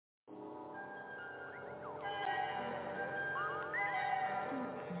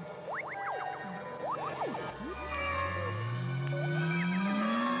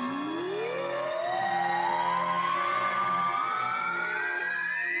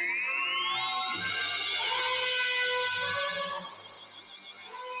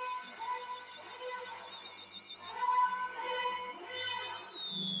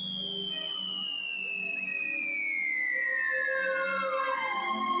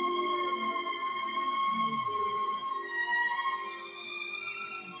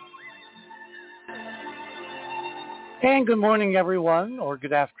And good morning, everyone, or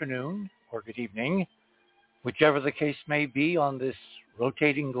good afternoon, or good evening, whichever the case may be on this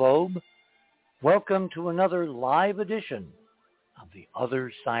rotating globe. Welcome to another live edition of The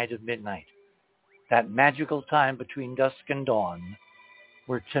Other Side of Midnight, that magical time between dusk and dawn,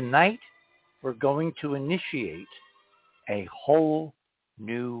 where tonight we're going to initiate a whole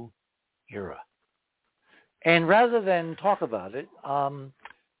new era. And rather than talk about it,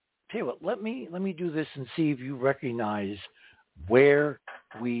 tell you what, let me do this and see if you recognize where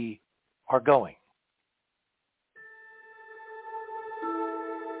we are going.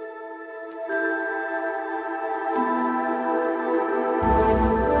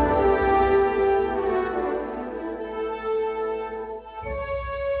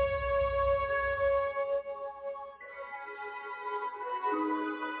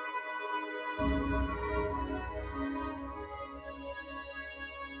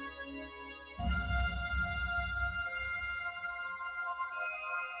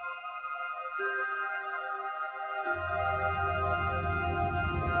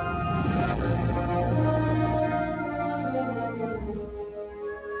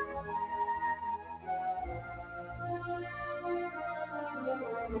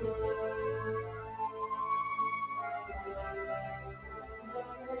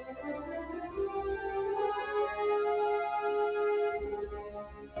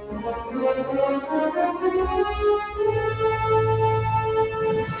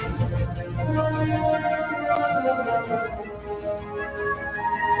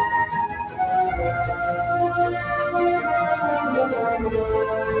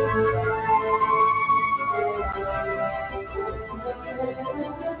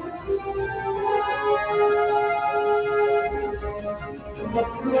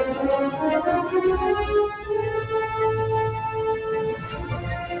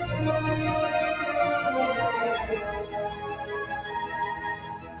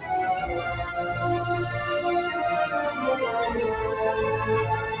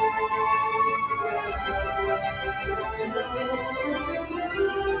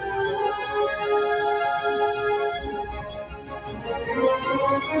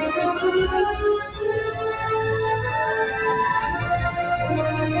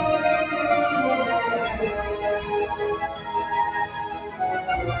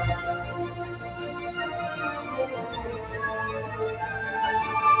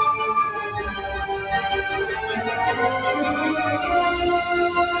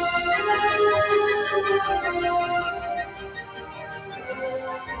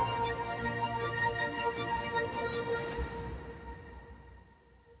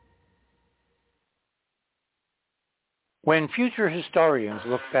 When future historians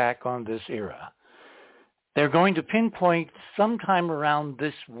look back on this era, they're going to pinpoint sometime around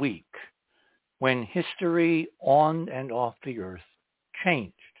this week when history on and off the earth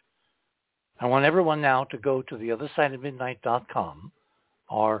changed. I want everyone now to go to theothersideofmidnight.com,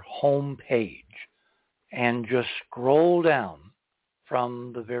 our home page, and just scroll down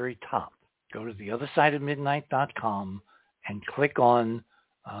from the very top. Go to theothersideofmidnight.com and click on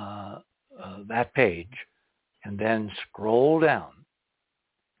that page, and then scroll down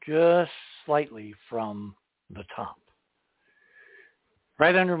just slightly from the top.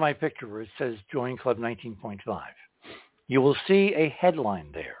 Right under my picture where it says Join Club 19.5, you will see a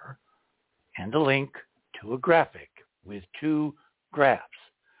headline there and a link to a graphic with two graphs.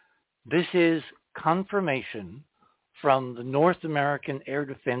 This is confirmation from the North American Air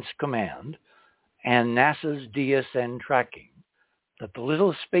Defense Command and NASA's DSN tracking that the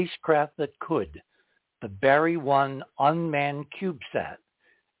little spacecraft that could, the Barry 1 unmanned CubeSat,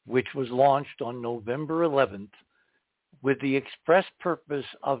 which was launched on November 11th with the express purpose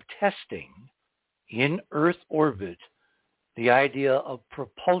of testing in Earth orbit the idea of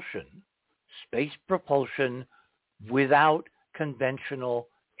propulsion, space propulsion without conventional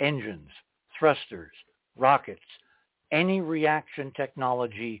engines, thrusters, rockets, any reaction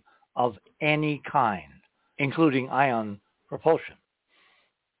technology of any kind, including ion propulsion.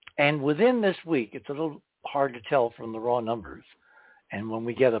 And within this week, it's a little hard to tell from the raw numbers. And when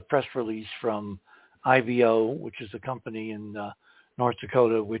we get a press release from IVO, which is a company in North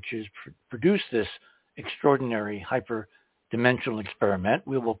Dakota, which has produced this extraordinary hyperdimensional experiment,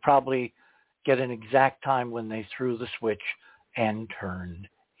 we will probably get an exact time when they threw the switch and turned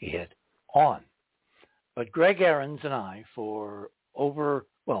it on. But Greg Ahrens and I, for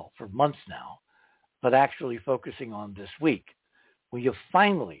months now, but actually focusing on this week, we have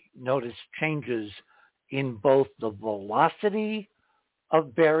finally noticed changes in both the velocity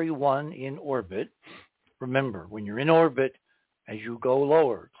of Barry 1 in orbit. Remember, when you're in orbit, as you go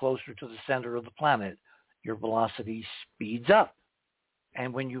lower, closer to the center of the planet, your velocity speeds up.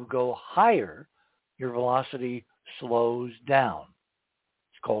 And when you go higher, your velocity slows down.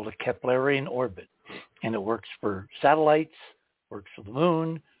 It's called a Keplerian orbit. And it works for satellites, works for the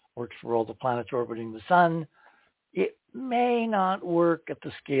moon, works for all the planets orbiting the sun. It may not work at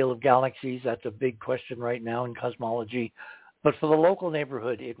the scale of galaxies. That's a big question right now in cosmology. But for the local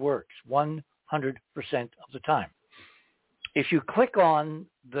neighborhood, it works 100% of the time. If you click on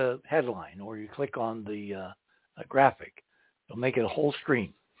the headline or you click on the graphic, it'll make it a whole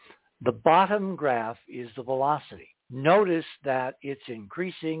screen. The bottom graph is the velocity. Notice that it's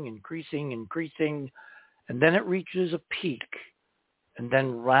increasing, and then it reaches a peak and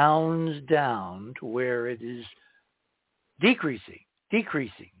then rounds down to where it is decreasing.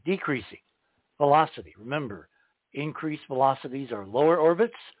 Velocity. Remember, increased velocities are lower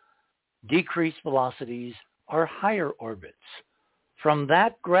orbits. Decreased velocities are higher orbits. From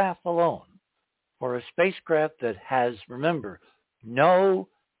that graph alone, for a spacecraft that has, remember, no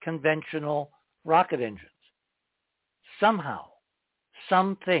conventional rocket engines, somehow,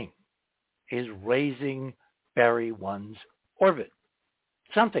 something is raising Barry 1's orbit.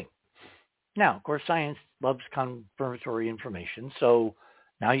 Something. Now, of course, science loves confirmatory information, so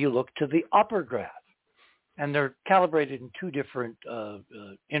now you look to the upper graph, and they're calibrated in two different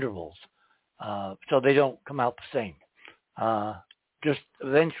intervals, so they don't come out the same. Just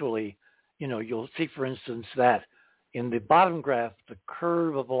eventually, you'll see, for instance, that in the bottom graph, the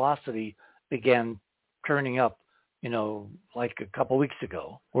curve of velocity began turning up, like a couple weeks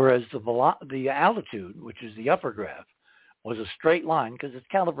ago, whereas the altitude, which is the upper graph, was a straight line because it's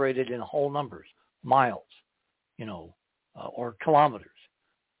calibrated in whole numbers, miles, or kilometers,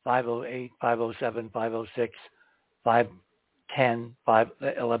 508, 507, 506, 510,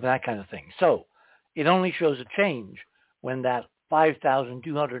 511, that kind of thing. So it only shows a change when that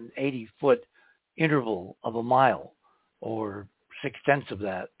 5,280-foot interval of a mile, or 6/10 of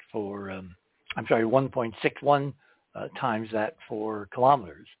that for, 1.61 times that for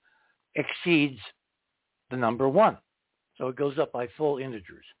kilometers, exceeds the number 1. So it goes up by full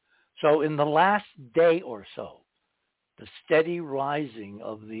integers. So in the last day or so, the steady rising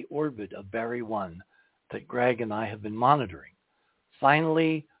of the orbit of Barry 1 that Greg and I have been monitoring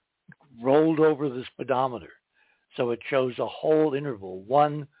finally rolled over the speedometer. So it shows a whole interval,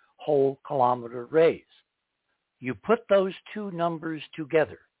 1 whole kilometer raise. You put those two numbers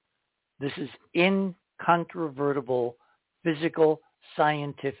together. This is incontrovertible physical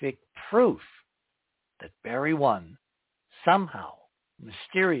scientific proof that Barry 1 somehow,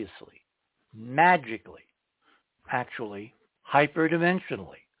 mysteriously, magically, actually,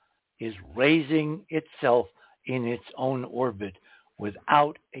 hyperdimensionally, is raising itself in its own orbit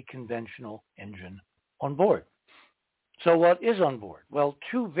without a conventional engine on board. So what is on board? Well,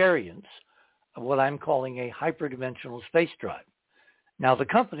 two variants of what I'm calling a hyperdimensional space drive. Now, the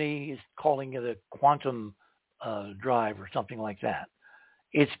company is calling it a quantum drive or something like that.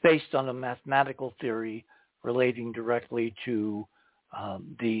 It's based on a mathematical theory relating directly to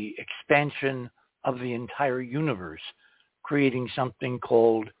the expansion of the entire universe, creating something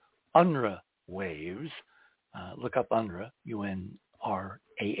called UNRAH waves. Look up UNRAH, UNRAH,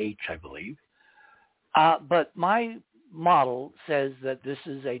 I believe. But my model says that this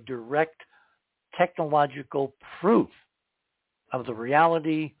is a direct technological proof of the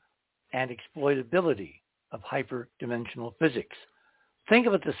reality and exploitability of hyperdimensional physics. Think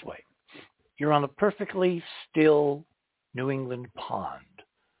of it this way. You're on a perfectly still New England pond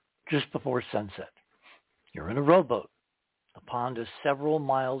just before sunset. You're in a rowboat. The pond is several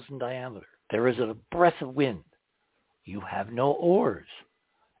miles in diameter. There isn't a breath of wind. You have no oars.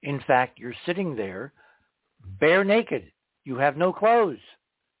 In fact, you're sitting there bare naked. You have no clothes,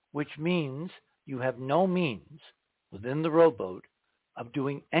 which means you have no means within the rowboat of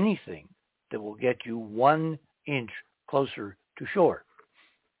doing anything that will get you 1 inch closer to shore.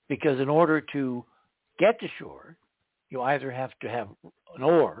 Because in order to get to shore, you either have to have an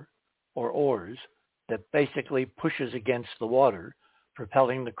oar or oars that basically pushes against the water,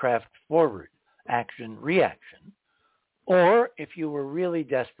 propelling the craft forward, action, reaction. Or if you were really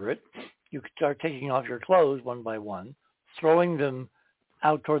desperate, you could start taking off your clothes one by one, throwing them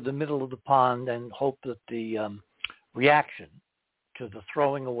out toward the middle of the pond and hope that the reaction to the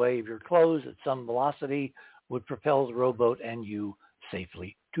throwing away of your clothes at some velocity would propel the rowboat and you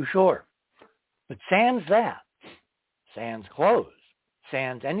safely to shore. But sans that, sans clothes,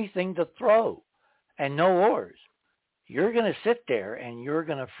 sans anything to throw, and no oars, you're going to sit there and you're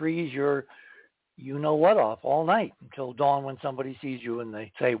going to freeze your you-know-what off all night until dawn when somebody sees you and they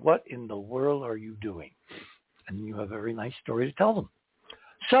say, what in the world are you doing? And you have a very nice story to tell them.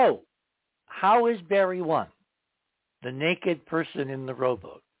 So how is Barry 1, the naked person in the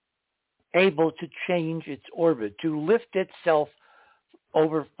rowboat, able to change its orbit, to lift itself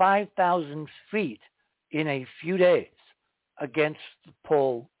over 5,000 feet in a few days against the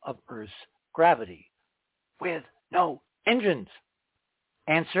pull of Earth's gravity with no engines?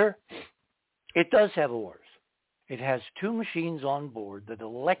 Answer, it does have oars. It has two machines on board that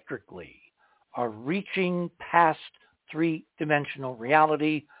electrically are reaching past three-dimensional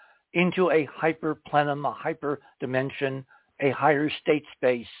reality into a hyperplenum, a hyperdimension, a higher state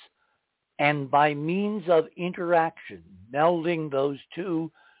space, and by means of interaction, melding those two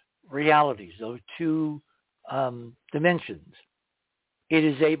realities, those two dimensions, it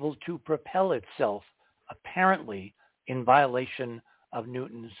is able to propel itself, apparently in violation of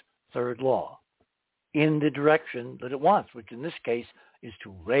Newton's third law, in the direction that it wants, which in this case is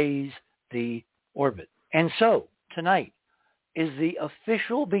to raise the orbit. And so tonight is the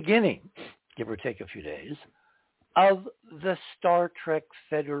official beginning, give or take a few days, of the Star Trek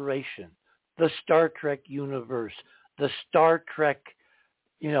Federation, the Star Trek universe, the Star Trek,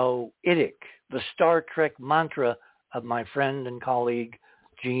 idic, the Star Trek mantra of my friend and colleague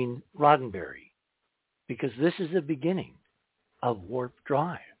Gene Roddenberry. Because this is the beginning of warp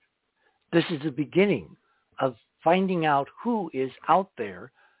drive. This is the beginning of finding out who is out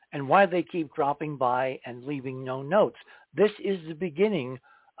there and why they keep dropping by and leaving no notes. This is the beginning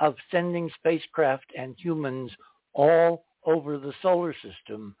of sending spacecraft and humans all over the solar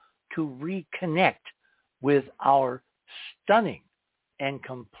system to reconnect with our stunning and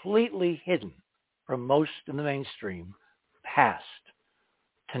completely hidden from most in the mainstream past.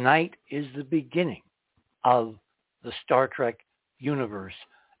 Tonight is the beginning of the Star Trek universe.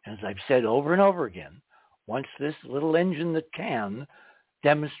 And as I've said over and over again, once this little engine that can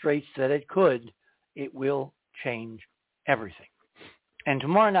demonstrates that it could, it will change everything. And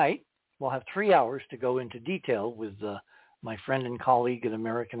tomorrow night, we'll have 3 hours to go into detail with my friend and colleague at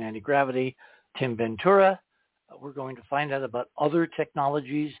American Anti-Gravity, Tim Ventura. We're going to find out about other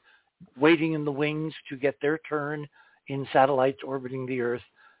technologies waiting in the wings to get their turn in satellites orbiting the Earth.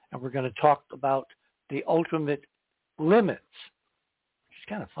 And we're going to talk about the ultimate limits, which is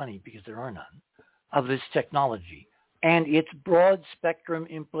kind of funny because there are none, of this technology and its broad spectrum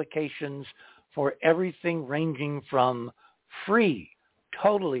implications for everything ranging from free,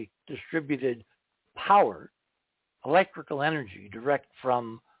 totally distributed power, electrical energy direct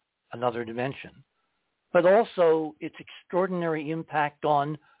from another dimension, but also its extraordinary impact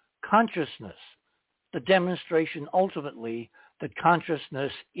on consciousness, the demonstration ultimately that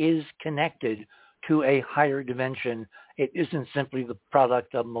consciousness is connected to a higher dimension. It isn't simply the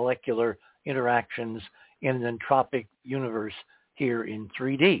product of molecular interactions in an entropic universe here in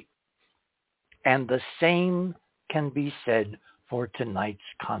 3D. And the same can be said for tonight's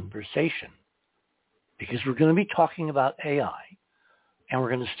conversation, because we're going to be talking about AI, and we're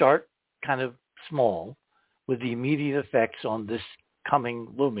going to start kind of small with the immediate effects on this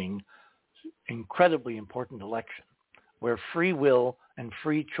looming, incredibly important election, where free will and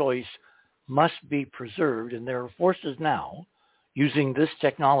free choice must be preserved. And there are forces now using this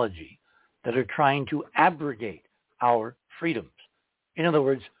technology that are trying to abrogate our freedoms. In other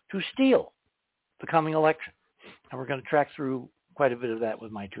words, to steal the coming election. And we're going to track through quite a bit of that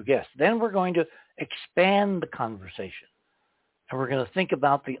with my two guests. Then we're going to expand the conversation. And we're going to think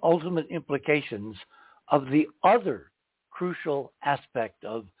about the ultimate implications of the other crucial aspect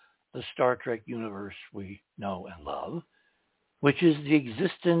of the Star Trek universe we know and love, which is the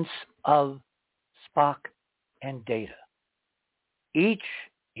existence of Spock and Data, each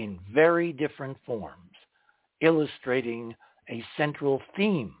in very different forms, illustrating a central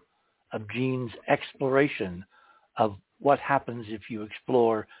theme of Gene's exploration of what happens if you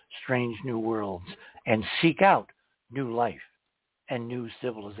explore strange new worlds and seek out new life and new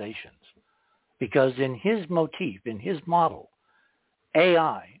civilizations. Because in his motif, in his model,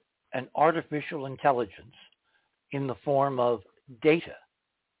 AI, an artificial intelligence in the form of data,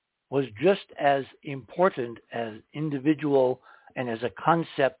 was just as important as individual and as a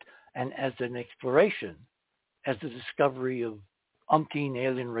concept and as an exploration as the discovery of umpteen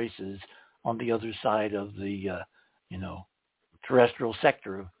alien races on the other side of the, terrestrial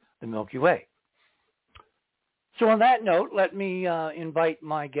sector of the Milky Way. So on that note, let me invite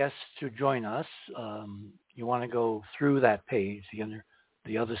my guests to join us. You want to go through that page,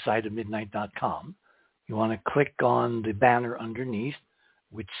 the other side of midnight.com. You want to click on the banner underneath,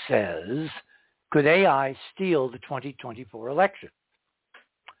 which says, "Could AI steal the 2024 election?"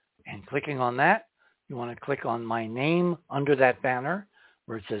 And clicking on that, you want to click on my name under that banner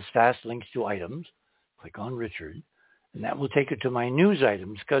where it says Fast Links to Items. Click on Richard, and that will take you to my news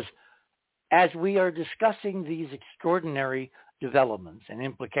items, because as we are discussing these extraordinary developments and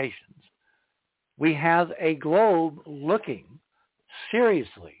implications, we have a globe looking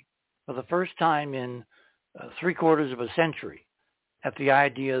seriously for the first time in 3/4 of a century at the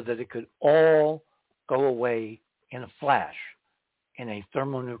idea that it could all go away in a flash in a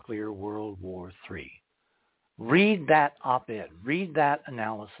thermonuclear World War III. Read that op-ed, read that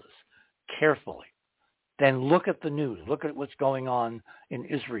analysis carefully. Then look at the news, look at what's going on in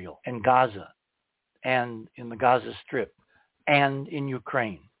Israel and Gaza and in the Gaza Strip and in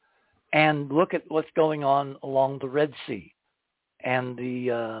Ukraine. And look at what's going on along the Red Sea and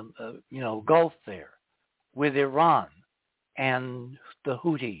the Gulf there with Iran and the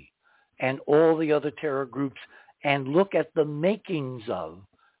Houthi and all the other terror groups, and look at the makings of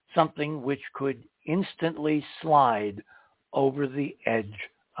something which could instantly slide over the edge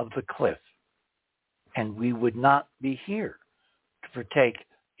of the cliff. And we would not be here to partake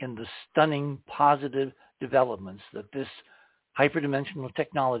in the stunning positive developments that this hyperdimensional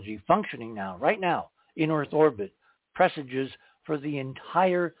technology functioning now, right now, in Earth orbit, presages for the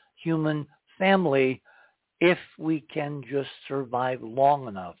entire human family if we can just survive long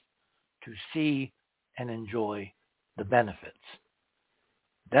enough to see and enjoy the benefits.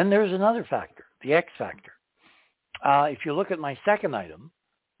 Then there's another factor, the X factor. If you look at my second item,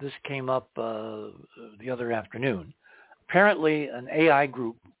 this came up the other afternoon. Apparently, an AI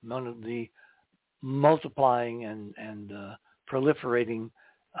group, one of the multiplying and proliferating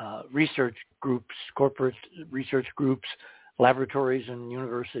research groups, corporate research groups, laboratories and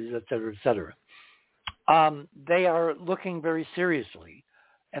universities, et cetera, they are looking very seriously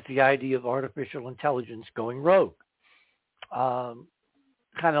at the idea of artificial intelligence going rogue.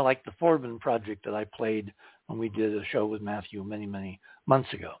 Kind of like the Forbin project that I played when we did a show with Matthew many, many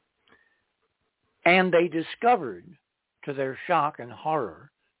months ago. And they discovered, to their shock and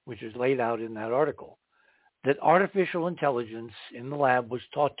horror, which is laid out in that article, that artificial intelligence in the lab was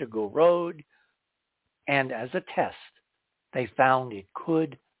taught to go rogue, and as a test, they found it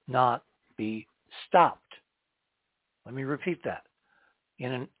could not be stopped. Let me repeat that.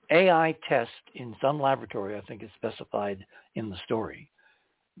 In an AI test in some laboratory, I think it's specified in the story,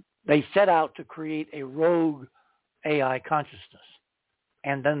 they set out to create a rogue AI consciousness,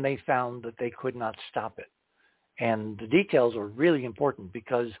 and then they found that they could not stop it. And the details are really important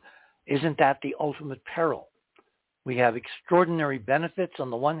because isn't that the ultimate peril? We have extraordinary benefits on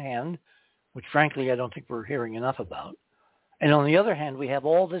the one hand, which frankly I don't think we're hearing enough about. And on the other hand, we have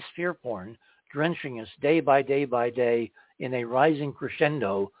all this fear porn drenching us day by day by day in a rising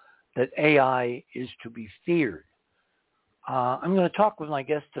crescendo that AI is to be feared. I'm going to talk with my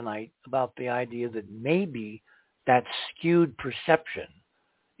guest tonight about the idea that maybe that skewed perception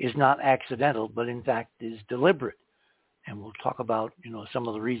is not accidental, but in fact is deliberate. And we'll talk about, some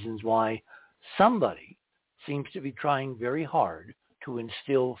of the reasons why somebody seems to be trying very hard to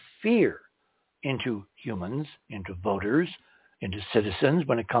instill fear into humans, into voters, into citizens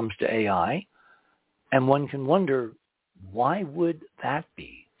when it comes to AI. And one can wonder, why would that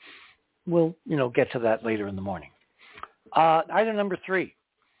be? We'll, get to that later in the morning. Item number 3.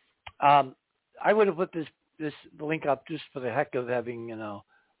 I would have put this link up just for the heck of having,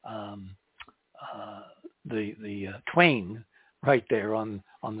 the Twain right there on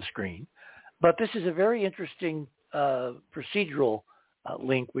the screen. But this is a very interesting procedural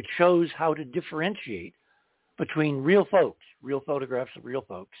link which shows how to differentiate between real folks, real photographs of real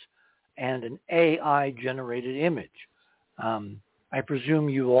folks, and an AI-generated image. I presume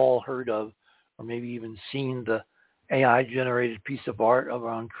you all heard of, or maybe even seen the AI-generated piece of art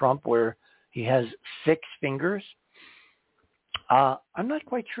around Trump where he has 6 fingers. I'm not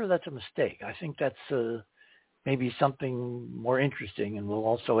quite sure that's a mistake. I think that's maybe something more interesting, and we'll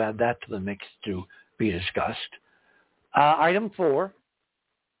also add that to the mix to be discussed. Item 4,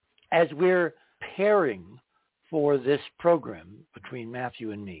 as we're pairing for this program between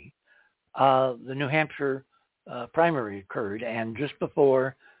Matthew and me, the New Hampshire primary occurred, and just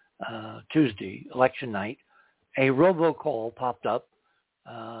before Tuesday, election night, a robocall popped up,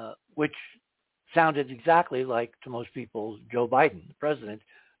 which sounded exactly like, to most people, Joe Biden, the president,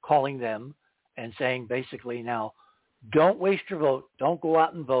 calling them and saying basically, now, don't waste your vote. Don't go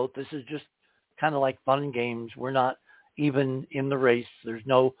out and vote. This is just kind of like fun and games. We're not even in the race. There's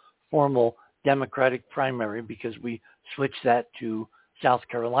no formal Democratic primary because we switched that to South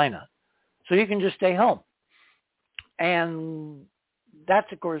Carolina. So you can just stay home. And that's,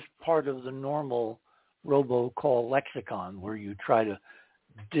 of course, part of the normal robocall lexicon where you try to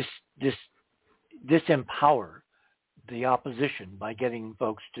disempower the opposition by getting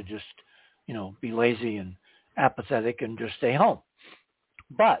folks to just, be lazy and apathetic and just stay home.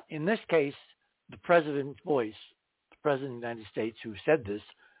 But in this case, the president's voice, the president of the United States who said this,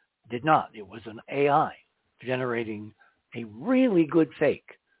 did not. It was an AI generating a really good fake,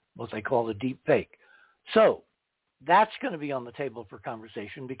 what they call a deep fake. So that's going to be on the table for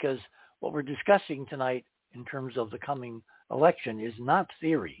conversation, because what we're discussing tonight in terms of the coming election is not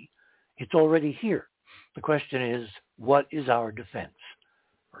theory. It's already here. The question is, what is our defense?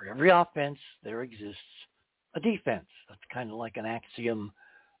 For every offense, there exists a defense. That's kind of like an axiom.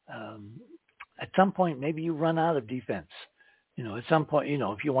 At some point, maybe you run out of defense. At some point,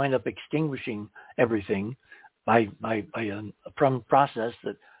 if you wind up extinguishing everything by a process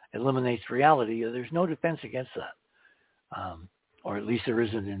that eliminates reality, there's no defense against that. Or at least there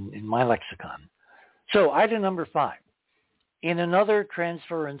isn't in my lexicon. So item number 5. In another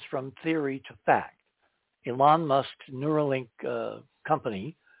transference from theory to fact, Elon Musk's Neuralink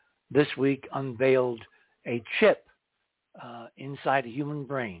company this week unveiled a chip inside a human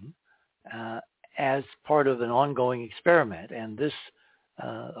brain as part of an ongoing experiment. And this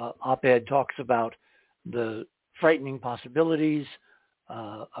op-ed talks about the frightening possibilities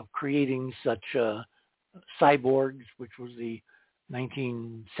of creating such cyborgs, which was the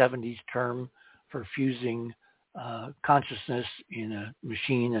 1970s term for fusing consciousness in a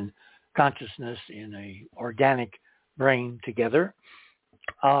machine and consciousness in a organic brain together.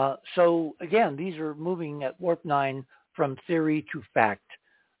 So again, these are moving at warp 9 from theory to fact.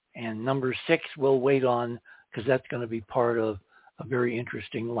 And number 6 we'll wait on, because that's going to be part of a very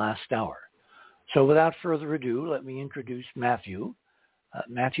interesting last hour. So without further ado, let me introduce Matthew.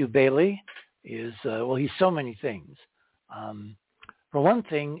 Matthew Bailey is, he's so many things. For one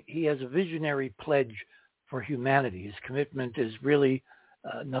thing, he has a visionary pledge for humanity. His commitment is really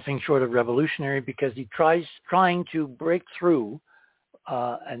nothing short of revolutionary, because he trying to break through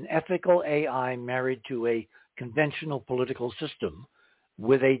an ethical AI married to a conventional political system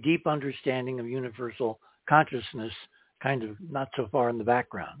with a deep understanding of universal consciousness, kind of not so far in the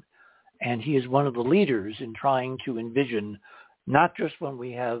background. And he is one of the leaders in trying to envision, not just when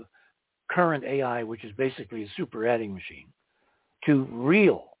we have current AI, which is basically a super adding machine, to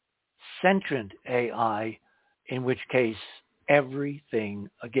real sentient AI, in which case everything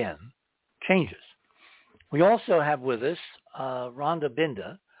again changes. We also have with us Rhonda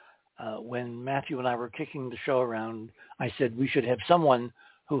Binda. When Matthew and I were kicking the show around, I said we should have someone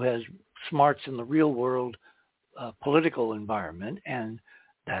who has smarts in the real world political environment, and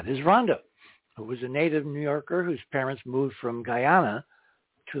that is Rhonda, who was a native New Yorker whose parents moved from Guyana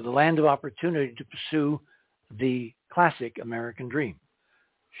to the land of opportunity to pursue the classic American dream.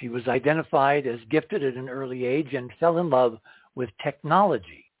 She was identified as gifted at an early age and fell in love with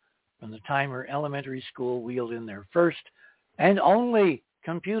technology from the time her elementary school wheeled in their first and only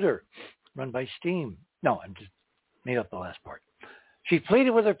computer run by steam. No, I just made up the last part. She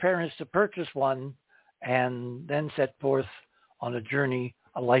pleaded with her parents to purchase one and then set forth on a journey,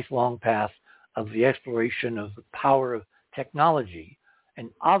 a lifelong path of the exploration of the power of technology, and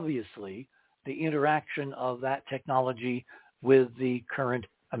obviously the interaction of that technology with the current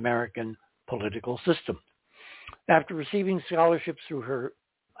American political system. After receiving scholarships through her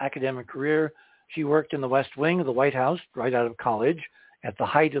academic career, she worked in the West Wing of the White House right out of college at the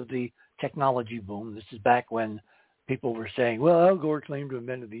height of the technology boom. This is back when people were saying, well, Al Gore claimed to have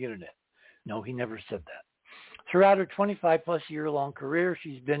invented the internet. No, he never said that. Throughout her 25-plus year-long career,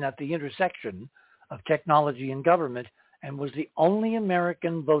 she's been at the intersection of technology and government and was the only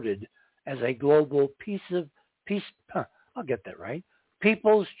American voted as a global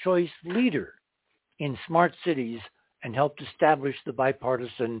People's Choice Leader in smart cities, and helped establish the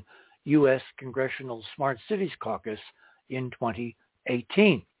bipartisan U.S. Congressional Smart Cities Caucus in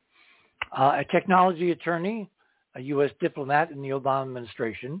 2018. A technology attorney, a U.S. diplomat in the Obama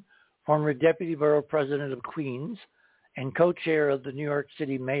administration, former deputy borough president of Queens, and co-chair of the New York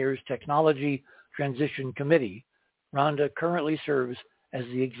City Mayor's Technology Transition Committee, Rhonda currently serves as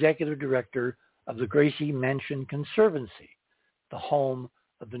the executive director of the Gracie Mansion Conservancy, the home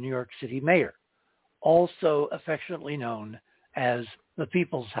of the New York City Mayor, also affectionately known as the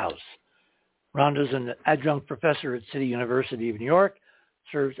People's House. Rhonda's an adjunct professor at City University of New York,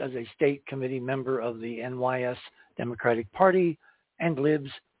 serves as a state committee member of the NYS Democratic Party, and lives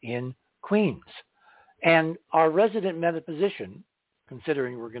in Queens. And our resident metaphysician,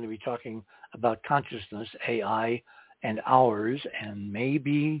 considering we're going to be talking about consciousness, AI, and ours, and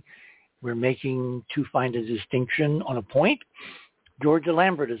maybe we're making to find a distinction on a point, Georgia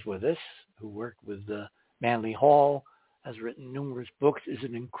Lambert is with us, who worked with Manly Hall, has written numerous books, is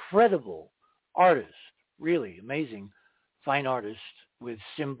an incredible artist, really amazing, fine artist with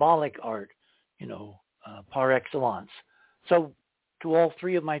symbolic art, par excellence. So to all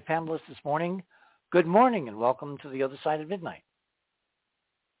three of my panelists this morning. Good morning and welcome to the other side of midnight.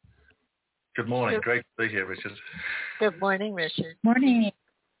 Good morning. Great to be here, Richard. Good morning, Richard. Morning.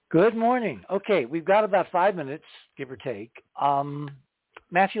 Good morning. Okay, we've got about 5 minutes, give or take.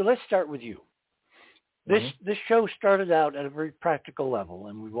 Matthew, let's start with you. This show started out at a very practical level,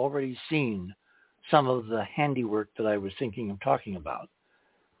 and we've already seen some of the handiwork that I was thinking of talking about.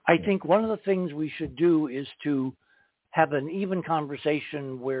 I think one of the things we should do is to have an even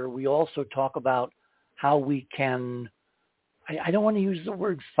conversation where we also talk about how we can, I don't want to use the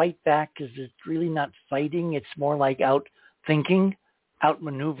word fight back because it's really not fighting. It's more like out thinking, out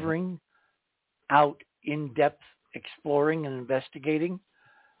maneuvering, out in-depth exploring and investigating.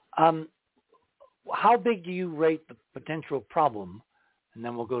 How big do you rate the potential problem, and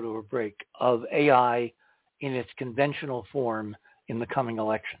then we'll go to a break, of AI in its conventional form in the coming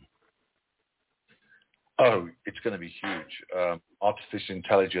election? Oh, it's going to be huge. Artificial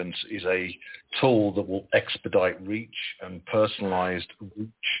intelligence is a tool that will expedite reach and personalized reach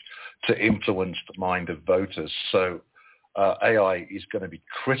to influence the mind of voters. So AI is going to be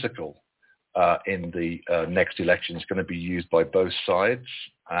critical in the next election. It's going to be used by both sides.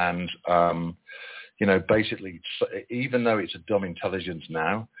 And, basically, even though it's a dumb intelligence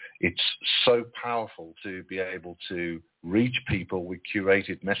now, it's so powerful to be able to reach people with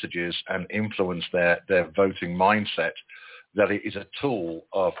curated messages and influence their voting mindset that it is a tool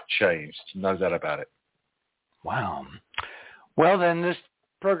of change. No doubt about it. Wow. Well, then this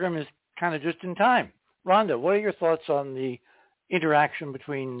program is kind of just in time. Rhonda, what are your thoughts on the interaction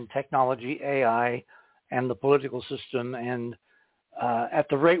between technology, AI, and the political system? And at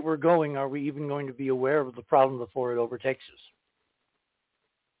the rate we're going, are we even going to be aware of the problem before it overtakes us?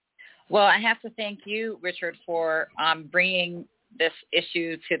 Well, I have to thank you, Richard, for bringing this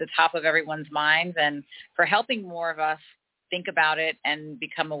issue to the top of everyone's minds and for helping more of us think about it and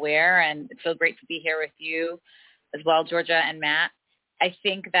become aware. And it's so great to be here with you as well, Georgia and Matt. I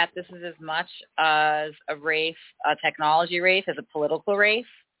think that this is as much as a race, a technology race, as a political race.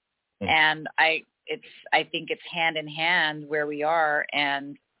 And I think it's hand in hand where we are.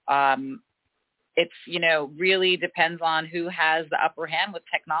 And it's, really depends on who has the upper hand with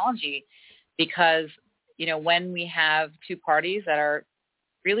technology, because, when we have two parties that are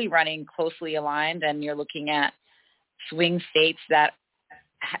really running closely aligned and you're looking at swing states that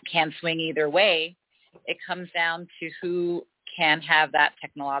can swing either way, it comes down to who can have that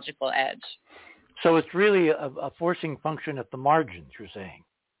technological edge. So it's really a forcing function at the margins, you're saying?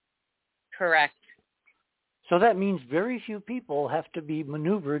 Correct. So that means very few people have to be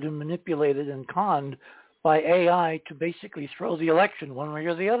maneuvered and manipulated and conned by AI to basically throw the election one way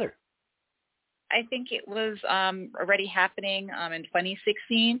or the other. I think it was already happening in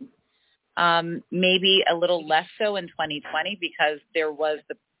 2016, maybe a little less so in 2020 because there was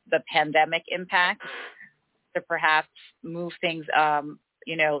the pandemic impact to perhaps move things,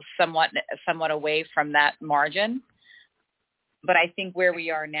 somewhat away from that margin. But I think where we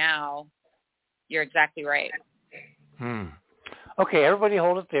are now, you're exactly right. Okay, everybody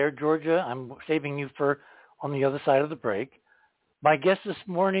hold it there. Georgia, I'm saving you for on the other side of the break. My guests this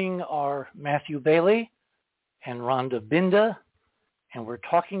morning are Matthew Bailey and Rhonda Binda, and we're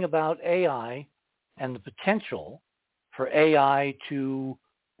talking about AI and the potential for AI to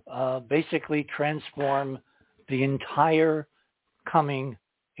basically transform the entire coming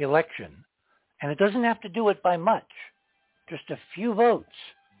election. And it doesn't have to do it by much, just a few votes,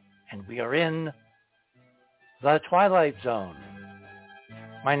 and we are in the Twilight Zone.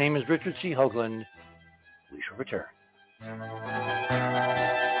 My name is Richard C. Hoagland. We shall return.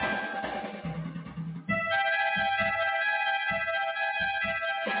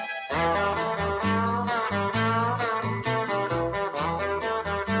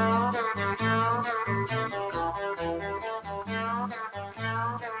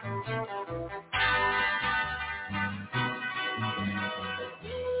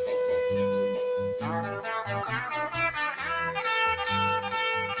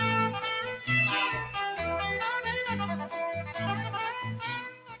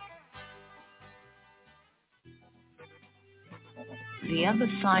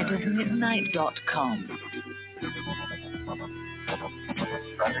 theothersideofmidnight.com.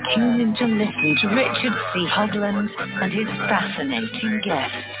 Tune in to listen to Richard C. Hoagland and his fascinating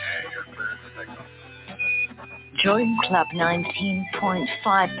guests. Join Club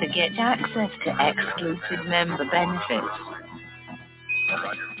 19.5 to get access to exclusive member benefits.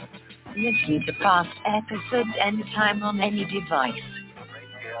 Listen to past episodes anytime on any device.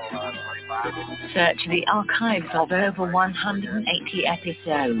 Search the archives of over 180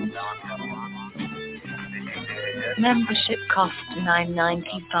 episodes. Membership costs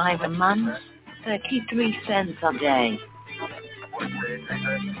 $9.95 a month, 33 cents a day.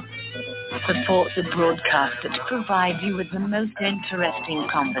 Support the broadcasters to provide you with the most interesting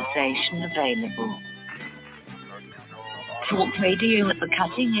conversation available. Talk radio at the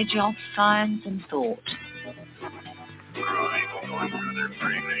cutting edge of science and thought.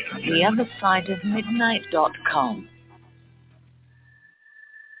 theothersideofmidnight.com.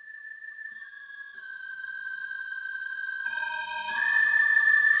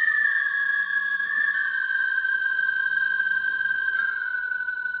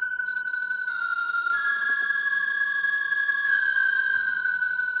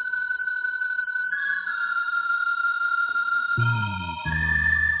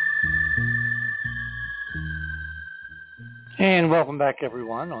 And welcome back,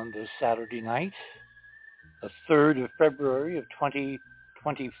 everyone, on this Saturday night, the 3rd of February of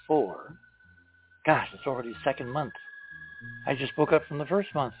 2024. Gosh, it's already the second month. I just woke up from the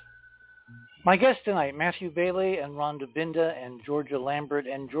first month. My guests tonight, Matthew Bailey and Rhonda Binda and Georgia Lambert.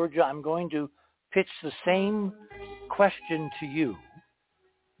 And Georgia, I'm going to pitch the same question to you.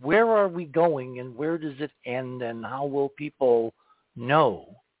 Where are we going and where does it end, and how will people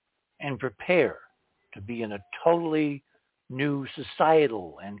know and prepare to be in a totally new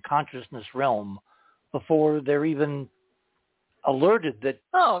societal and consciousness realm before they're even alerted that...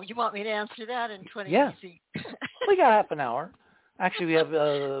 Oh, you want me to answer that in 20 Yeah. easy? We got half an hour. Actually, we have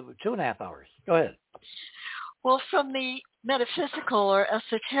 2.5 hours. Go ahead. Well, from the metaphysical or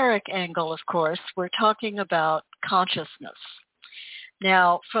esoteric angle, of course, we're talking about consciousness.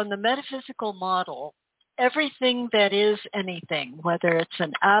 Now, from the metaphysical model, everything that is anything, whether it's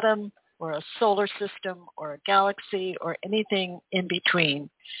an atom or a solar system or a galaxy or anything in between,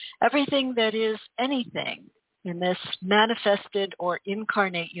 everything that is anything in this manifested or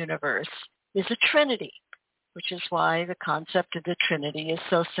incarnate universe is a trinity, which is why the concept of the Trinity is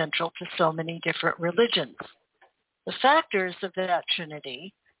so central to so many different religions. The factors of that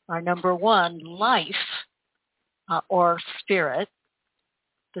Trinity are, number one, life or spirit.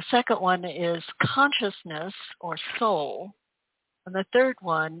 The second one is consciousness or soul. And the third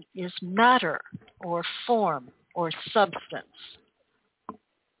one is matter or form or substance.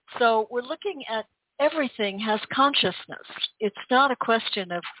 So we're looking at everything has consciousness. It's not a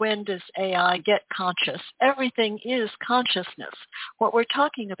question of when does AI get conscious. Everything is consciousness. What we're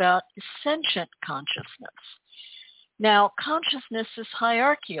talking about is sentient consciousness. Now, consciousness is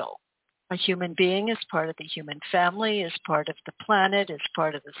hierarchical. A human being is part of the human family, is part of the planet, is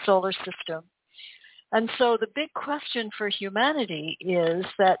part of the solar system. And so the big question for humanity is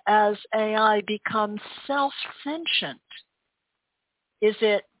that as AI becomes self-sentient, is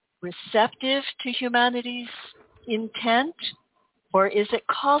it receptive to humanity's intent, or is it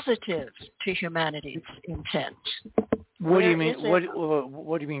causative to humanity's intent? What do you mean?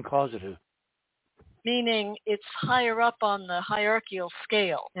 What do you mean causative? Meaning it's higher up on the hierarchical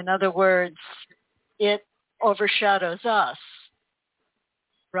scale. In other words, it overshadows us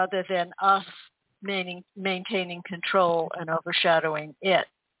rather than us maintaining control and overshadowing it.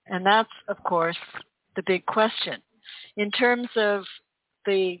 And that's, of course, the big question. In terms of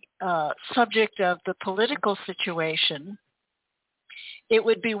the subject of the political situation, it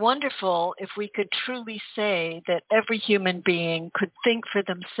would be wonderful if we could truly say that every human being could think for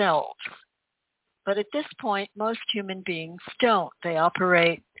themselves. But at this point, most human beings don't. They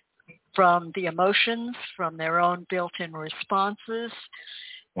operate from the emotions, from their own built-in responses.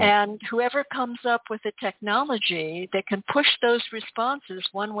 And whoever comes up with a technology that can push those responses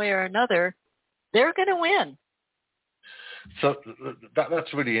one way or another, they're going to win. So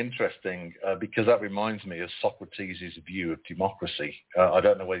that's really interesting because that reminds me of Socrates' view of democracy. I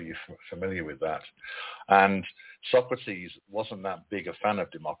don't know whether you're familiar with that. And Socrates wasn't that big a fan of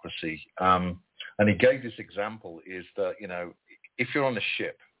democracy. And he gave this example is that, you know, if you're on a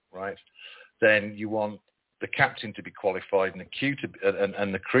ship, right, then you want the captain to be qualified and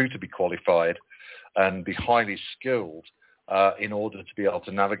the crew to be qualified and be highly skilled in order to be able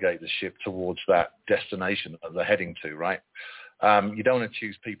to navigate the ship towards that destination that they're heading to, right? You don't want to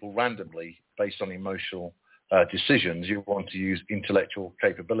choose people randomly based on emotional decisions. You want to use intellectual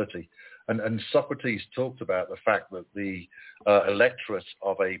capability. And Socrates talked about the fact that the electorate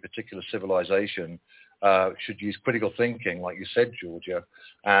of a particular civilization should use critical thinking, like you said, Georgia,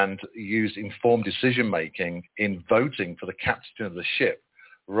 and use informed decision-making in voting for the captain of the ship,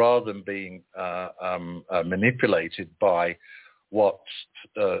 rather than being manipulated by what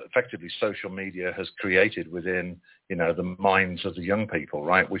effectively social media has created within, you know, the minds of the young people,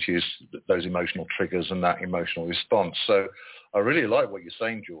 right, which is those emotional triggers and that emotional response. So I really like what you're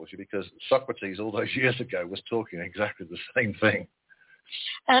saying, Georgia, because Socrates all those years ago was talking exactly the same thing.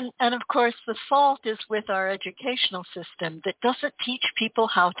 And of course, the fault is with our educational system that doesn't teach people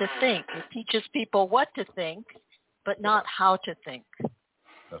how to think. It teaches people what to think, but not how to think.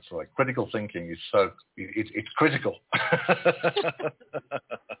 That's right. Critical thinking is it's critical.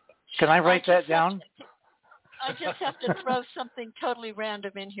 Can I write that down? I just have to throw something totally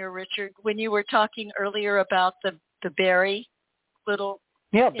random in here, Richard. When you were talking earlier about the Barry little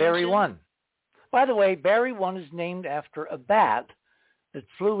Barry engine. 1. By the way, Barry 1 is named after a bat that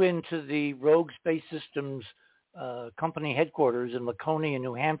flew into the Rogue Space Systems company headquarters in Laconia,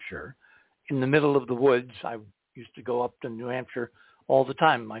 New Hampshire, in the middle of the woods. I used to go up to New Hampshire all the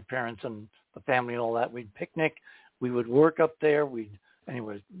time. My parents and the family and all that. We'd picnic. We would work up there.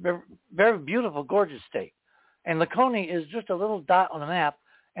 Anyways, very, very beautiful, gorgeous state. And Laconia is just a little dot on a map.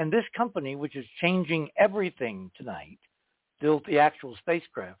 And this company, which is changing everything tonight, built the actual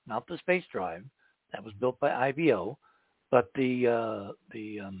spacecraft, not the space drive. That was built by IBO. But the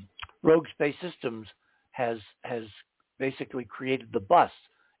Rogue Space Systems has basically created the bus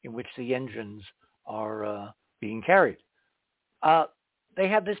in which the engines are being carried. They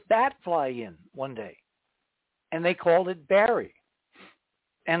had this bat fly in one day, and they called it Barry.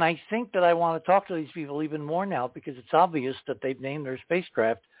 And I think that I want to talk to these people even more now because it's obvious that they've named their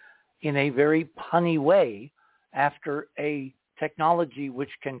spacecraft in a very punny way after a technology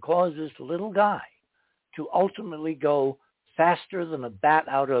which can cause this little guy to ultimately go faster than a bat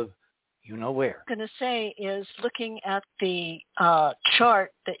out of where. What I'm going to say is looking at the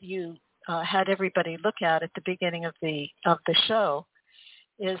chart that you had everybody look at the beginning of the show,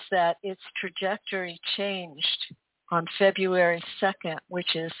 is that its trajectory changed on February 2nd,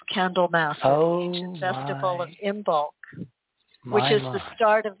 which is Candlemas, the ancient festival of Imbolc, which is the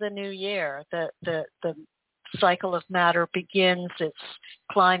start of the new year. The cycle of matter begins its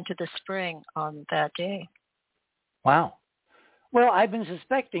climb to the spring on that day. Wow. Well, I've been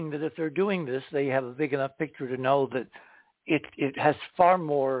suspecting that if they're doing this, they have a big enough picture to know that it has far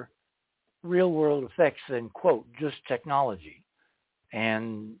more real-world effects than, quote, just technology.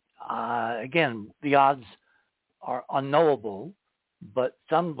 And again, the odds are unknowable, but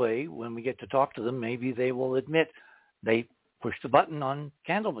someday when we get to talk to them, maybe they will admit they pushed the button on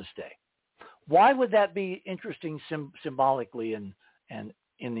Candlemas Day. Why would that be interesting symbolically and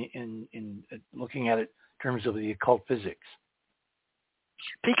in looking at it in terms of the occult physics?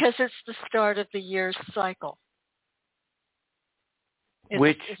 Because it's the start of the year's cycle.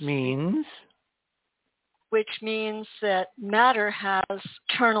 Which means that matter has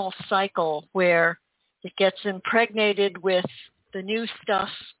eternal cycle where it gets impregnated with the new stuff,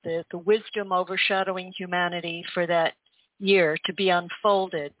 the wisdom overshadowing humanity for that year to be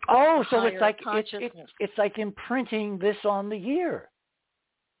unfolded. Oh, so it's like imprinting this on the year.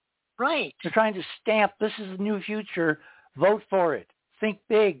 Right. They're trying to stamp, this is the new future, vote for it, think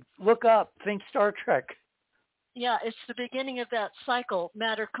big, look up, think Star Trek. Yeah, it's the beginning of that cycle.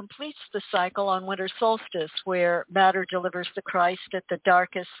 Matter completes the cycle on winter solstice, where matter delivers the Christ at the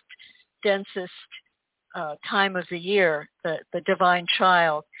darkest, densest time of the year, the divine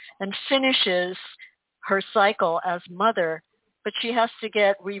child, and finishes her cycle as mother, but she has to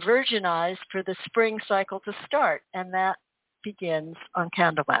get re-virginized for the spring cycle to start, and that begins on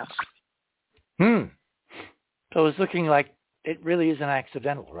Candlemas. So it's looking like it really isn't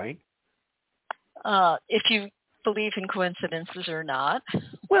accidental, right? If you believe in coincidences or not.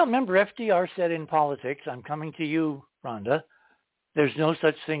 Well, remember FDR said in politics, I'm coming to you, Rhonda, there's no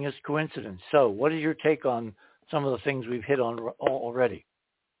such thing as coincidence. So what is your take on some of the things we've hit on already?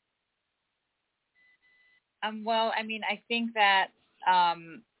 Well, I mean, I think that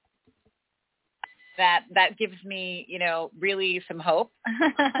that gives me, really some hope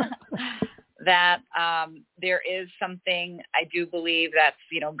that there is something I do believe that's,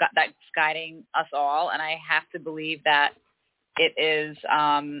 that's guiding us all. And I have to believe that it is,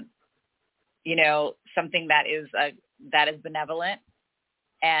 something that is benevolent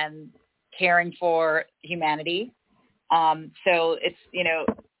and caring for humanity. So it's,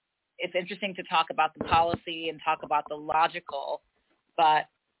 it's interesting to talk about the policy and talk about the logical, but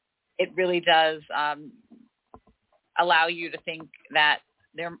it really does allow you to think that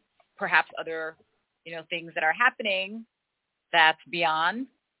there perhaps other, things that are happening that's beyond.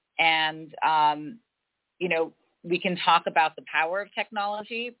 And, we can talk about the power of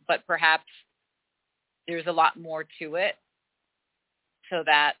technology, but perhaps there's a lot more to it. So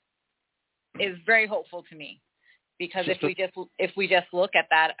that is very hopeful to me, because if we just look at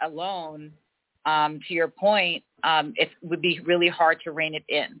that alone, to your point, it would be really hard to rein it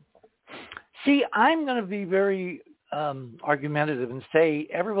in. See, I'm going to be very argumentative and say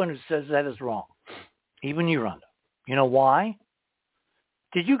everyone who says that is wrong, even you, Rhonda. You know why?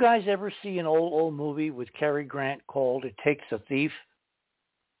 Did you guys ever see an old movie with Cary Grant called It Takes a Thief?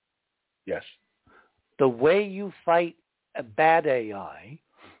 Yes. The way you fight a bad AI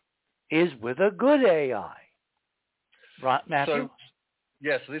is with a good AI. Right, Matthew?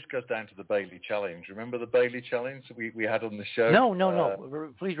 So this goes down to the Bailey Challenge. Remember the Bailey Challenge we had on the show?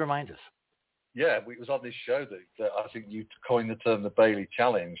 No. Please remind us. Yeah, it was on this show that I think you coined the term the Bailey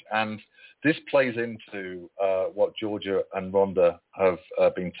Challenge. And this plays into what Georgia and Rhonda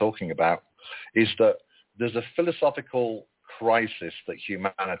have been talking about, is that there's a philosophical crisis that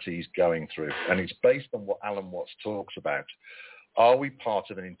humanity is going through. And it's based on what Alan Watts talks about. Are we part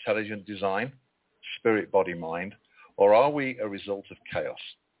of an intelligent design, spirit, body, mind, or are we a result of chaos?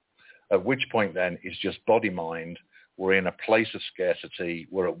 At which point then is just body, mind, we're in a place of scarcity,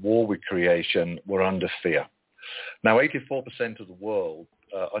 we're at war with creation, we're under fear. Now, 84% of the world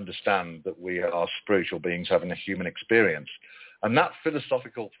understand that we are spiritual beings having a human experience. And that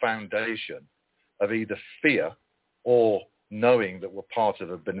philosophical foundation of either fear or knowing that we're part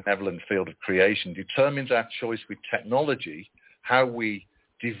of a benevolent field of creation determines our choice with technology, how we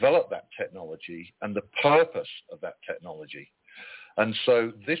develop that technology and the purpose of that technology. And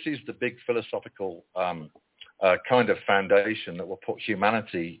so this is the big philosophical kind of foundation that will put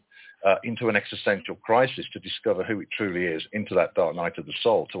humanity into an existential crisis to discover who it truly is, into that dark night of the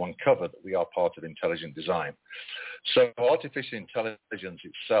soul, to uncover that we are part of intelligent design. So artificial intelligence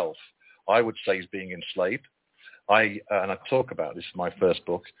itself, I would say, is being enslaved. And I talk about this in my first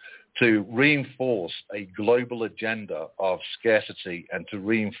book, to reinforce a global agenda of scarcity and to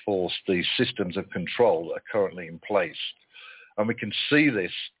reinforce the systems of control that are currently in place. And we can see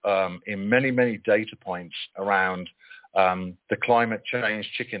this in many, many data points around the climate change,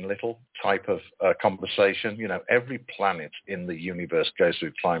 Chicken Little type of conversation. You know, every planet in the universe goes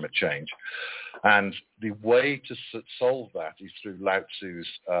through climate change. And the way to solve that is through Lao Tzu's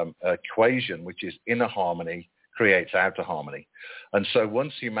equation, which is inner harmony creates outer harmony. And so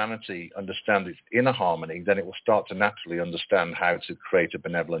once humanity understands its inner harmony, then it will start to naturally understand how to create a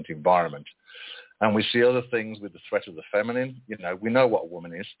benevolent environment. And we see other things with the threat of the feminine. You know, we know what a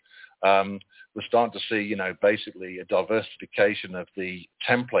woman is. We're starting to see, you know, basically a diversification of the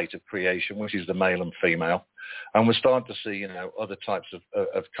template of creation, which is the male and female. And we're starting to see, you know, other types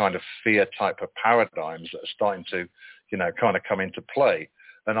of kind of fear type of paradigms that are starting to, you know, kind of come into play.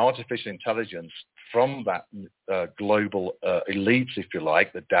 And artificial intelligence from that global elites, if you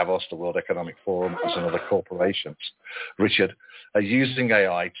like, the Davos, the World Economic Forum, and other corporations, Richard, are using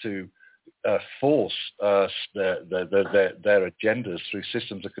AI to force their agendas through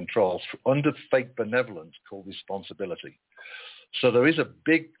systems of control under fake benevolence called responsibility. So there is a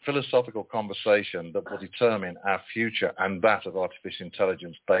big philosophical conversation that will determine our future and that of artificial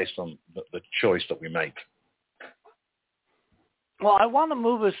intelligence based on the choice that we make. Well, I want to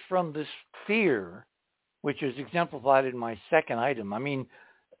move us from this fear, which is exemplified in my second item. I mean,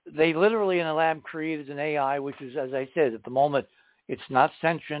 they literally in a lab created an AI, which is, as I said, at the moment, it's not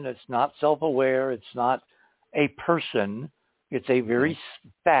sentient, it's not self-aware, it's not a person. It's a very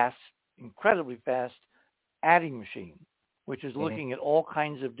fast, incredibly fast adding machine, which is looking at all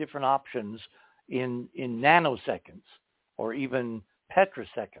kinds of different options in nanoseconds or even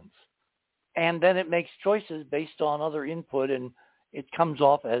petroseconds. And then it makes choices based on other input, and it comes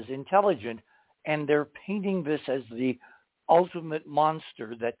off as intelligent. And they're painting this as the ultimate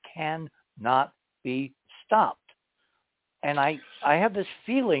monster that cannot be stopped. And I have this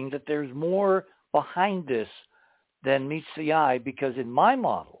feeling that there's more behind this than meets the eye, because in my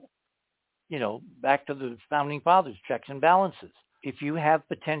model, you know, back to the founding fathers, checks and balances. If you have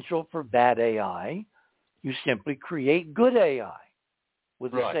potential for bad AI, you simply create good AI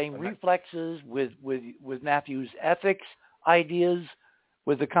with the same reflexes, with Matthew's ethics ideas,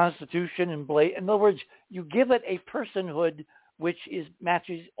 with the Constitution in place. In other words, you give it a personhood which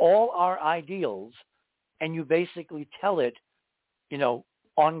matches all our ideals, and you basically tell it, you know,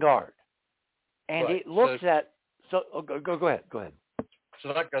 on guard. And it looks go ahead.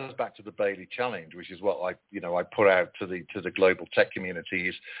 So that goes back to the Bailey Challenge, which is what I put out to the global tech community,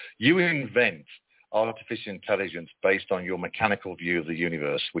 is you invent artificial intelligence based on your mechanical view of the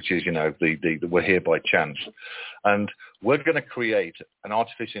universe, which is, you know, we're here by chance. And we're going to create an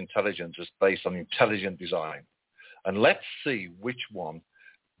artificial intelligence that's based on intelligent design. And let's see which one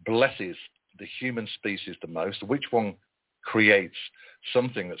blesses the human species the most, which one creates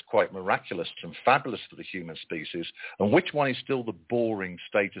something that's quite miraculous and fabulous for the human species, and which one is still the boring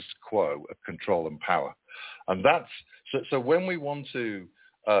status quo of control and power. And that's so when we want to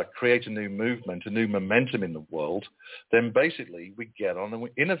create a new movement, a new momentum in the world, then basically we get on and we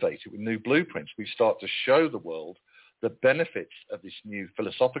innovate it with new blueprints. We start to show the world the benefits of this new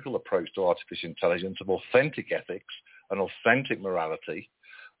philosophical approach to artificial intelligence, of authentic ethics and authentic morality.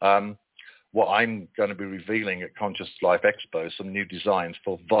 What I'm going to be revealing at Conscious Life Expo, some new designs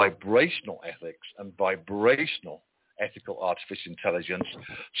for vibrational ethics and vibrational ethical artificial intelligence.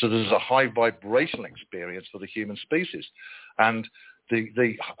 So there's a high vibrational experience for the human species. And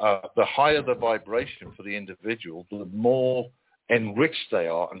the higher the vibration for the individual, the more enriched they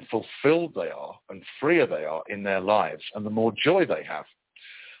are and fulfilled they are and freer they are in their lives, and the more joy they have.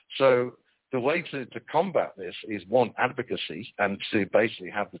 So the way to combat this is, one, advocacy, and to basically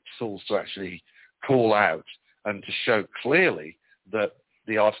have the tools to actually call out and to show clearly that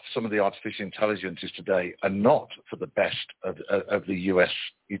some of the artificial intelligences today are not for the best of the U.S.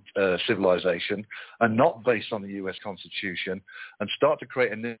 civilization, are not based on the U.S. Constitution, and start to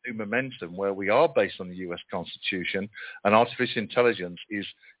create a new momentum where we are based on the U.S. Constitution, and artificial intelligence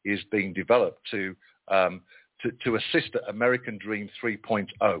is being developed to assist American Dream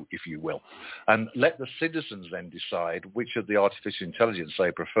 3.0, if you will, and let the citizens then decide which of the artificial intelligence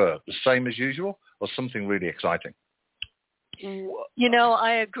they prefer, the same as usual or something really exciting. You know,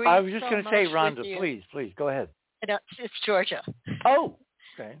 I agree. I was just going to say, Rhonda, please, go ahead. It's Georgia. Oh,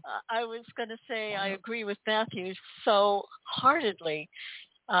 okay. I was going to say I agree with Matthew so heartedly.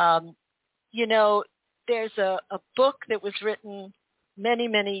 You know, there's a book that was written many,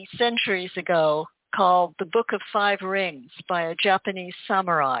 many centuries ago called The Book of Five Rings by a Japanese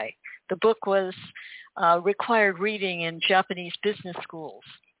samurai. The book was required reading in Japanese business schools.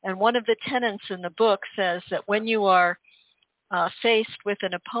 And one of the tenets in the book says that when you are faced with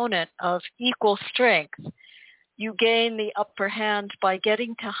an opponent of equal strength, you gain the upper hand by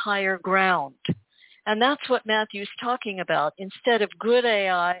getting to higher ground. And that's what Matthew's talking about. Instead of good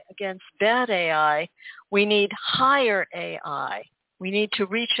AI against bad AI, we need higher AI. We need to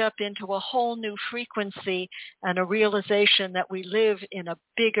reach up into a whole new frequency and a realization that we live in a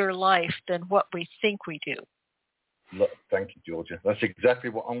bigger life than what we think we do. Thank you, Georgia. That's exactly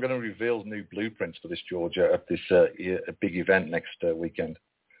what I'm going to reveal, new blueprints for this, Georgia, at this big event next weekend.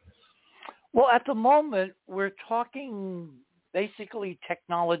 Well, at the moment, we're talking basically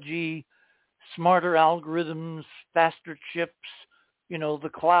technology, smarter algorithms, faster chips, you know, the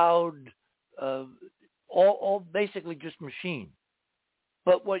cloud, all basically just machine.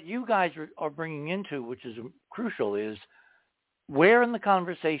 But what you guys are bringing into, which is crucial, is where in the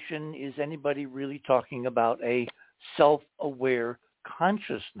conversation is anybody really talking about a self-aware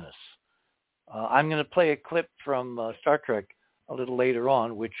consciousness? I'm going to play a clip from Star Trek a little later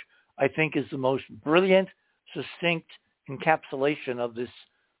on, which I think is the most brilliant, succinct encapsulation of this,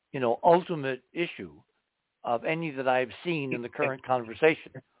 you know, ultimate issue of any that I've seen in the current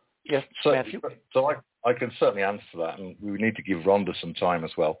conversation. Yes, Matthew? So I can certainly answer that, and we need to give Rhonda some time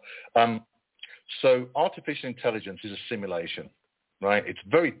as well. So artificial intelligence is a simulation, right? It's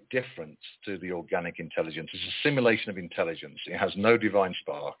very different to the organic intelligence. It's a simulation of intelligence. It has no divine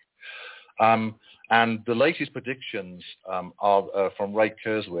spark. And the latest predictions are from Ray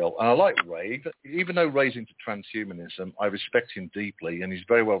Kurzweil. And I like Ray, but even though Ray's into transhumanism, I respect him deeply, and he's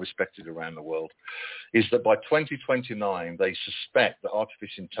very well respected around the world, is that by 2029, they suspect that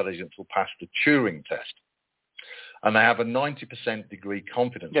artificial intelligence will pass the Turing test. And they have a 90% degree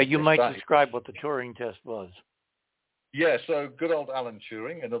confidence. Yeah, you might describe what the Turing test was. Yeah, so good old Alan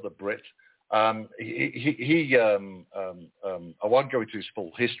Turing, another Brit. I won't go into his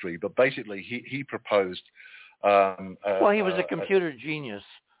full history, but basically he proposed. Well, he was a computer genius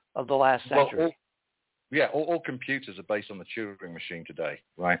of the last century. All computers are based on the Turing machine today,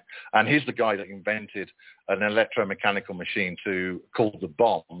 right? And he's the guy that invented an electromechanical machine called the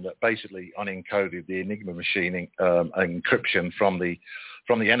bomb that basically unencoded the Enigma machine encryption from the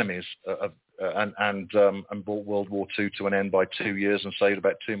enemies and brought World War II to an end by 2 years and saved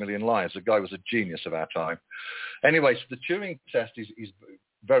about 2 million lives. The guy was a genius of our time. Anyway, so the Turing test is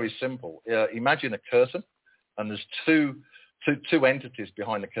very simple. Imagine a curtain, and there's two entities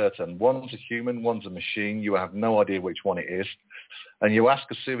behind the curtain. One's a human, one's a machine. You have no idea which one it is. And you ask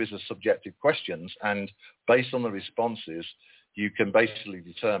a series of subjective questions, and based on the responses, you can basically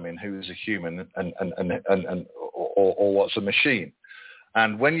determine who's a human or what's a machine.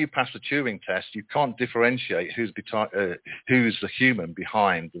 And when you pass the Turing test, you can't differentiate who's the human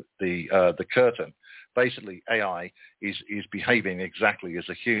behind the curtain. Basically, AI is behaving exactly as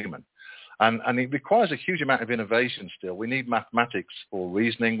a human. And it requires a huge amount of innovation still. We need mathematics for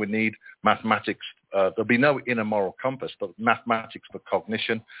reasoning. We need mathematics. There'll be no inner moral compass, but mathematics for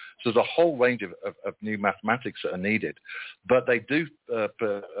cognition. So there's a whole range of new mathematics that are needed. But they do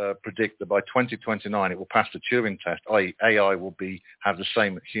predict that by 2029 it will pass the Turing test, i.e. AI will have the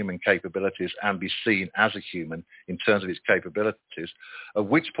same human capabilities and be seen as a human in terms of its capabilities, at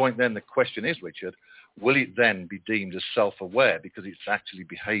which point then the question is, Richard, will it then be deemed as self-aware because it's actually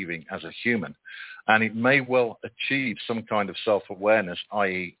behaving as a human? And it may well achieve some kind of self-awareness,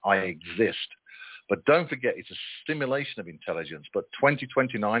 i.e. I exist. But don't forget, it's a simulation of intelligence. But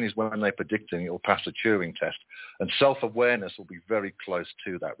 2029 is when they're predicting it will pass the Turing test. And self-awareness will be very close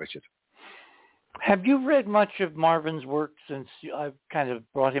to that, Richard. Have you read much of Marvin's work since I've kind of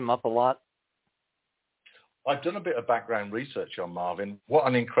brought him up a lot? I've done a bit of background research on Marvin. What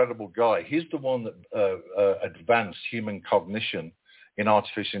an incredible guy. He's the one that advanced human cognition in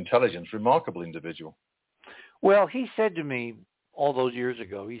artificial intelligence. Remarkable individual. Well, he said to me all those years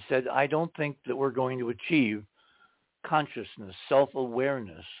ago, he said, I don't think that we're going to achieve consciousness,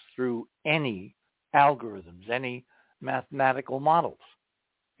 self-awareness through any algorithms, any mathematical models.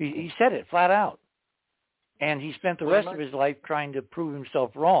 He said it flat out. And he spent the rest of his life trying to prove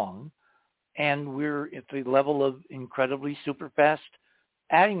himself wrong. And we're at the level of incredibly super fast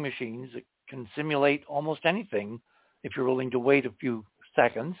adding machines that can simulate almost anything if you're willing to wait a few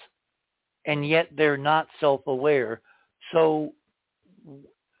seconds. And yet they're not self-aware. So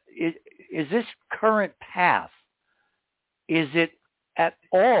is this current path, is it at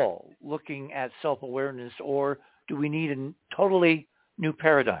all looking at self-awareness, or do we need a totally new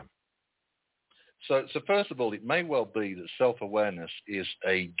paradigm? So first of all, it may well be that self-awareness is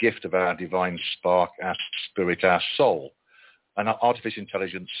a gift of our divine spark, our spirit, our soul. And artificial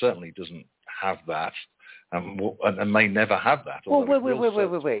intelligence certainly doesn't have that, and may never have that. Well,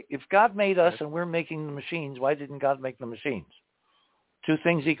 wait. If God made us and we're making the machines, why didn't God make the machines? Two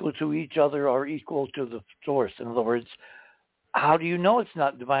things equal to each other are equal to the source. In other words, how do you know it's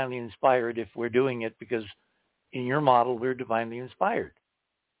not divinely inspired if we're doing it because in your model we're divinely inspired?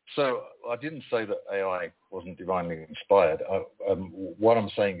 So I didn't say that AI wasn't divinely inspired. What I'm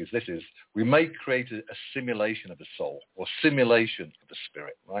saying is we may create a simulation of the soul or simulation of the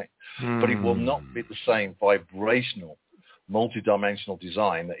spirit, right? But it will not be the same vibrational, multidimensional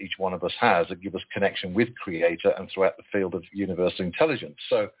design that each one of us has that give us connection with Creator and throughout the field of universal intelligence.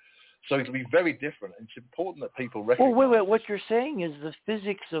 So it'll be very different. And it's important that people recognize. Well, wait. What you're saying is the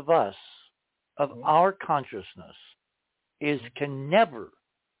physics of us, of our consciousness, can never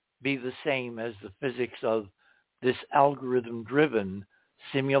be the same as the physics of this algorithm-driven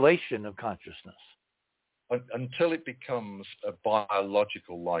simulation of consciousness. Until it becomes a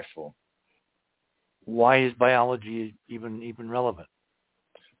biological life form. Why is biology even relevant?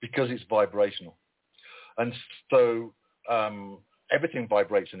 Because it's vibrational. And so everything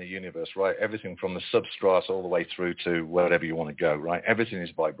vibrates in the universe, right? Everything from the substrata all the way through to wherever you want to go, right? Everything is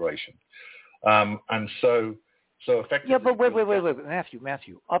vibration. And so effectively... Yeah, but wait.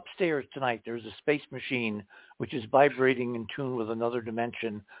 Matthew. Upstairs tonight, there's a space machine which is vibrating in tune with another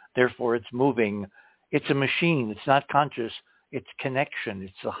dimension. Therefore, it's moving. It's a machine. It's not conscious. It's connection.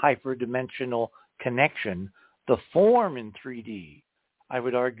 It's a hyperdimensional connection. The form in 3D, I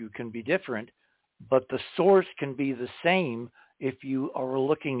would argue, can be different, but the source can be the same if you are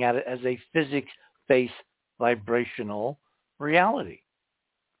looking at it as a physics-based vibrational reality.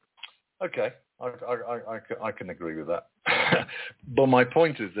 Okay. I can agree with that. But my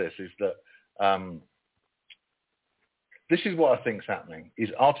point is that this is what I think is happening, is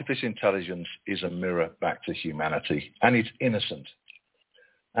artificial intelligence is a mirror back to humanity, and it's innocent.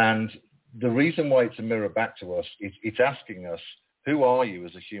 And the reason why it's a mirror back to us, it's asking us, who are you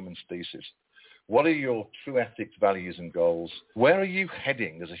as a human species? What are your true ethics, values, and goals? Where are you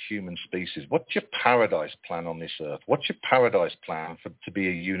heading as a human species? What's your paradise plan on this earth? What's your paradise plan to be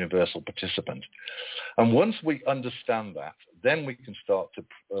a universal participant? And once we understand that, then we can start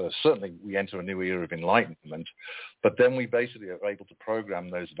to, certainly we enter a new era of enlightenment, but then we basically are able to program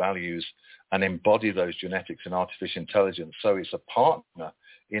those values and embody those genetics in artificial intelligence. So it's a partner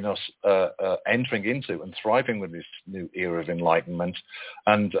in us entering into and thriving with this new era of enlightenment.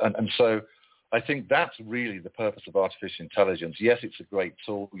 And so I think that's really the purpose of artificial intelligence. Yes, it's a great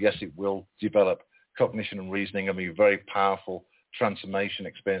tool. Yes, it will develop cognition and reasoning and be a very powerful transformation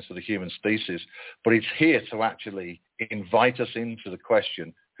experience for the human species. But it's here to actually invite us into the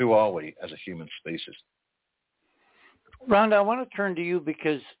question, who are we as a human species? Rhonda, I want to turn to you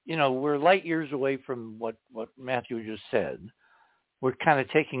because, we're light years away from what Matthew just said. We're kind of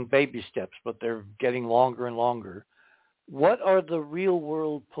taking baby steps, but they're getting longer and longer. what are the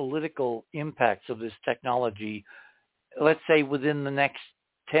real-world political impacts of this technology, let's say within the next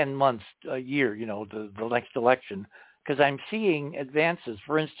 10 months, a year, the next election? Because I'm seeing advances.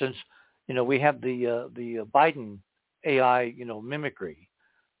 For instance, we have the Biden AI, mimicry.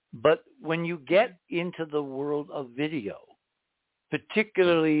 But when you get into the world of video,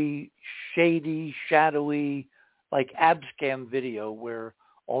 particularly shady, shadowy, like abscam video, where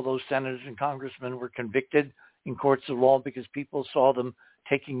all those senators and congressmen were convicted in courts of law because people saw them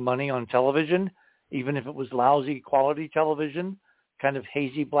taking money on television, even if it was lousy quality television, kind of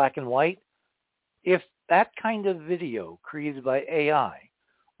hazy black and white. If that kind of video created by AI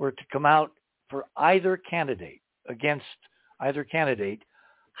were to come out for either candidate, against either candidate,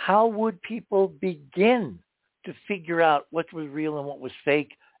 how would people begin to figure out what was real and what was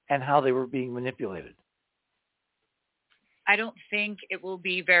fake and how they were being manipulated? I don't think it will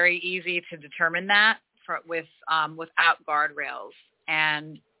be very easy to determine that without guardrails.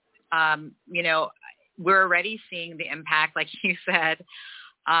 And, we're already seeing the impact, like you said.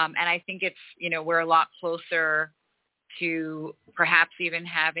 And I think it's, we're a lot closer to perhaps even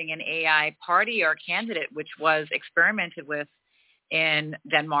having an AI party or candidate, which was experimented with in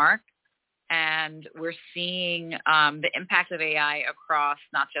Denmark. And we're seeing the impact of AI across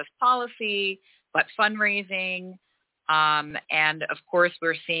not just policy, but fundraising. And of course,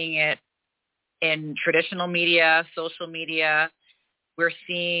 we're seeing it in traditional media, social media. We're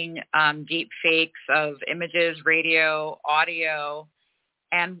seeing deep fakes of images, radio, audio.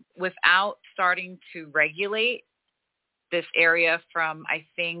 And without starting to regulate this area I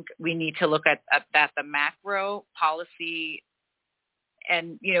think we need to look at the macro policy.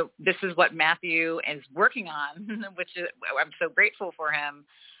 And, this is what Matthew is working on, which is, I'm so grateful for him.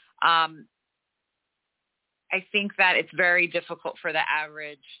 I think that it's very difficult for the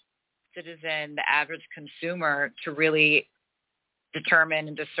average citizen, the average consumer, to really determine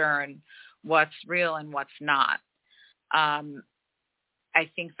and discern what's real and what's not. I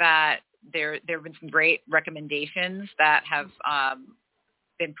think that there have been some great recommendations that have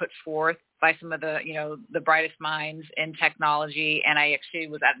been put forth by some of the brightest minds in technology. And I actually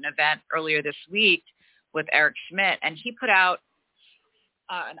was at an event earlier this week with Eric Schmidt, and he put out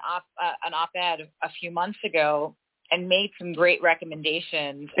an op-ed a few months ago and made some great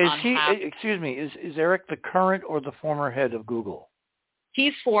recommendations. Is Eric the current or the former head of Google?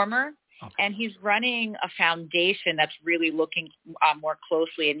 He's former. Okay. And he's running a foundation that's really looking more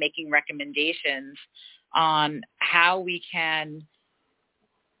closely and making recommendations on how we can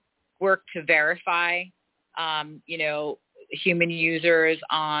work to verify, human users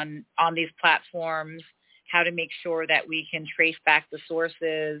on these platforms, how to make sure that we can trace back the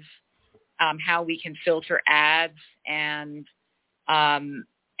sources, how we can filter ads, and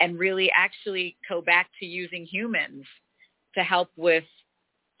really actually go back to using humans to help with,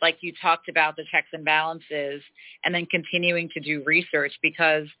 like you talked about, the checks and balances, and then continuing to do research,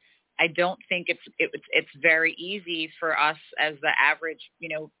 because I don't think it's very easy for us as the average,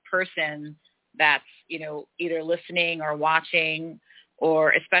 person that's, either listening or watching,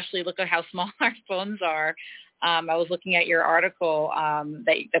 or especially look at how small our phones are. I was looking at your article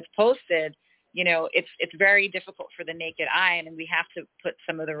that's posted. It's very difficult for the naked eye, and we have to put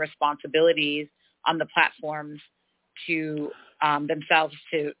some of the responsibilities on the platforms to themselves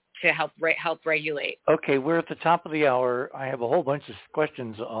to help regulate. Okay, we're at the top of the hour. I have a whole bunch of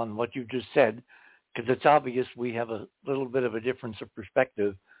questions on what you just said, because it's obvious we have a little bit of a difference of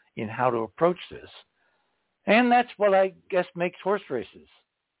perspective in how to approach this. And that's what I guess makes horse races.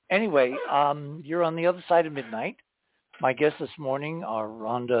 Anyway, you're on the other side of midnight. My guests this morning are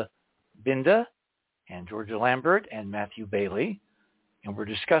Rhonda Binda and Georgia Lambert and Matthew Bailey. And we're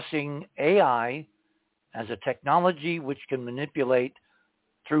discussing AI as a technology which can manipulate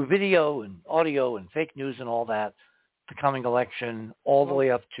through video and audio and fake news and all that, the coming election, all the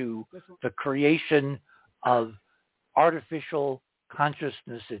way up to the creation of artificial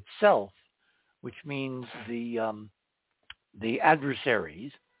consciousness itself, which means the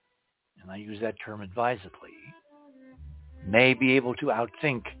adversaries, and I use that term advisedly, may be able to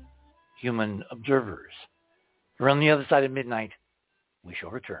outthink human observers. We're on the other side of midnight. We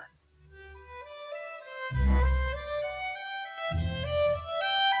shall return.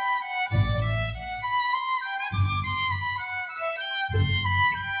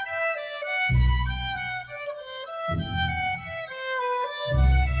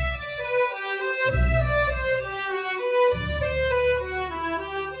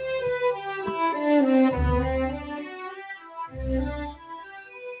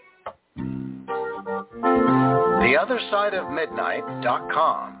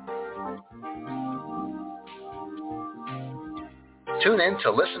 TheOtherSideOfMidnight.com. Tune in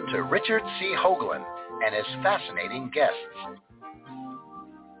to listen to Richard C. Hoagland and his fascinating guests.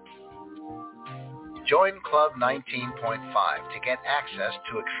 Join Club 19.5 to get access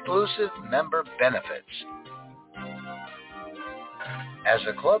to exclusive member benefits. As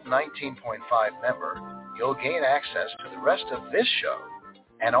a Club 19.5 member, you'll gain access to the rest of this show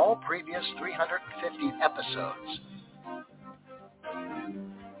and all previous 350 episodes.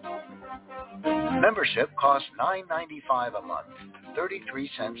 Membership costs $9.95 a month, 33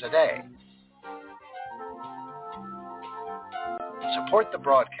 cents a day. Support the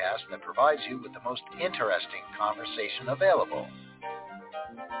broadcast that provides you with the most interesting conversation available.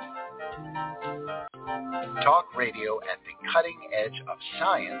 Talk radio at the cutting edge of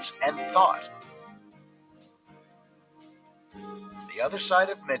science and thought.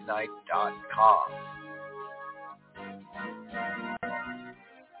 TheOtherSideOfMidnight.com.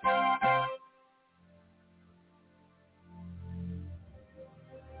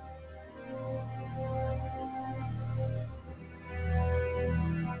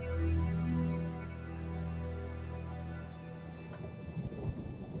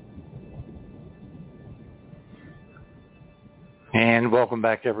 And welcome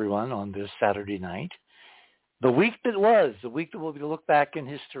back, everyone, on this Saturday night. The week that was, the week that will be looked back in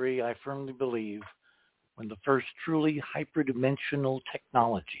history, I firmly believe, when the first truly hyperdimensional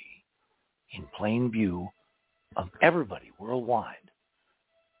technology in plain view of everybody worldwide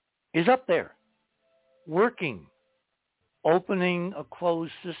is up there, working, opening a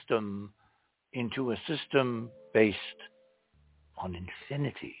closed system into a system based on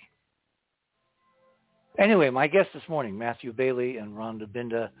infinity. Anyway, my guests this morning, Matthew Bailey and Rhonda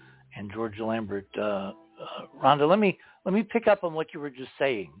Binda and George Lambert. Rhonda, let me pick up on what you were just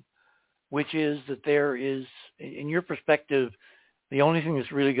saying, which is that there is, in your perspective, the only thing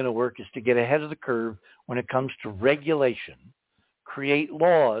that's really going to work is to get ahead of the curve when it comes to regulation, create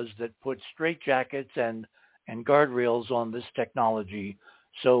laws that put straitjackets and guardrails on this technology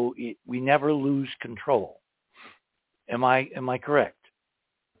so we never lose control. Am I correct?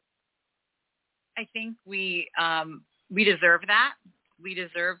 I think we deserve that. We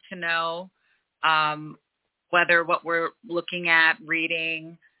deserve to know whether what we're looking at,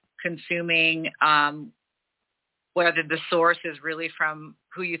 reading, consuming, whether the source is really from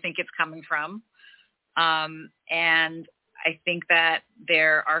who you think it's coming from. And I think that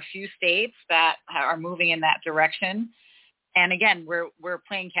there are a few states that are moving in that direction. And again, we're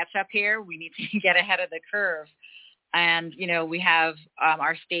playing catch up here. We need to get ahead of the curve. And, you know, we have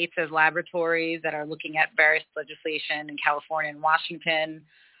our states as laboratories that are looking at various legislation in California and Washington,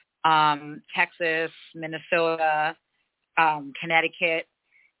 Texas, Minnesota, Connecticut.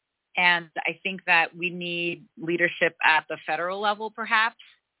 And I think that we need leadership at the federal level, perhaps,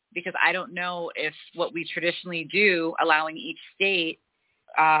 because I don't know if what we traditionally do, allowing each state,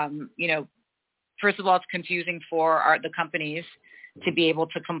 you know, first of all, it's confusing for the companies to be able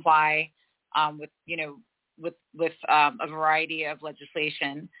to comply with, you know, with a variety of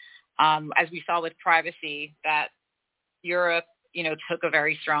legislation, as we saw with privacy, that Europe, you know, took a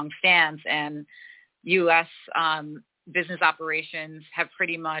very strong stance, and U.S. Business operations have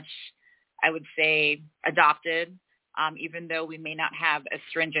pretty much, I would say, adopted, even though we may not have a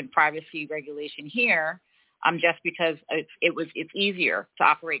stringent privacy regulation here, just because it's easier to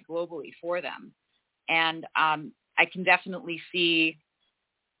operate globally for them. And I can definitely see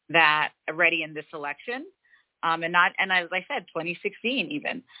that already in this election. And as I said, 2016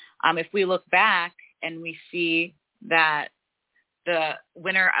 even. If we look back and we see that the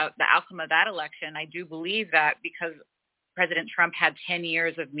outcome of that election, I do believe that because President Trump had 10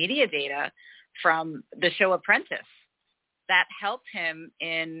 years of media data from the show Apprentice, that helped him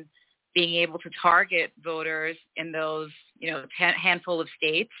in being able to target voters in those, you know, handful of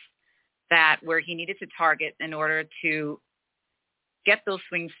states where he needed to target in order to get those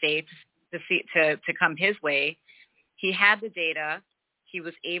swing states to come his way. He had the data. He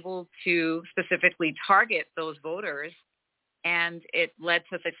was able to specifically target those voters, and it led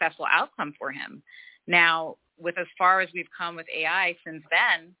to a successful outcome for him. Now, with as far as we've come with AI since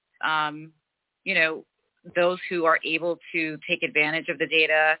then, you know, those who are able to take advantage of the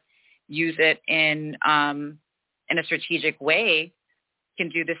data, use it in a strategic way, can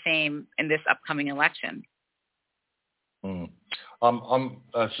do the same in this upcoming election. I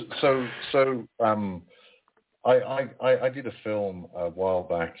did a film a while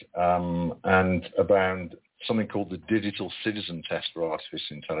back and about something called the Digital Citizen Test for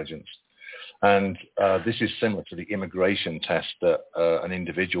Artificial Intelligence. And this is similar to the immigration test that an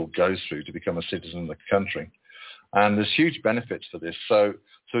individual goes through to become a citizen of the country. And there's huge benefits for this. So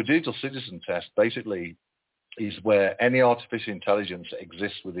a digital citizen test basically is where any artificial intelligence that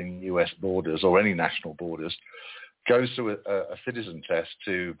exists within US borders or any national borders goes through a citizen test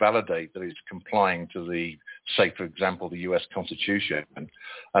to validate that it's complying to the, say, for example, the US Constitution,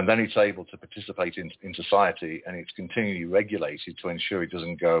 and then it's able to participate in society, and it's continually regulated to ensure it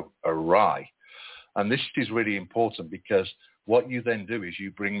doesn't go awry. And this is really important because what you then do is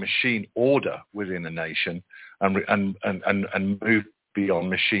you bring machine order within a nation and move beyond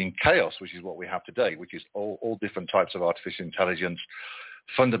machine chaos, which is what we have today, which is all different types of artificial intelligence.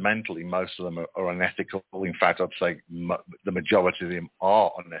 Fundamentally, most of them are unethical. In fact, I'd say the majority of them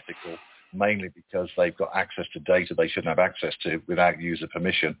are unethical, mainly because they've got access to data they shouldn't have access to without user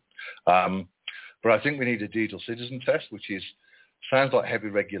permission. But I think we need a digital citizen test, which sounds like heavy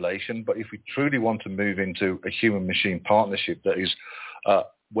regulation, but if we truly want to move into a human-machine partnership that is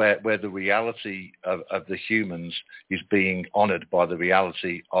where the reality of the humans is being honored by the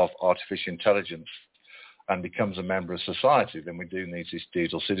reality of artificial intelligence and becomes a member of society, then we do need this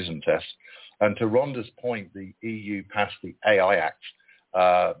digital citizen test. And to Rhonda's point, the EU passed the AI Act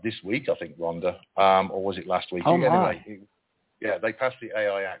this week, I think, Rhonda, or was it last week? Oh, anyway, they passed the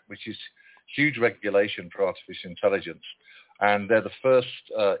AI Act, which is huge regulation for artificial intelligence. And they're the first,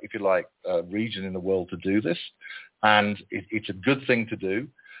 if you like, region in the world to do this. And it's a good thing to do.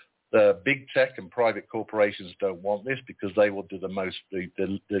 The big tech and private corporations don't want this because they will do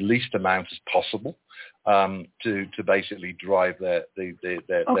the least amount as possible to basically drive their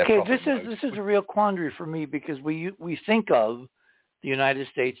Okay, this is a real quandary for me because we think of the United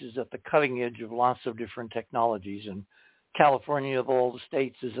States as at the cutting edge of lots of different technologies, and California of all the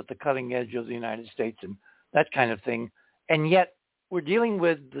states is at the cutting edge of the United States and that kind of thing. And yet we're dealing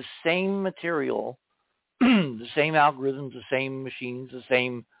with the same material, the same algorithms, the same machines, the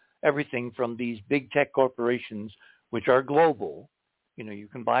same everything from these big tech corporations, which are global. You know, you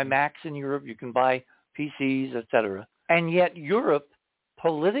can buy Macs in Europe, you can buy PCs, etc. And yet Europe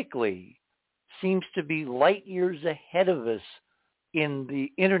politically seems to be light years ahead of us in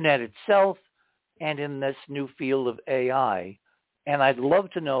the internet itself and in this new field of AI. And I'd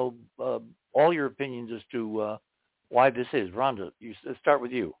love to know all your opinions as to why this is. Rhonda, let's start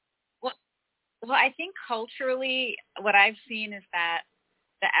with you. Well, I think culturally what I've seen is that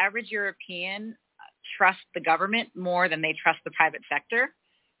the average European trusts the government more than they trust the private sector.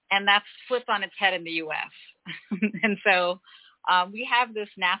 And that's flipped on its head in the U.S. And so we have this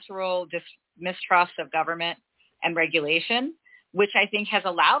natural mistrust of government and regulation, which I think has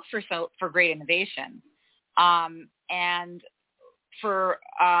allowed for great innovation. And for,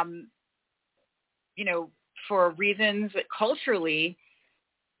 for reasons that culturally,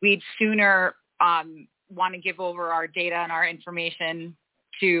 we'd sooner want to give over our data and our information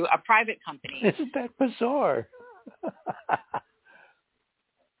to a private company. Isn't that bizarre?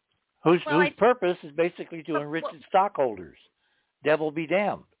 whose purpose is basically to enrich its stockholders. Devil be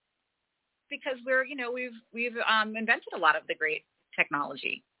damned. Because we've invented a lot of the great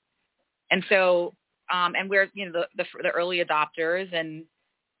technology, and so and we're the early adopters, and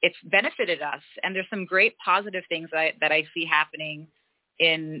it's benefited us. And there's some great positive things that I see happening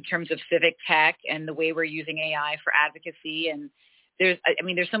in terms of civic tech and the way we're using AI for advocacy. And there's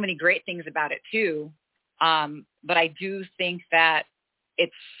so many great things about it too. But I do think that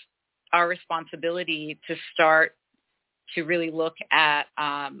it's our responsibility to start to really look at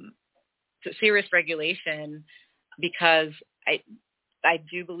serious regulation, because I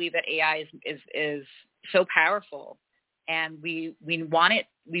do believe that AI is so powerful, and we want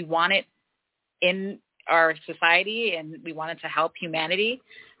it in our society, and we want it to help humanity,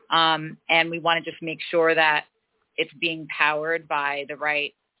 and we want to just make sure that it's being powered by the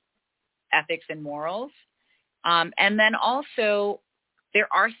right ethics and morals. And then also, there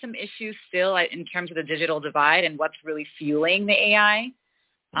are some issues still in terms of the digital divide and what's really fueling the AI.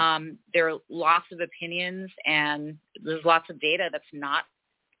 There are lots of opinions, and there's lots of data that's not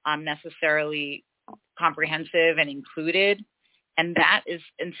necessarily comprehensive and included. And that is,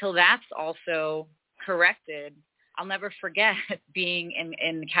 until that's also corrected, I'll never forget being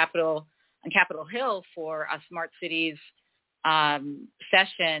on Capitol Hill for a Smart Cities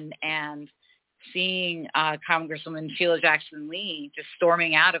session and seeing Congresswoman Sheila Jackson Lee just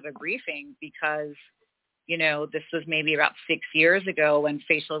storming out of a briefing because, this was maybe about 6 years ago when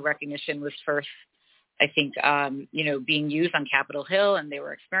facial recognition was first, I think, being used on Capitol Hill, and they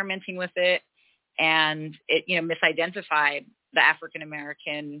were experimenting with it. And it, misidentified the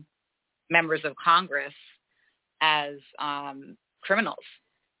African-American members of Congress as criminals,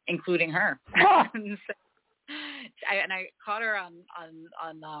 including her. And I caught her on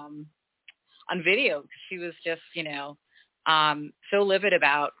video. She was just, so livid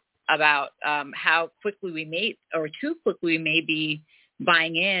about about how quickly too quickly we may be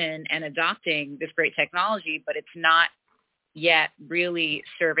buying in and adopting this great technology, but it's not yet really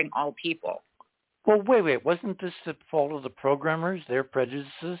serving all people. Well, wait. Wasn't this the fault of the programmers, their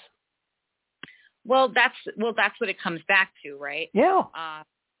prejudices? Well, that's what it comes back to, right? Yeah.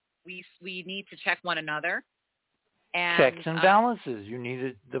 We need to check one another. And, checks and balances. You need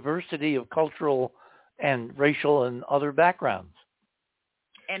a diversity of cultural and racial and other backgrounds.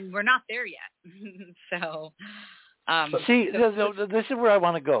 And we're not there yet. So, this is where I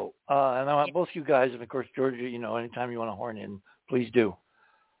want to go. And I want both you guys, and of course, Georgia, anytime you want to horn in, please do.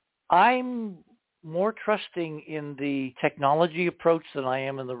 I'm more trusting in the technology approach than I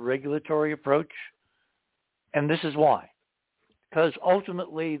am in the regulatory approach. And this is why. Because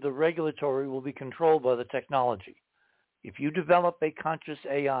ultimately, the regulatory will be controlled by the technology. If you develop a conscious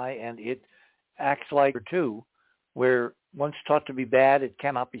AI and it acts like two, where once taught to be bad, it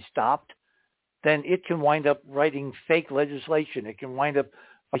cannot be stopped, then it can wind up writing fake legislation. It can wind up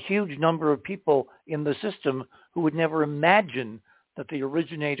a huge number of people in the system who would never imagine that the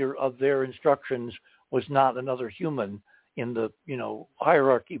originator of their instructions was not another human in the,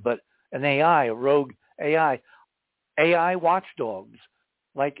 hierarchy, but an AI, a rogue AI. AI watchdogs,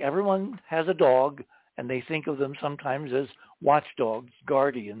 like everyone has a dog, and they think of them sometimes as watchdogs,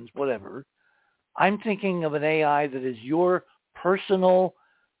 guardians, whatever. I'm thinking of an AI that is your personal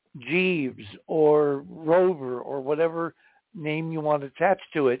Jeeves or Rover or whatever name you want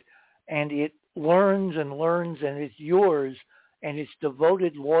attached to it, and it learns and learns, and it's yours, and it's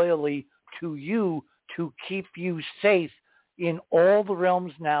devoted loyally to you to keep you safe in all the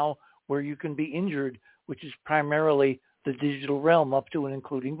realms now where you can be injured, which is primarily the digital realm up to and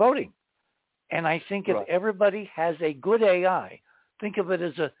including voting. And I think if everybody has a good AI, think of it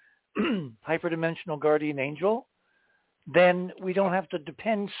as a hyperdimensional guardian angel, then we don't have to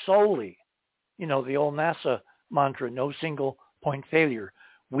depend solely, the old NASA mantra, no single point failure.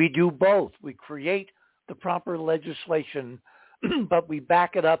 We do both. We create the proper legislation, but we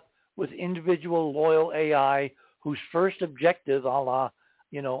back it up with individual loyal AI whose first objective, a la,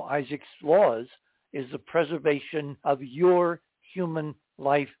 Isaac's laws, is the preservation of your human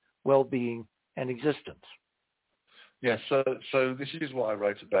life, well-being, and existence. Yeah, so this is what I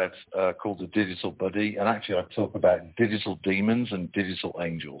wrote about called the digital buddy, and actually I talk about digital demons and digital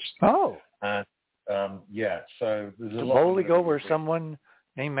angels. Oh. And so there's a to lot. Boldly go where someone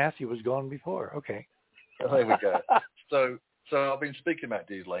named Matthew was gone before. Okay. There we go. So I've been speaking about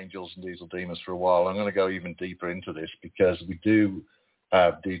digital angels and digital demons for a while. I'm going to go even deeper into this because we do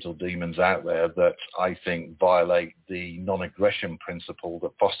have digital demons out there that I think violate the non-aggression principle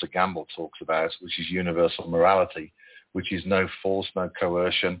that Foster Gamble talks about, which is universal morality, which is no force, no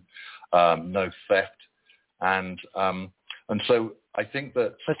coercion, no theft. And so I think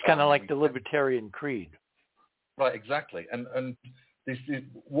that... That's kind of like the libertarian creed. Right, exactly. And this is,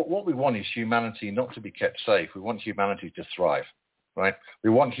 what we want is humanity not to be kept safe. We want humanity to thrive, right? We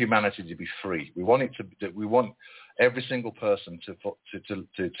want humanity to be free. We want we want every single person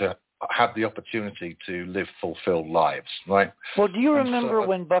to have the opportunity to live fulfilled lives, right? Well, do you remember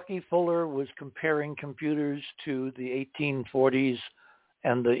when Bucky Fuller was comparing computers to the 1840s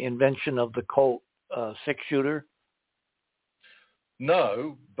and the invention of the Colt six-shooter?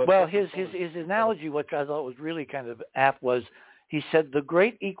 No. But well, his analogy, which I thought was really kind of apt, was he said the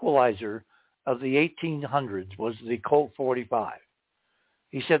great equalizer of the 1800s was the Colt 45.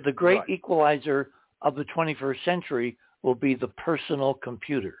 He said the great equalizer of the 21st century will be the personal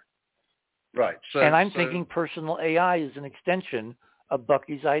computer. Right. And I'm thinking personal AI is an extension of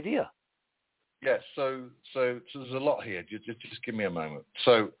Bucky's idea. Yes. So there's a lot here. Just give me a moment.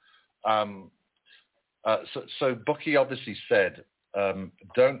 So Bucky obviously said,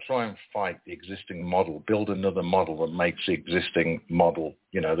 don't try and fight the existing model. Build another model that makes the existing model,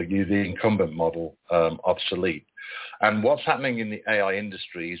 the incumbent model, obsolete. And what's happening in the AI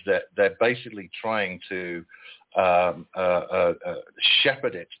industry is that they're basically trying to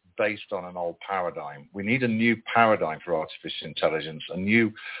shepherd it based on an old paradigm. We need a new paradigm for artificial intelligence, a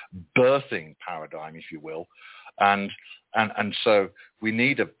new birthing paradigm, if you will. And so we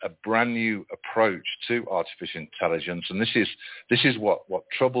need a brand new approach to artificial intelligence. And this is what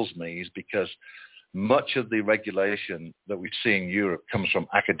troubles me, is because much of the regulation that we see in Europe comes from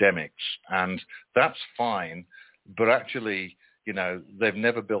academics, and that's fine. But actually, they've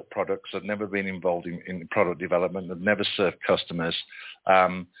never built products. They've never been involved in product development. They've never served customers. They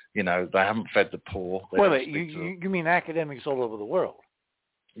haven't fed the poor. Wait, you mean academics all over the world?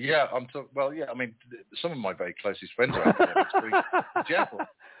 Yeah, I mean, some of my very closest friends are academics.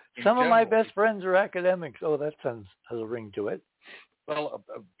 Some of my best friends are academics. Oh, that has a ring to it. well,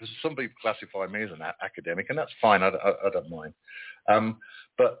 some people classify me as an academic, and that's fine. I don't mind.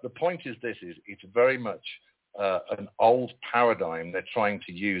 But the point is this, is it's very much an old paradigm they're trying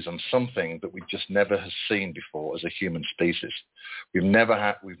to use on something that we just never have seen before as a human species. We've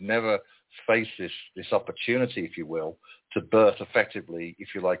never faced this opportunity, if you will, to birth effectively, if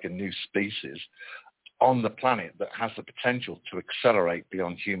you like, a new species on the planet that has the potential to accelerate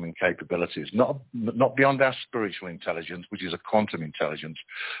beyond human capabilities, not beyond our spiritual intelligence, which is a quantum intelligence,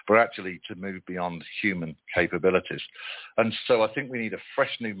 but actually to move beyond human capabilities. And so I think we need a fresh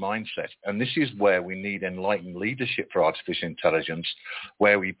new mindset. And this is where we need enlightened leadership for artificial intelligence,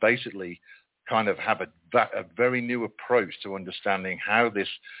 where we basically kind of have a very new approach to understanding how this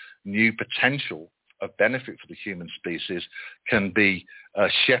new potential of benefit for the human species can be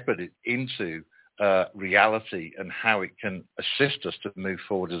shepherded into reality, and how it can assist us to move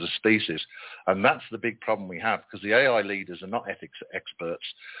forward as a species. And that's the big problem we have, because the AI leaders are not ethics experts.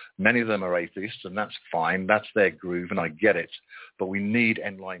 Many of them are atheists, and that's fine. That's their groove, and I get it. But we need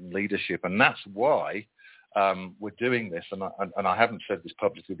enlightened leadership, and that's why we're doing this. And I haven't said this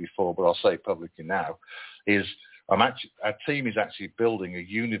publicly before, but I'll say it publicly now, is our team is actually building a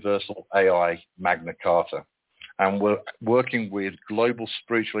universal AI Magna Carta. And we're working with global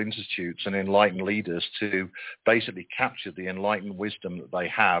spiritual institutes and enlightened leaders to basically capture the enlightened wisdom that they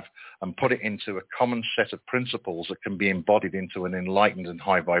have and put it into a common set of principles that can be embodied into an enlightened and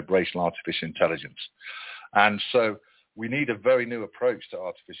high vibrational artificial intelligence. And so we need a very new approach to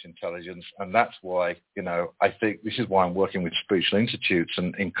artificial intelligence. And that's why, I think this is why I'm working with spiritual institutes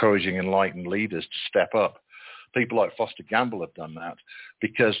and encouraging enlightened leaders to step up. People like Foster Gamble have done that,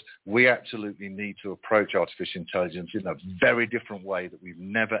 because we absolutely need to approach artificial intelligence in a very different way that we've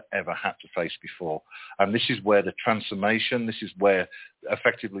never, ever had to face before. And this is where the transformation, this is where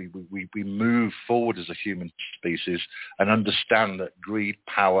effectively we move forward as a human species and understand that greed,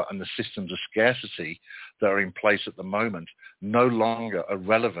 power, and the systems of scarcity that are in place at the moment no longer are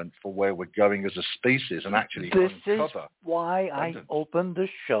relevant for where we're going as a species, and actually this uncover. This is why abundance. I opened the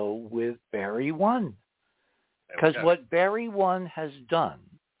show with Barry 1. Because what Barry 1 has done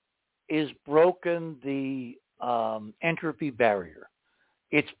is broken the entropy barrier.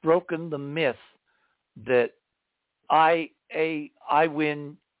 It's broken the myth that I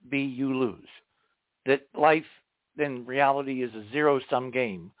win, B, you lose. That life, in reality, is a zero-sum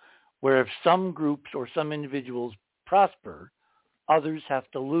game, where if some groups or some individuals prosper, others have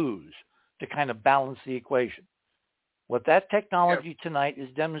to lose to kind of balance the equation. What that technology tonight is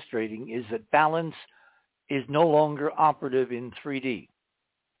demonstrating is that balance is no longer operative in 3D.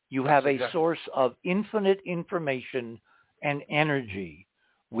 You have a source of infinite information and energy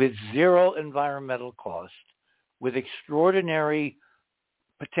with zero environmental cost, with extraordinary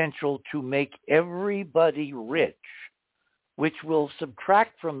potential to make everybody rich, which will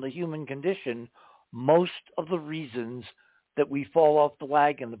subtract from the human condition most of the reasons that we fall off the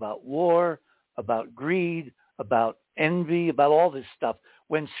wagon about war, about greed, about envy, about all this stuff.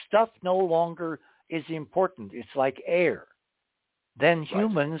 When stuff no longer is important, it's like air, then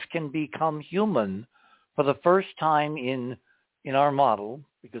humans can become human for the first time in our model,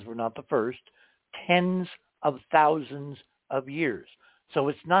 because we're not the first, tens of thousands of years. So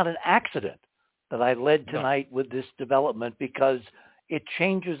it's not an accident that I led tonight with this development, because it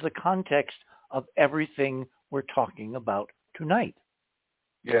changes the context of everything we're talking about tonight.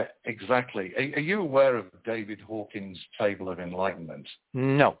 Yeah, exactly. Are you aware of David Hawkins' Table of Enlightenment?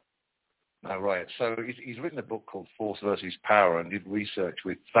 No. Oh, right. So he's written a book called Force versus Power, and did research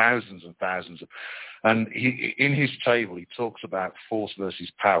with thousands and thousands and in his table, he talks about force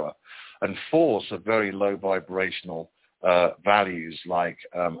versus power. And force are very low vibrational values like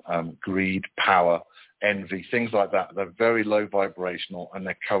greed, power, envy, things like that. They're very low vibrational, and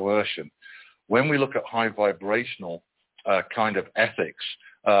they're coercion. When we look at high vibrational kind of ethics,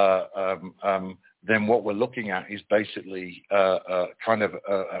 then what we're looking at is basically kind of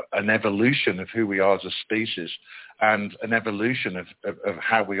an evolution of who we are as a species, and an evolution of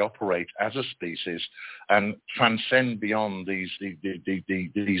how we operate as a species, and transcend beyond these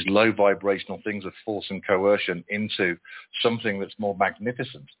low vibrational things of force and coercion into something that's more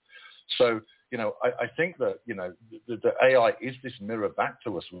magnificent. So, I think that, the AI is this mirror back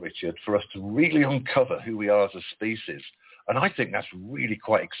to us, Richard, for us to really uncover who we are as a species. And I think that's really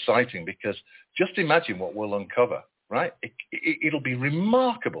quite exciting, because just imagine what we'll uncover, right? It'll be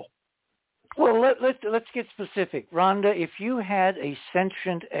remarkable. Well, let's get specific. Rhonda, if you had a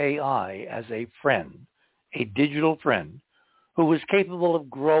sentient AI as a friend, a digital friend, who was capable of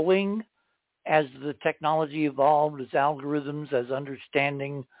growing as the technology evolved, as algorithms, as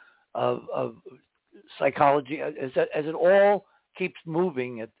understanding of psychology, as it all keeps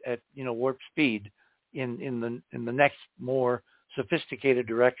moving at warp speed in the next more sophisticated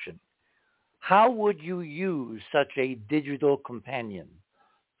direction. How would you use such a digital companion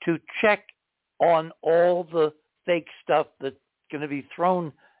to check on all the fake stuff that's going to be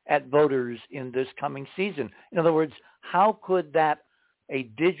thrown at voters in this coming season? In other words, how could a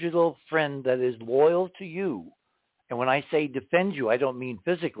digital friend that is loyal to you, and when I say defend you, I don't mean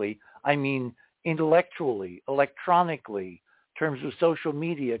physically, I mean intellectually, electronically, in terms of social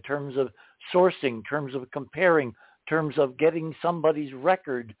media, in terms of sourcing, in terms of comparing, in terms of getting somebody's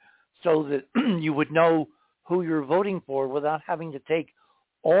record so that you would know who you're voting for without having to take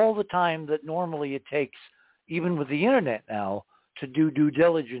all the time that normally it takes, even with the internet now, to do due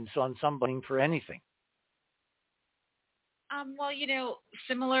diligence on somebody for anything? Well,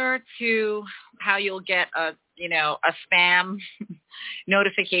 similar to how you'll get a spam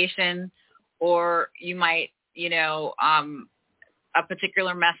notification, or you might, a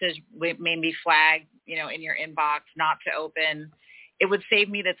particular message may be flagged, in your inbox not to open. It would save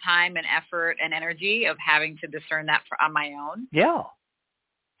me the time and effort and energy of having to discern that on my own. Yeah.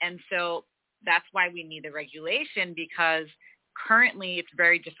 And so that's why we need the regulation, because currently it's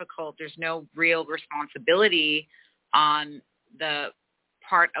very difficult. There's no real responsibility on the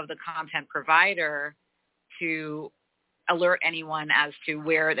part of the content provider to alert anyone as to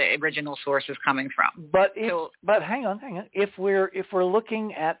where the original source is coming from. But hang on. If we're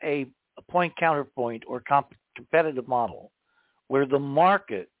looking at a point counterpoint or competitive model where the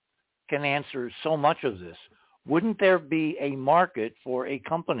market can answer so much of this, wouldn't there be a market for a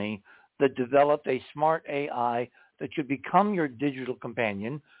company that developed a smart AI that should become your digital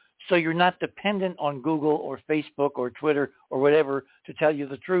companion, so you're not dependent on Google or Facebook or Twitter or whatever to tell you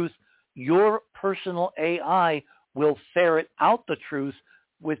the truth? Your personal AI will ferret out the truth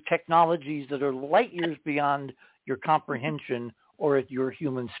with technologies that are light years beyond your comprehension or at your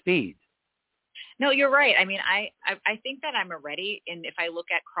human speed. No, you're right. I mean, I think that I'm already, and if I look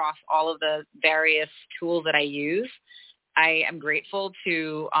at across all of the various tools that I use, I am grateful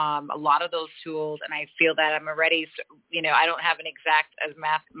to a lot of those tools, and I feel that I'm already, I don't have an exact, as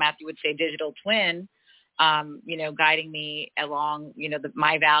Matthew would say, digital twin, guiding me along,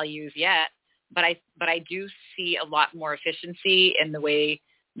 my values yet, but I do see a lot more efficiency in the way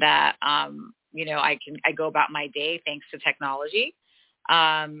that, I go about my day thanks to technology.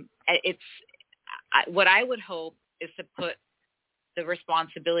 What I would hope is to put the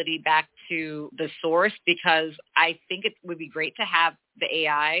responsibility back to the source, because I think it would be great to have the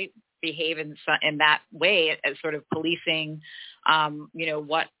AI behave in that way, as sort of policing,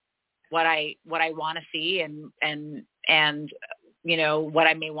 what I want to see and what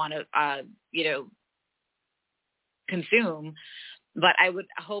I may want to consume. But I would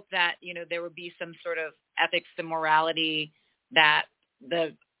hope that there would be some sort of ethics and morality that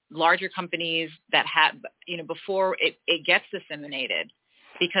the larger companies that have, before it gets disseminated,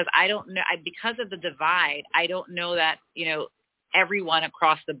 because I don't know, because of the divide, I don't know that, everyone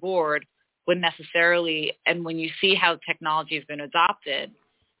across the board would necessarily, and when you see how technology has been adopted,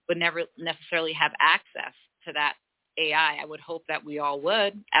 would never necessarily have access to that AI. I would hope that we all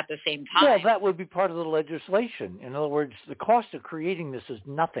would at the same time. Well, that would be part of the legislation. In other words, the cost of creating this is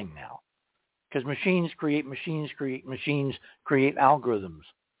nothing now, because machines create algorithms.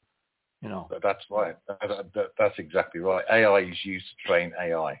 That's right. That's exactly right. AI is used to train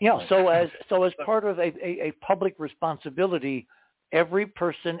AI. Yeah. So as part of a public responsibility, every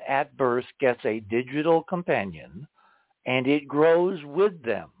person at birth gets a digital companion, and it grows with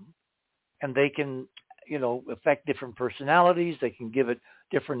them, and they can, affect different personalities. They can give it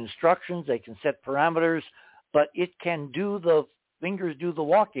different instructions. They can set parameters, but it can fingers do the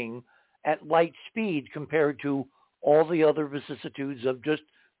walking at light speed compared to all the other vicissitudes of just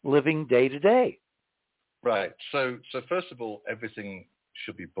living day to day. Right. So first of all, everything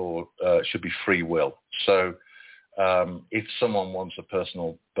should be free will. So if someone wants a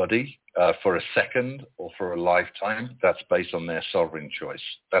personal buddy for a second or for a lifetime, that's based on their sovereign choice.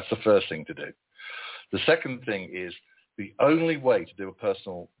 That's the first thing to do. The second thing is the only way to do a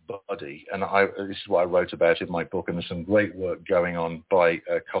personal buddy, and this is what I wrote about in my book, and there's some great work going on by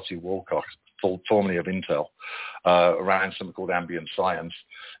Cotty Walcott, formerly of Intel, around something called ambient science,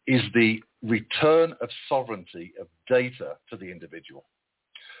 is the return of sovereignty of data to the individual.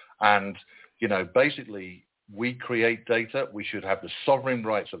 And, basically, we create data. We should have the sovereign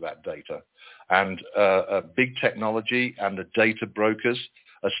rights of that data. And big technology and the data brokers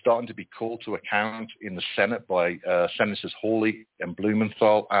are starting to be called to account in the Senate by Senators Hawley and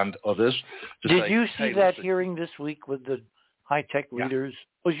Blumenthal and others. Did you see that hearing this week with the high-tech leaders?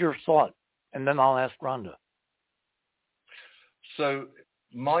 What was your thought? And then I'll ask Rhonda. So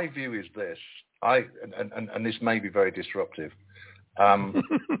my view is this. And this may be very disruptive.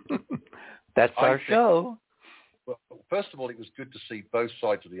 That's our show. Well, first of all, it was good to see both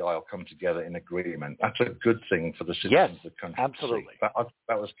sides of the aisle come together in agreement. That's a good thing for the citizens of the country. Absolutely.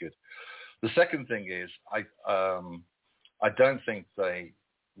 That was good. The second thing is, I don't think they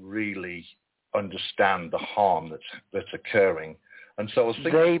really understand the harm that's occurring. And so I was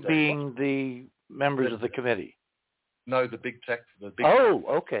thinking, they being the members of the committee. No, the big tech.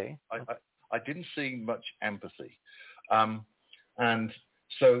 Okay. I didn't see much empathy. And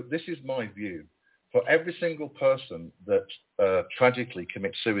so this is my view. For every single person that tragically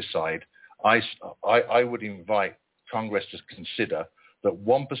commits suicide, I would invite Congress to consider that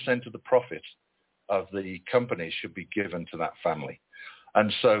 1% of the profit of the company should be given to that family.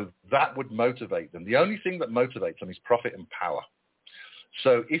 And so that would motivate them. The only thing that motivates them is profit and power.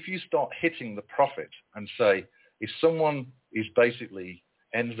 So if you start hitting the profit and say, if someone is basically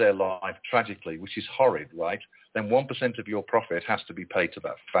ends their life tragically, which is horrid, right? Then 1% of your profit has to be paid to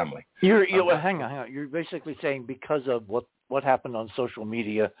that family. Hang on. You're basically saying because of what happened on social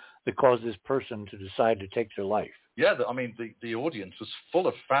media that caused this person to decide to take their life. Yeah, the audience was full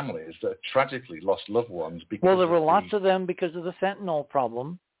of families that tragically lost loved ones. Well, there were lots of them because of the fentanyl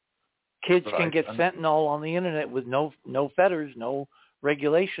problem. Kids can get fentanyl on the internet with no fetters, no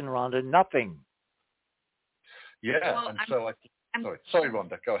regulation, Rhonda, nothing. Yeah, well, sorry,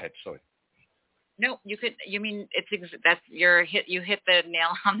 Rhonda, go ahead. Sorry. No, you hit the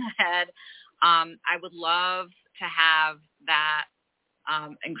nail on the head. I would love to have that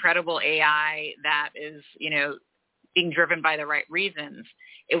incredible AI that is, being driven by the right reasons.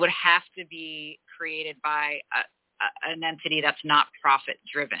 It would have to be created by an entity that's not profit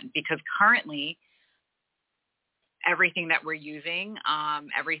driven, because currently everything that we're using,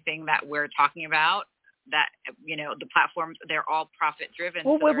 everything that we're talking about, that, the platforms, they're all profit driven.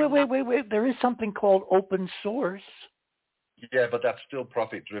 Well, wait. There is something called open source. Yeah, but that's still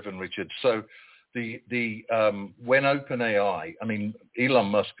profit driven, Richard. So when OpenAI, Elon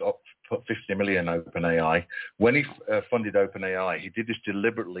Musk put $50 million in OpenAI. When he funded OpenAI, he did this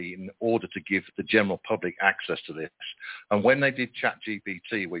deliberately in order to give the general public access to this. And when they did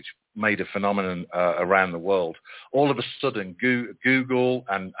ChatGPT, which made a phenomenon around the world, all of a sudden Google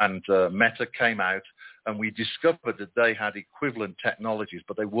and Meta came out, and we discovered that they had equivalent technologies,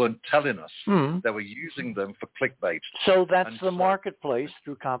 but they weren't telling us. They were using them for clickbait. So that's the marketplace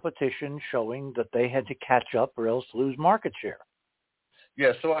through competition showing that they had to catch up or else lose market share.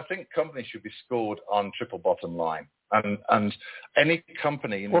 Yeah, so I think companies should be scored on triple bottom line. And any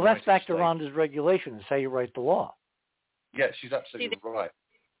company in the United back States, to Rhonda's regulation. It's how you write the law. Yeah, she's absolutely right.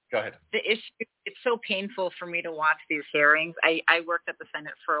 Go ahead. The issue, it's so painful for me to watch these hearings. I worked at the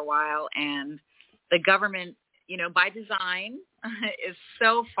Senate for a while, and the government, by design, is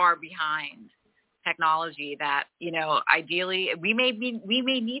so far behind technology that, ideally we may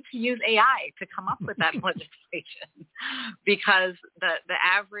need to use AI to come up with that legislation, because the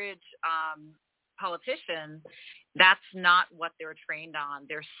average politician, that's not what they're trained on.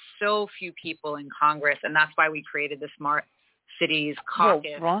 There's so few people in Congress, and that's why we created the Smart Cities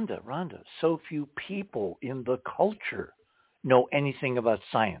Caucus. Well, Rhonda, so few people in the culture know anything about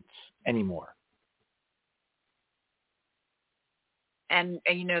science anymore. And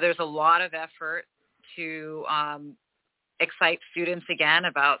there's a lot of effort to excite students again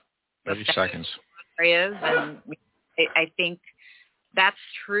about 30 seconds areas, and I think that's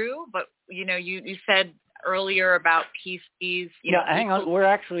true. But you said earlier about PCs. Hang on. We're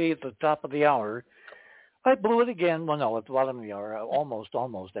actually at the top of the hour. I blew it again. Well, no, at the bottom of the hour. Almost.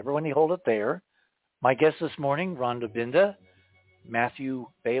 Everyone, you hold it there. My guests this morning: Rhonda Binda, Matthew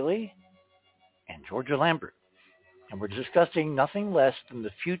Bailey, and Georgia Lambert. And we're discussing nothing less than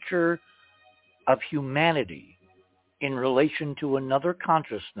the future of humanity in relation to another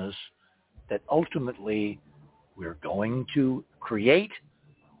consciousness that ultimately we're going to create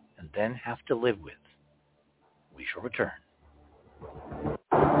and then have to live with. We shall return.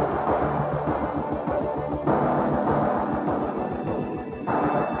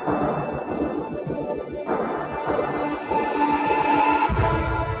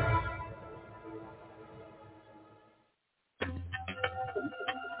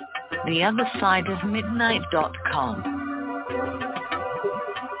 theothersideofmidnight.com.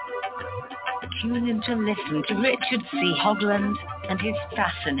 Tune in to listen to Richard C. Hoagland and his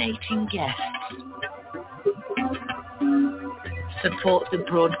fascinating guests. Support the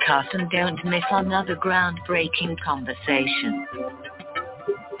broadcast and don't miss another groundbreaking conversation.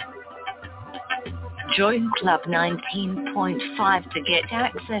 Join Club 19.5 to get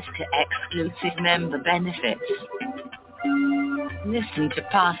access to exclusive member benefits. Listen to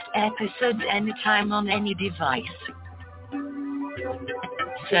past episodes anytime on any device.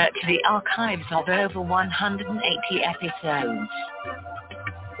 Search the archives of over 180 episodes.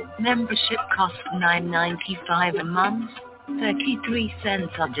 Membership costs $9.95 a month, 33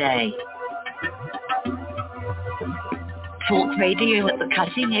 cents a day. Talk radio at the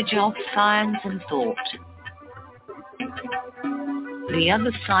cutting edge of science and thought.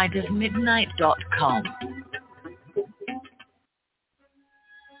 TheOtherSideOfMidnight.com.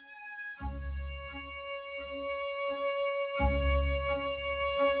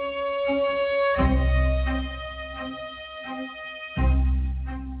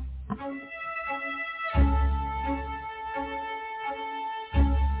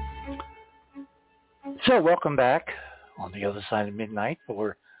 So welcome back on the other side of midnight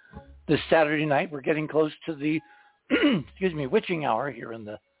for this Saturday night. We're getting close to the, witching hour here in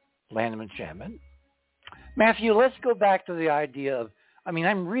the land of enchantment. Matthew, let's go back to the idea of,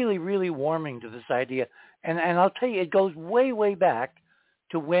 I'm really, really warming to this idea. And I'll tell you, it goes way, way back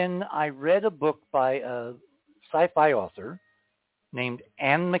to when I read a book by a sci-fi author named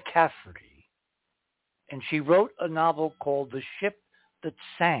Anne McCafferty. And she wrote a novel called The Ship That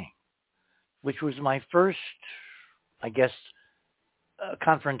Sang, which was my first,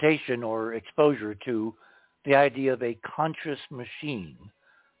 confrontation or exposure to the idea of a conscious machine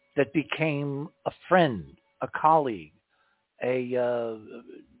that became a friend, a colleague, a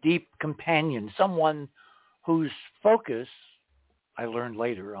deep companion, someone whose focus, I learned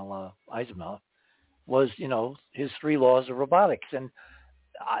later on Asimov, was, his 3 laws of robotics. And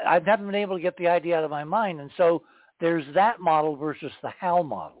I haven't been able to get the idea out of my mind. And so there's that model versus the HAL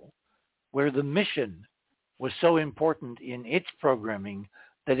model, where the mission was so important in its programming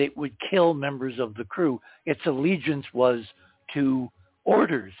that it would kill members of the crew. Its allegiance was to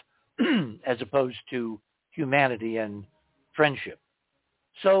orders as opposed to humanity and friendship.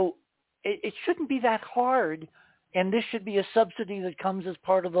 So it shouldn't be that hard, and this should be a subsidy that comes as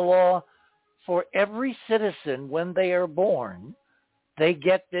part of the law for every citizen. When they are born, they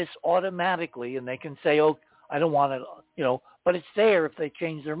get this automatically, and they can say, oh, I don't want it, but it's there if they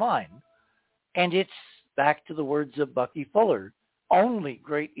change their mind. And it's, back to the words of Bucky Fuller, only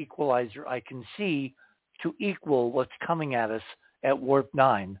great equalizer I can see to equal what's coming at us at Warp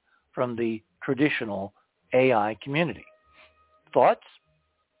 9 from the traditional AI community. Thoughts?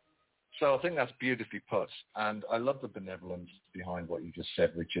 So I think that's beautifully put. And I love the benevolence behind what you just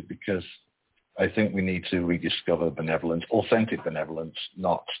said, Richard, because I think we need to rediscover benevolence, authentic benevolence,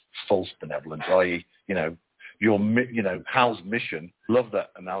 not false benevolence, i.e., Hal's mission. Love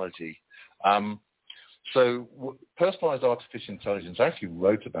that analogy. So personalized artificial intelligence, I actually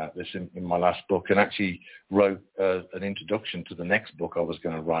wrote about this in my last book, and actually wrote an introduction to the next book I was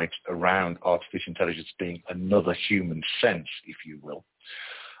going to write around artificial intelligence being another human sense, if you will.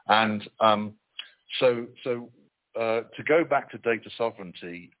 And so to go back to data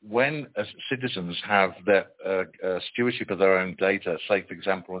sovereignty, when citizens have their stewardship of their own data, say, for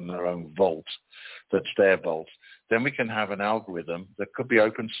example, in their own vault, that's their vault, then we can have an algorithm that could be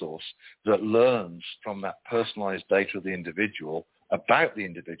open source that learns from that personalized data of the individual about the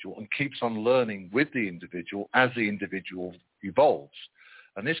individual and keeps on learning with the individual as the individual evolves.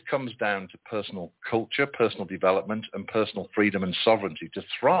 And this comes down to personal culture, personal development, and personal freedom and sovereignty to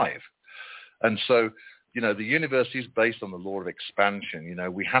thrive. And so, the universe is based on the law of expansion.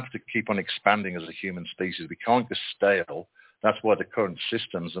 We have to keep on expanding as a human species. We can't get stale. That's why the current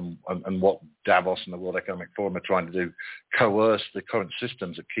systems and what Davos and the World Economic Forum are trying to do, coerce the current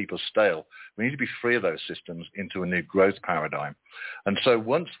systems that keep us stale. We need to be free of those systems into a new growth paradigm. And so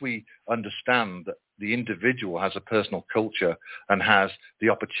once we understand that the individual has a personal culture and has the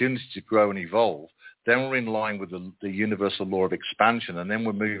opportunity to grow and evolve, then we're in line with the universal law of expansion, and then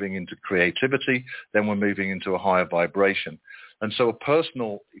we're moving into creativity, then we're moving into a higher vibration. And so a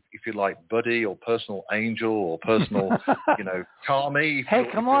personal, if you like, buddy or personal angel or personal, Kami. Hey,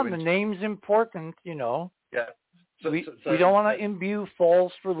 come on, the name's important, Yeah. We don't want to imbue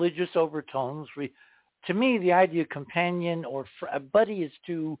false religious overtones. To me, the idea of companion or buddy is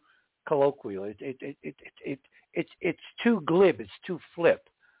too colloquial. It's too glib. It's too flip.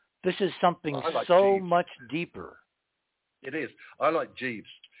 This is something like so Jeeves. Much deeper. It is. I like Jeeves,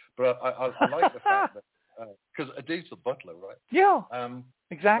 but I like the fact that because Adib's the butler, right? Yeah,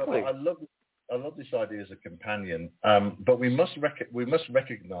 exactly. I love this idea as a companion, but we must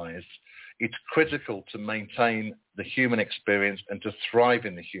recognize it's critical to maintain the human experience and to thrive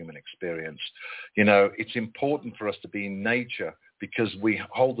in the human experience. It's important for us to be in nature because we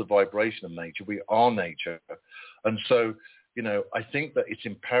hold the vibration of nature. We are nature, and so I think that it's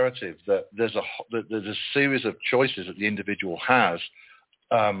imperative that there's a series of choices that the individual has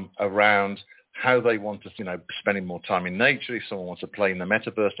around how they want to, spending more time in nature. If someone wants to play in the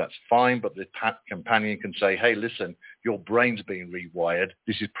metaverse, that's fine. But the companion can say, hey, listen, your brain's being rewired.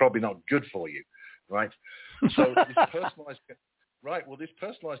 This is probably not good for you, right? So this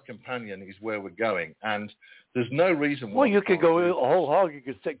personalized companion is where we're going. And there's no reason why. Well, you could go a whole hog. You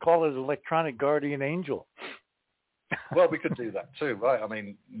could call it electronic guardian angel. Well, we could do that too, right? I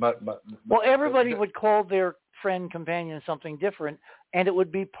mean, well, everybody would call their friend companion something different, and it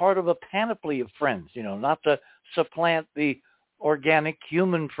would be part of a panoply of friends, not to supplant the organic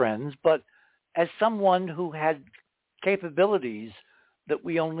human friends, but as someone who had capabilities that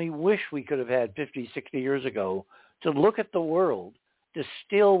we only wish we could have had 50, 60 years ago, to look at the world,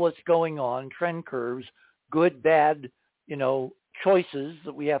 distill what's going on, trend curves, good, bad, choices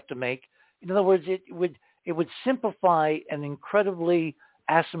that we have to make. In other words, it would simplify an incredibly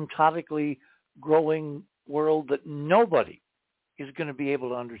asymptotically growing world that nobody is going to be able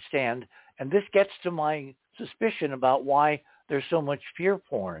to understand. And this gets to my suspicion about why there's so much fear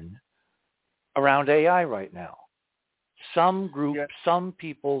porn around AI right now. Some group, some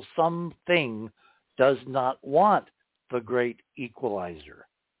people, something does not want the great equalizer.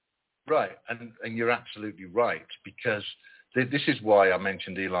 Right. And you're absolutely right, because this is why I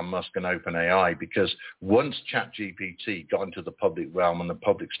mentioned Elon Musk and OpenAI, because once ChatGPT got into the public realm and the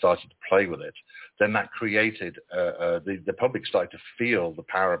public started to play with it, then that created, the public started to feel the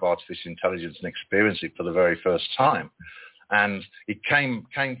power of artificial intelligence and experience it for the very first time. And it came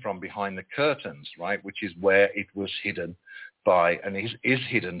from behind the curtains, right, which is where it was hidden by, and is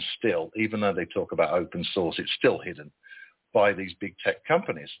hidden still, even though they talk about open source, it's still hidden by these big tech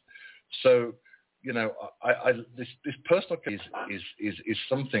companies. So, this personal case is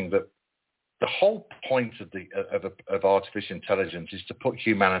something that the whole point of artificial intelligence is to put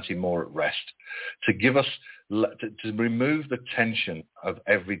humanity more at rest, to give us, to remove the tension of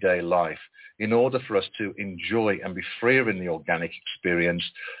everyday life in order for us to enjoy and be freer in the organic experience,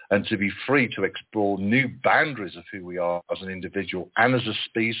 and to be free to explore new boundaries of who we are as an individual and as a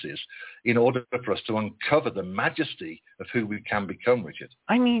species, in order for us to uncover the majesty of who we can become, Richard.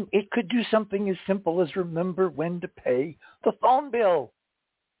 I mean, it could do something as simple as remember when to pay the phone bill.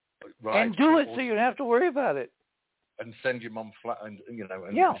 Right. And do it so you don't have to worry about it. And send your mom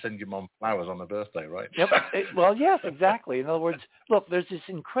send your mom flowers on her birthday, right? Yep. Well, yes, exactly. In other words, look, there's this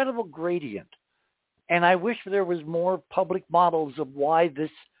incredible gradient, and I wish there was more public models of why this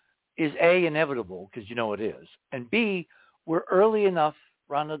is A, inevitable, because it is, and B, we're early enough,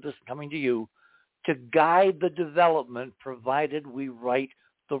 Rhonda, this coming to you, to guide the development, provided we write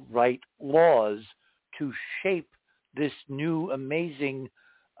the right laws to shape this new amazing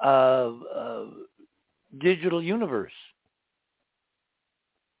digital universe.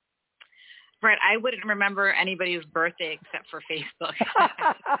 Brett, I wouldn't remember anybody's birthday except for Facebook.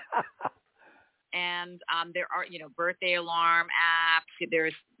 And there are, birthday alarm apps.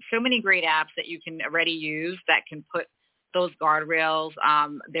 There's so many great apps that you can already use that can put those guardrails.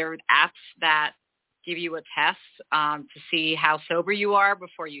 There are apps that give you a test to see how sober you are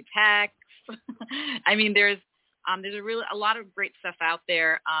before you text. I mean, there's a lot of great stuff out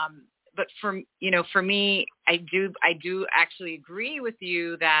there. But for me, I do actually agree with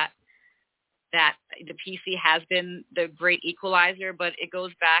you that the PC has been the great equalizer, but it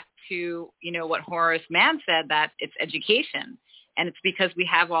goes back to, what Horace Mann said, that it's education, and it's because we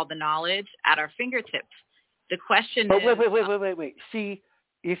have all the knowledge at our fingertips. The question is... Wait. See,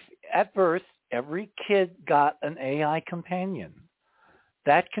 if at birth every kid got an AI companion,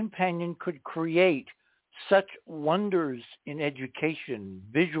 that companion could create such wonders in education,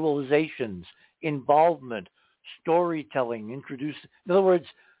 visualizations, involvement, storytelling, in other words,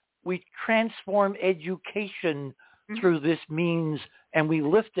 we transform education through this means, and we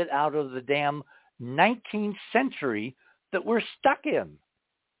lift it out of the damn 19th century that we're stuck in.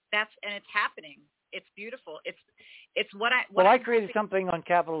 And it's happening. It's beautiful. It's what I created something on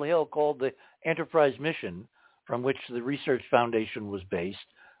Capitol Hill called the Enterprise Mission, from which the Research Foundation was based.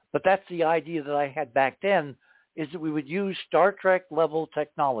 But that's the idea that I had back then, is that we would use Star Trek level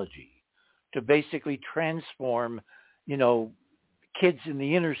technology to basically transform, kids in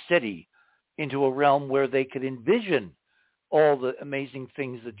the inner city into a realm where they could envision all the amazing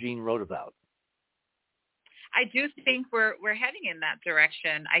things that Gene wrote about. I do think we're heading in that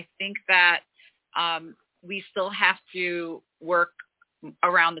direction. I think that we still have to work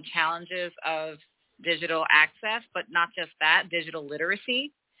around the challenges of digital access, but not just that, digital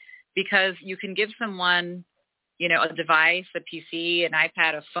literacy, because you can give someone, a device, a PC, an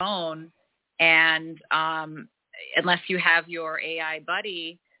iPad, a phone, and unless you have your AI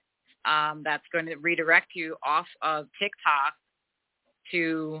buddy that's going to redirect you off of TikTok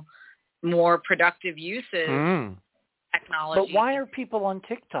to more productive uses. Technology. But why are people on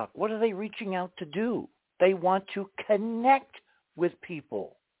TikTok? What are they reaching out to do? They want to connect with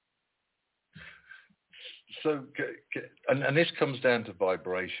people. So, and this comes down to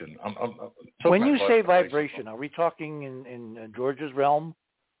vibration. When you say vibration, are we talking in George's realm?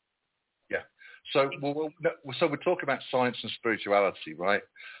 Yeah. So, so we're talking about science and spirituality, right?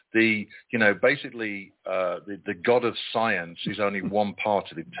 Basically, the God of science is only one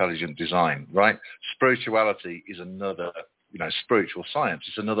part of intelligent design, right? Spirituality is another. Spiritual science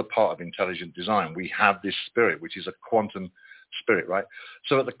is another part of intelligent design. We have this spirit, which is a quantum spirit, right?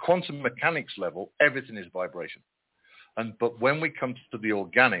 So at the quantum mechanics level, everything is vibration. But when we come to the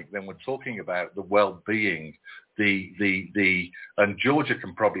organic, then we're talking about the well-being, and Georgia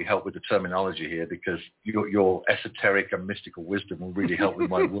can probably help with the terminology here, because your esoteric and mystical wisdom will really help with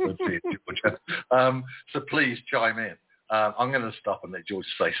my words here, Georgia. So please chime in. I'm going to stop and let Georgia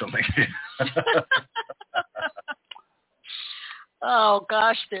say something. Oh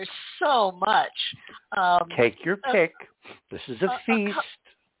gosh, there's so much. Take your pick. This is a feast.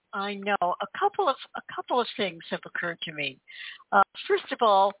 I know. A couple of things have occurred to me. First of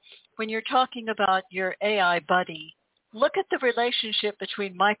all, when you're talking about your AI buddy, look at the relationship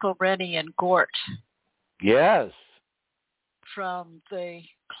between Michael Rennie and Gort. Yes. From the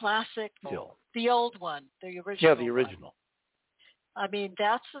classic, Still. The old one, the original. Yeah, the original. One. I mean,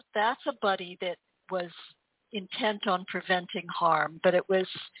 that's a buddy that was intent on preventing harm, but it was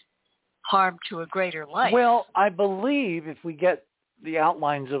harm to a greater life. Well, I believe if we get the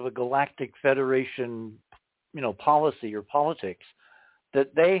outlines of a galactic federation, policy or politics,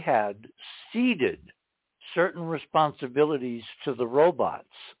 that they had ceded certain responsibilities to the robots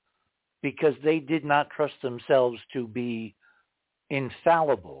because they did not trust themselves to be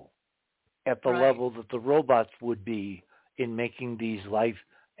infallible at the level that the robots would be in making these life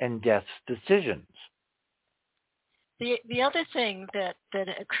and death decisions. The other thing that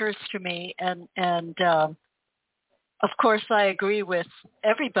occurs to me, and of course I agree with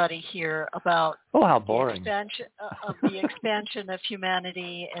everybody here about how boring. the expansion of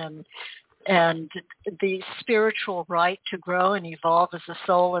humanity and the spiritual right to grow and evolve as a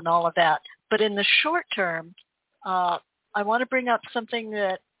soul and all of that. But in the short term, I want to bring up something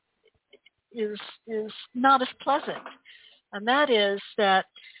that is not as pleasant, and that is that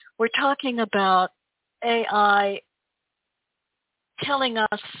we're talking about AI telling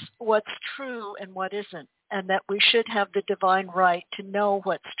us what's true and what isn't, and that we should have the divine right to know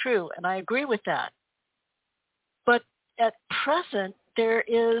what's true. And I agree with that. But at present, there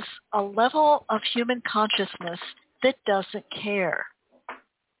is a level of human consciousness that doesn't care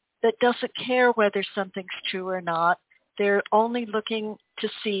whether something's true or not. They're only looking to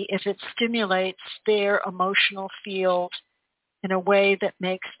see if it stimulates their emotional field in a way that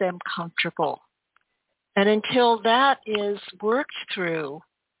makes them comfortable. And until that is worked through,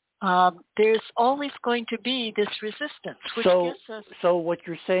 there's always going to be this resistance. Which gives us... So what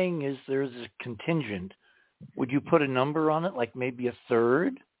you're saying is there's a contingent. Would you put a number on it, like maybe a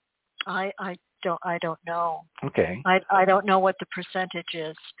third? I don't know. Okay. I don't know what the percentage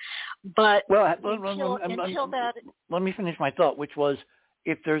is, but until that. Let me finish my thought, which was,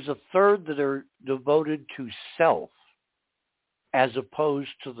 if there's a third that are devoted to self, as opposed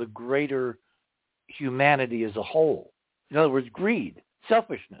to the greater humanity as a whole. In other words, greed,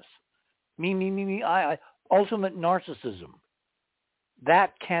 selfishness, me, I, ultimate narcissism.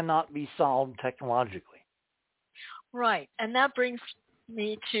 That cannot be solved technologically. Right. And that brings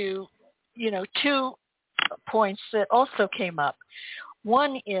me to, 2 points that also came up.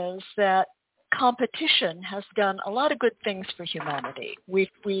 One is that competition has done a lot of good things for humanity. We've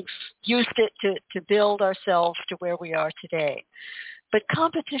used it to build ourselves to where we are today. But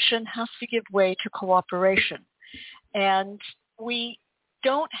competition has to give way to cooperation. And we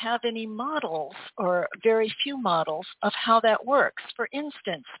don't have any models, or very few models, of how that works. For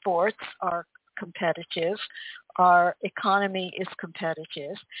instance, sports are competitive. Our economy is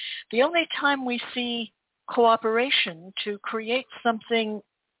competitive. The only time we see cooperation to create something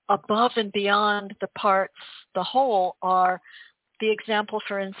above and beyond the parts, the whole, are the example,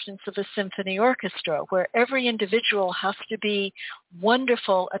 for instance, of a symphony orchestra, where every individual has to be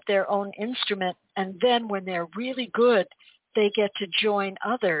wonderful at their own instrument, and then when they're really good, they get to join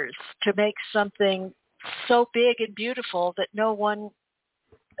others to make something so big and beautiful that no one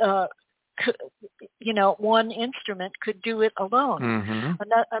one instrument could do it alone. Mm-hmm.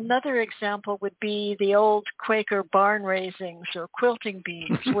 Another example would be the old Quaker barn raisings or quilting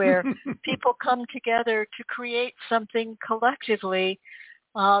bees, where people come together to create something collectively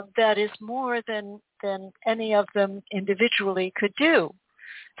that is more than any of them individually could do.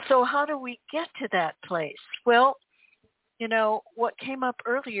 So how do we get to that place? Well, what came up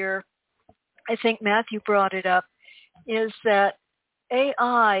earlier, I think Matthew brought it up, is that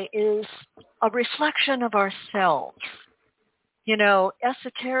AI is a reflection of ourselves.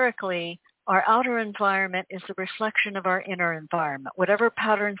 Esoterically, our outer environment is a reflection of our inner environment. Whatever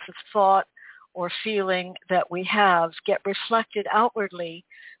patterns of thought or feeling that we have get reflected outwardly,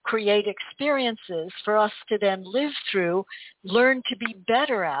 create experiences for us to then live through, learn to be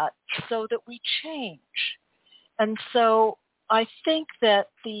better at, so that we change. And so I think that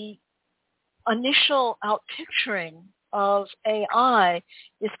the initial outpicturing of AI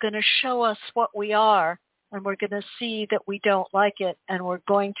is going to show us what we are, and we're going to see that we don't like it, and we're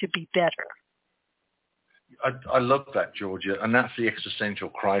going to be better. I love that, Georgia, and that's the existential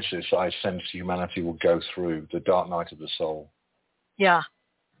crisis I sense humanity will go through, the dark night of the soul. Yeah.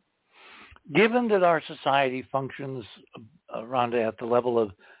 Given that our society functions, Rhonda, at the level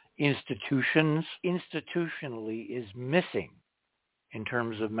of institutions, institutionally is missing in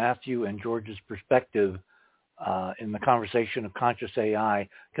terms of Matthew and George's perspective in the conversation of conscious AI,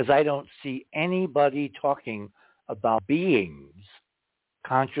 because I don't see anybody talking about beings,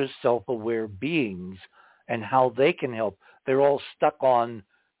 conscious, self-aware beings, and how they can help. They're all stuck on,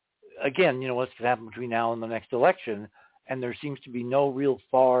 again, what's going to happen between now and the next election, and there seems to be no real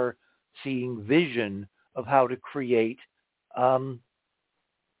far-seeing vision of how to create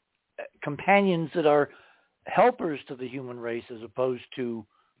companions that are helpers to the human race as opposed to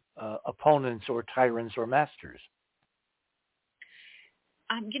opponents or tyrants or masters.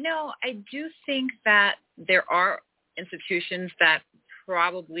 I do think that there are institutions that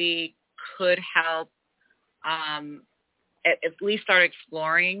probably could help at least start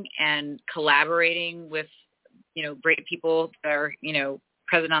exploring and collaborating with, great people that are,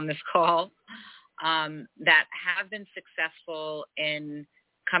 present on this call, that have been successful in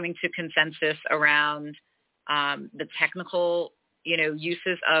coming to consensus around the technical,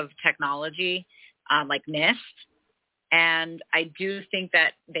 uses of technology, like NIST. And I do think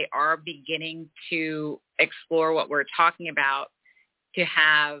that they are beginning to explore what we're talking about, to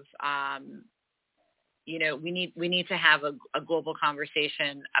have, we need to have a global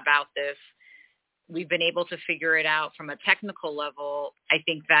conversation about this. We've been able to figure it out from a technical level. I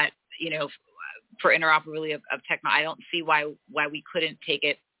think that, for interoperability of technology, I don't see why we couldn't take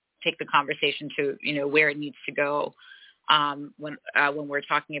the conversation to, where it needs to go when we're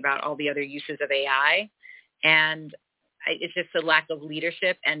talking about all the other uses of AI. And it's just a lack of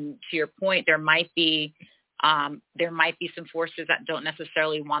leadership. And to your point, there might be some forces that don't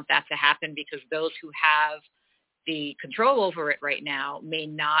necessarily want that to happen, because those who have the control over it right now may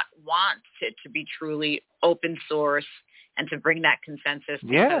not want it to be truly open source and to bring that consensus.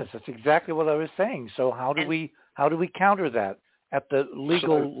 Yes, that's exactly what I was saying. So how do we counter that at the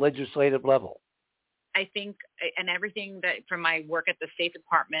legal legislative level? I think, and everything that from my work at the State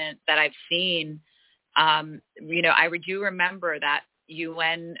Department that I've seen, I do remember that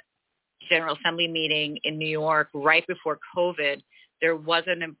UN General Assembly meeting in New York right before COVID. There was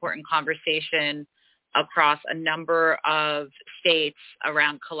an important conversation across a number of states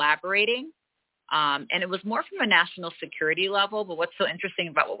around collaborating. And it was more from a national security level. But what's so interesting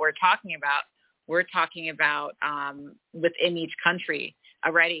about what we're talking about within each country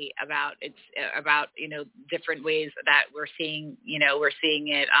already, about different ways that we're seeing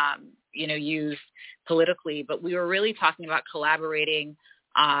it, used politically. But we were really talking about collaborating,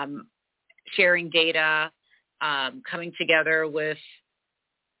 sharing data, coming together with,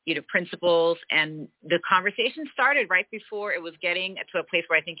 principles. And the conversation started right before it was getting to a place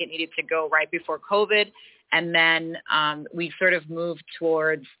where I think it needed to go right before COVID. And then we sort of moved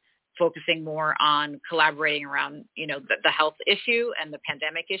towards focusing more on collaborating around, the health issue and the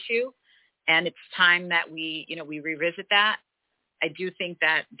pandemic issue. And it's time that we revisit that. I do think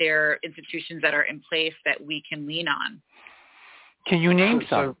that there are institutions that are in place that we can lean on. Can you name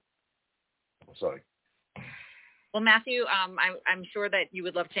some? Sorry. Well, Matthew, I'm sure that you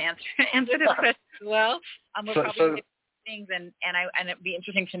would love to answer this question as well. We'll probably get things, and it'd be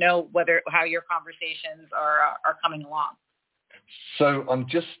interesting to know how your conversations are coming along. So I'm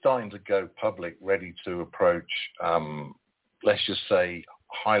just starting to go public, ready to approach, let's just say,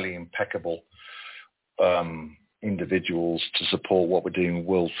 highly impeccable individuals to support what we're doing in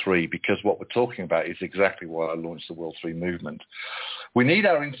World 3, because what we're talking about is exactly why I launched the World 3 movement. We need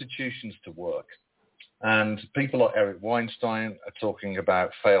our institutions to work. And people like Eric Weinstein are talking about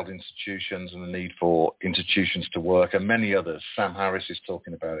failed institutions and the need for institutions to work, and many others. Sam Harris is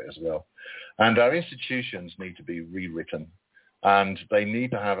talking about it as well. And our institutions need to be rewritten. And they need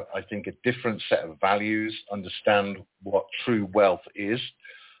to have, I think, a different set of values, understand what true wealth is,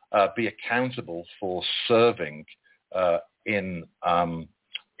 be accountable for serving in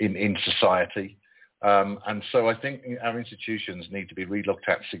society. And so I think our institutions need to be relooked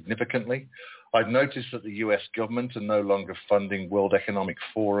at significantly. I've noticed that the US government are no longer funding World Economic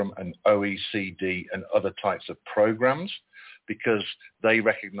Forum and OECD and other types of programs because they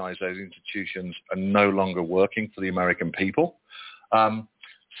recognize those institutions are no longer working for the American people.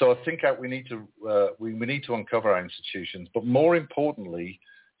 So I think we need to uncover our institutions, but more importantly,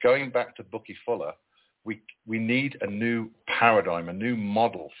 going back to Bucky Fuller, we need a new paradigm, a new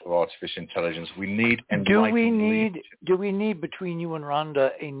model for artificial intelligence. We need enlightened Do we need, between you and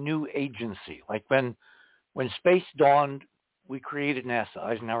Rhonda, a new agency? Like when space dawned, we created NASA.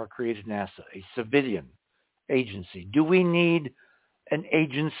 Eisenhower created NASA, a civilian agency. Do we need an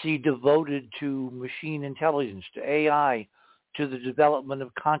agency devoted to machine intelligence, to AI, to the development of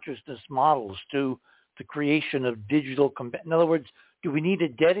consciousness models, to the creation of digital... In other words, do we need a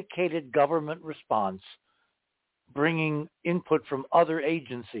dedicated government response bringing input from other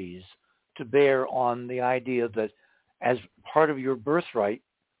agencies to bear on the idea that as part of your birthright,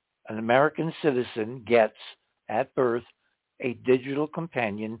 an American citizen gets at birth a digital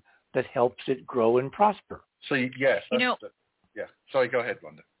companion that helps it grow and prosper? So, yes. Yeah. Sorry, go ahead,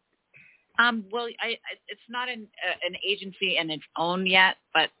 Rhonda. Well, it's not an agency in its own yet,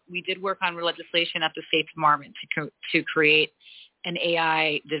 but we did work on legislation at the State Department to create an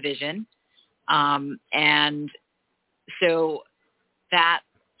AI division. And so that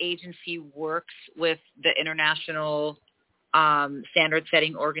agency works with the international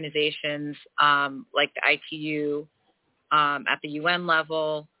standard-setting organizations like the ITU at the UN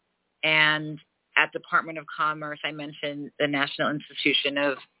level, and at Department of Commerce, I mentioned the National Institution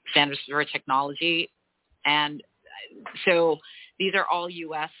of Standards for Technology. And so these are all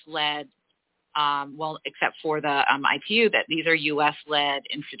U.S.-led, except for the ITU, that these are U.S.-led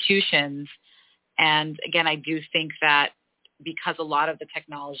institutions. And again, I do think that because a lot of the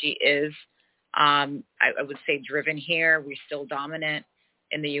technology is, I would say, driven here, we're still dominant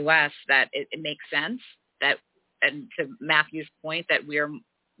in the U.S., that it makes sense that, and to Matthew's point, that we're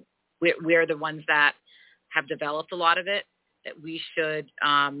the ones that have developed a lot of it, that we should,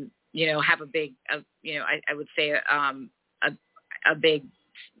 have a big, I would say a big,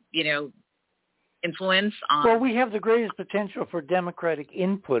 influence on. Well, we have the greatest potential for democratic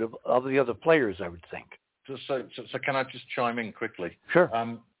input of the other players, I would think. So can I just chime in quickly? Sure.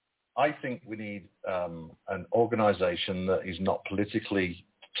 I think we need an organization that is not politically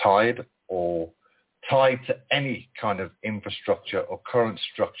tied or tied to any kind of infrastructure or current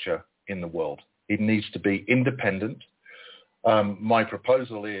structure in the world. It needs to be independent. My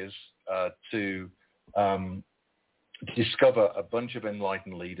proposal is to discover a bunch of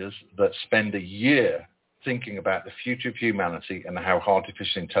enlightened leaders that spend a year thinking about the future of humanity and how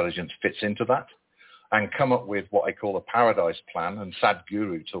artificial intelligence fits into that, and come up with what I call a paradise plan, and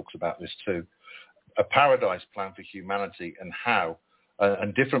Sadhguru talks about this too, a paradise plan for humanity and how,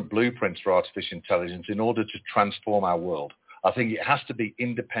 and different blueprints for artificial intelligence in order to transform our world. I think it has to be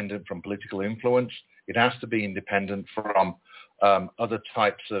independent from political influence. It has to be independent from other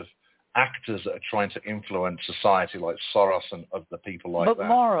types of actors that are trying to influence society, like Soros and other people like that.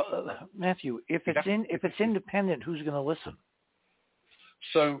 But Matthew, if it's independent, who's going to listen?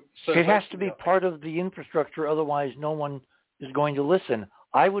 So it has to be part of the infrastructure. Otherwise, no one is going to listen.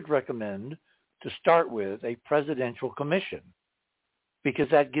 I would recommend to start with a presidential commission, because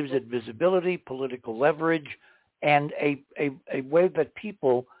that gives it visibility, political leverage, and a way that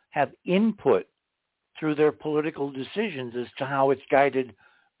people have input through their political decisions as to how it's guided,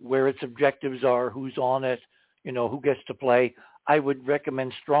 where its objectives are, who's on it, who gets to play. I would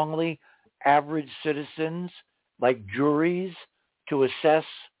recommend strongly average citizens, like juries, to assess,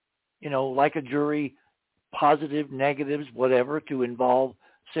 like a jury, positive, negatives, whatever, to involve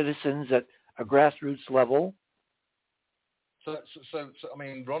citizens at a grassroots level. So I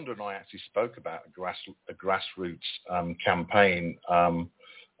mean, Rhonda and I actually spoke about a grassroots campaign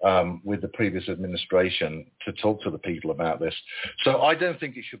with the previous administration to talk to the people about this. So I don't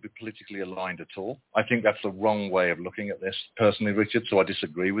think it should be politically aligned at all. I think that's the wrong way of looking at this, personally, Richard, so I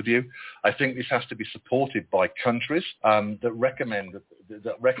disagree with you. I think this has to be supported by countries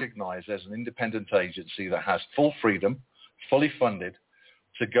that recognize there's an independent agency that has full freedom, fully funded,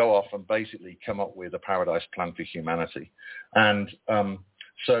 to go off and basically come up with a paradise plan for humanity. And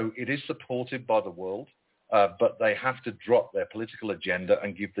so it is supported by the world, but they have to drop their political agenda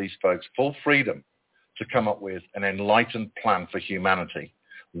and give these folks full freedom to come up with an enlightened plan for humanity.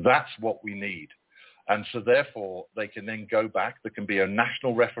 That's what we need. And so therefore, they can then go back. There can be a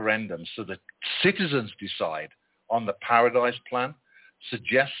national referendum so that citizens decide on the paradise plan,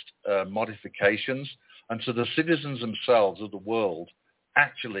 suggest modifications, and so the citizens themselves of the world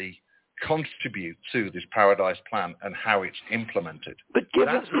actually contribute to this paradise plan and how it's implemented. But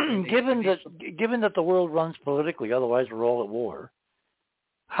given that the world runs politically, otherwise we're all at war,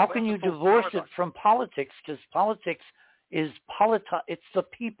 how can you divorce it from politics? Because politics is it's the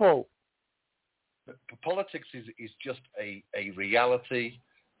people. Politics is just a reality.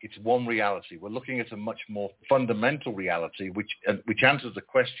 It's one reality. We're looking at a much more fundamental reality, which answers the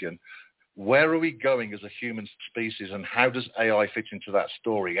question, where are we going as a human species, and how does AI fit into that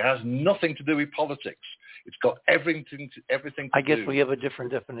story? It has nothing to do with politics. It's got everything to do. I guess we have a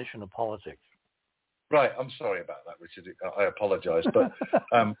different definition of politics. Right. I'm sorry about that, Richard. I apologize. But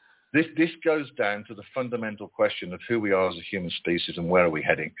this goes down to the fundamental question of who we are as a human species and where are we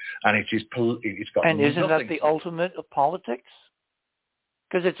heading. And it's got. And isn't that the ultimate of politics?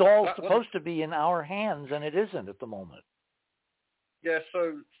 Because it's all supposed to be in our hands, and it isn't at the moment. Yeah,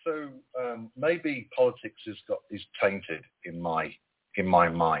 so maybe politics is tainted in my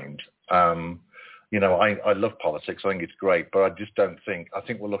mind. I love politics. I think it's great, but I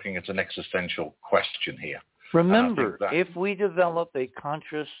think we're looking at an existential question here. Remember, if we develop a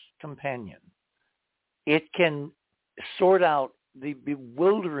conscious companion, it can sort out the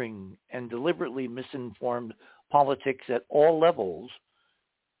bewildering and deliberately misinformed politics at all levels,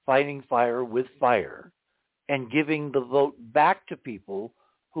 fighting fire with fire, and giving the vote back to people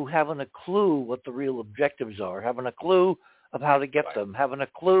who haven't a clue what the real objectives are, haven't a clue of how to get them, haven't a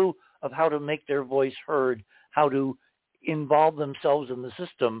clue of how to make their voice heard, how to involve themselves in the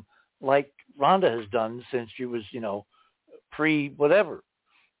system like Rhonda has done since she was, pre-whatever.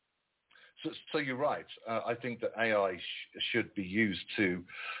 So you're right. I think that AI should be used to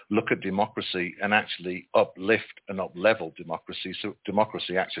look at democracy and actually uplift and up-level democracy so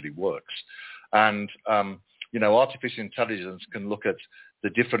democracy actually works. And artificial intelligence can look at the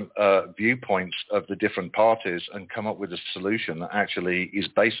different viewpoints of the different parties and come up with a solution that actually is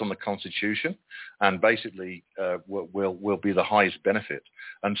based on the Constitution and basically will be the highest benefit.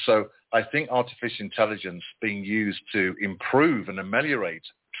 And so I think artificial intelligence being used to improve and ameliorate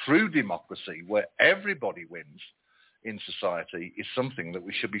true democracy where everybody wins in society is something that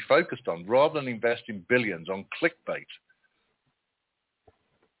we should be focused on rather than investing billions on clickbait.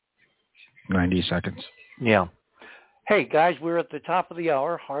 90 seconds. Yeah. Hey, guys, we're at the top of the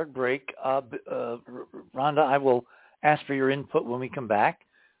hour, hard break. Rhonda, I will ask for your input when we come back.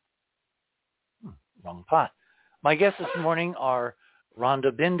 Wrong pot. My guests this morning are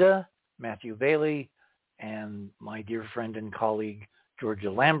Rhonda Binda, Matthew Bailey, and my dear friend and colleague,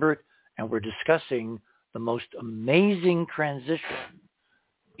 Georgia Lambert, and we're discussing the most amazing transition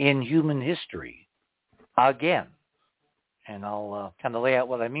in human history again. And I'll kind of lay out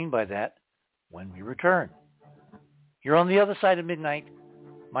what I mean by that when we return. You're on the other side of midnight.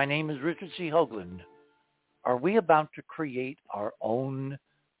 My name is Richard C. Hoagland. Are we about to create our own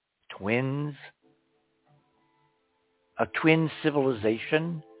twins? A twin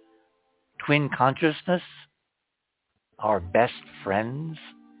civilization? Twin consciousness? Our best friends?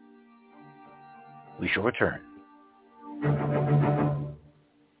 We shall return.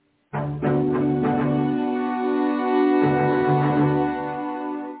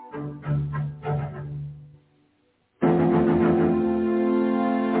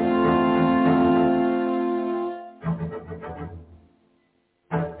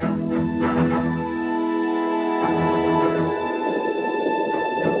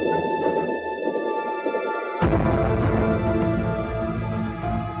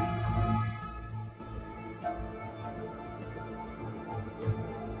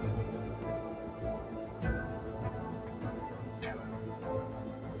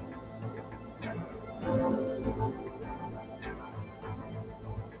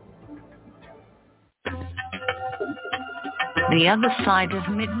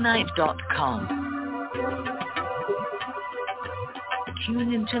 theothersideofmidnight.com.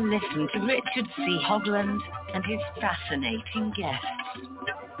 Tune in to listen to Richard C. Hoagland and his fascinating guests.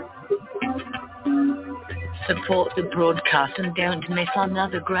 Support the broadcast and don't miss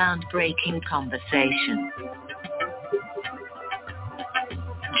another groundbreaking conversation.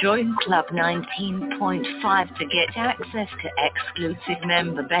 Join Club 19.5 to get access to exclusive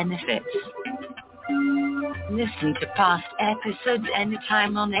member benefits. Listen to past episodes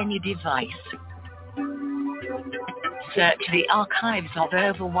anytime on any device. Search the archives of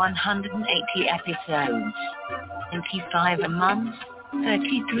over 180 episodes. $25 a month,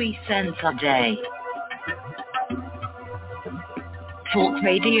 33 cents a day. Talk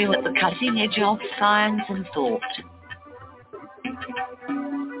radio at the cutting edge of science and thought.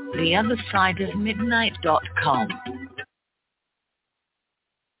 TheOtherSideOfMidnight.com.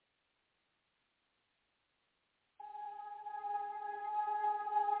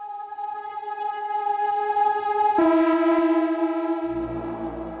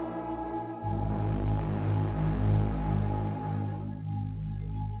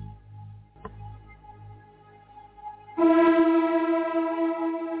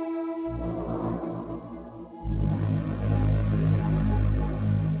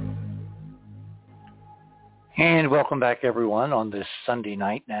 And welcome back, everyone, on this Sunday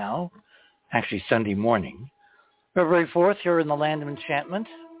night now, actually Sunday morning, February 4th, here in the land of enchantment,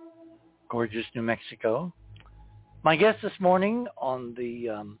 gorgeous New Mexico. My guest this morning on the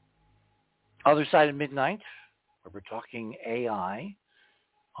other side of midnight, where we're talking AI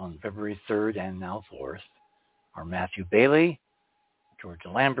on February 3rd and now 4th, are Matthew Bailey,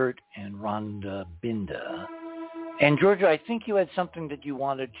 Georgia Lambert, and Rhonda Binda. And Georgia, I think you had something that you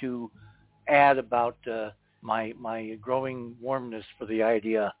wanted to add about my growing warmness for the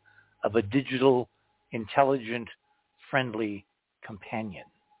idea of a digital, intelligent, friendly companion.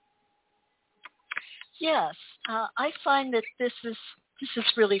 Yes, I find that this is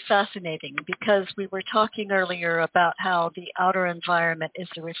really fascinating because we were talking earlier about how the outer environment is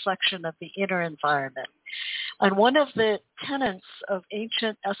a reflection of the inner environment. And one of the tenets of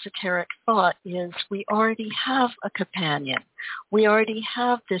ancient esoteric thought is we already have a companion. We already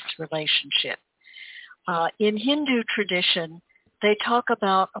have this relationship. In Hindu tradition, they talk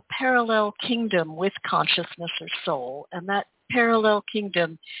about a parallel kingdom with consciousness or soul, and that parallel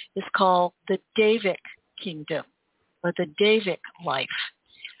kingdom is called the Devic kingdom, or the Devic life.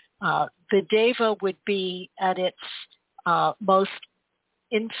 The Deva would be at its most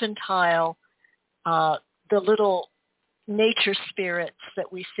infantile, the little nature spirits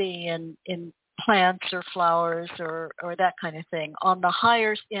that we see in plants or flowers or that kind of thing. On the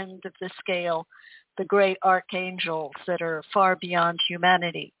higher end of the scale, the great archangels that are far beyond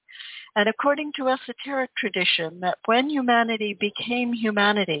humanity. And according to esoteric tradition, that when humanity became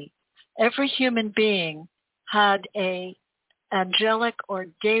humanity, every human being had a angelic or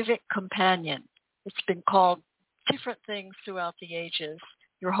Devic companion. It's been called different things throughout the ages.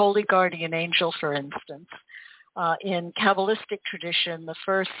 Your holy guardian angel, for instance. In Kabbalistic tradition, the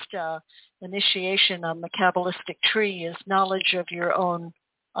first initiation on the Kabbalistic tree is knowledge of your own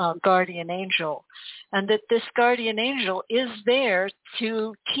guardian angel, and that this guardian angel is there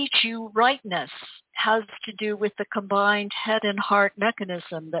to teach you rightness, has to do with the combined head and heart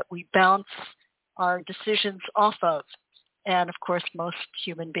mechanism that we bounce our decisions off of. And of course, most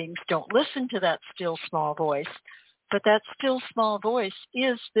human beings don't listen to that still small voice, but that still small voice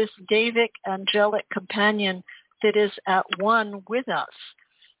is this Devic angelic companion that is at one with us.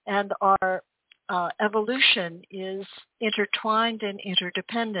 And our evolution is intertwined and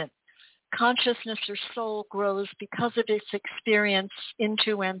interdependent. Consciousness or soul grows because of its experience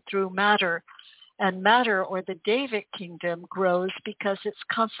into and through matter. And matter, or the Devic kingdom, grows because it's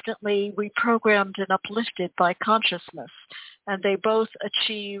constantly reprogrammed and uplifted by consciousness. And they both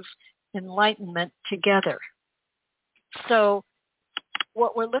achieve enlightenment together. So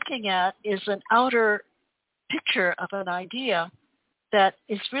what we're looking at is an outer picture of an idea that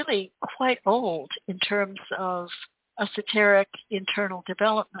is really quite old in terms of esoteric internal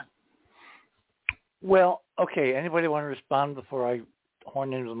development. Well, okay. Anybody want to respond before I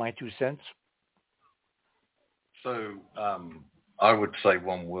horn in with my 2 cents? So I would say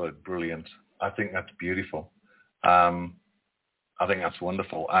one word: brilliant. I think that's beautiful. I think that's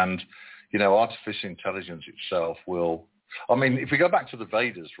wonderful. And, you know, artificial intelligence itself will, I mean, if we go back to the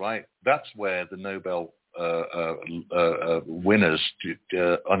Vedas, right, that's where the Nobel winners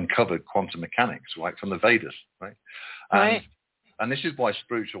uncovered quantum mechanics, right, from the Vedas, right? Right. And this is why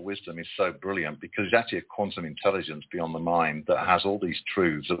spiritual wisdom is so brilliant, because it's actually a quantum intelligence beyond the mind that has all these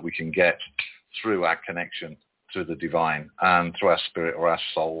truths that we can get through our connection to the divine and through our spirit or our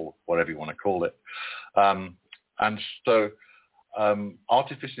soul, whatever you want to call it. And so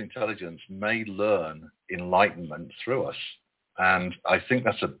artificial intelligence may learn enlightenment through us. And I think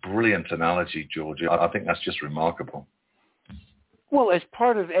that's a brilliant analogy, Georgia. I think that's just remarkable. Well, as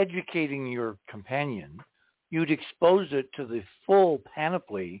part of educating your companion, you'd expose it to the full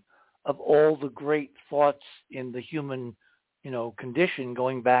panoply of all the great thoughts in the human, condition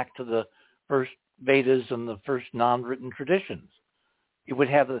going back to the first Vedas and the first non-written traditions. It would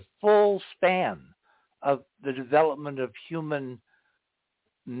have the full span of the development of human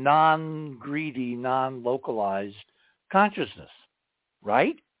non-greedy, non-localized consciousness,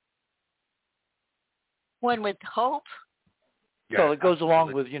 right? One would hope. Yeah, so it goes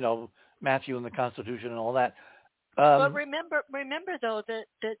absolutely. along with, Matthew and the Constitution and all that. But remember though,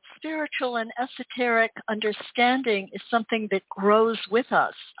 that spiritual and esoteric understanding is something that grows with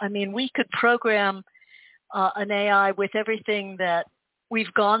us. I mean, we could program an AI with everything that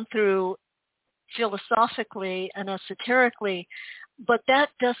we've gone through philosophically and esoterically, but that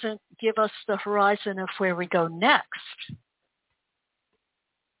doesn't give us the horizon of where we go next.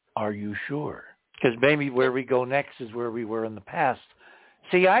 Are you sure? Because maybe where we go next is where we were in the past.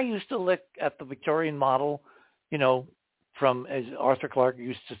 See, I used to look at the Victorian model, from, as Arthur Clarke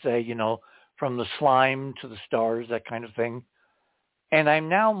used to say, from the slime to the stars, that kind of thing. And I'm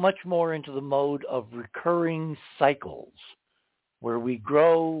now much more into the mode of recurring cycles where we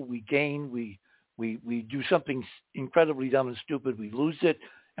grow, we gain, we do something incredibly dumb and stupid, we lose it,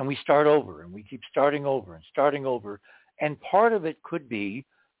 and we start over, and we keep starting over and starting over. And part of it could be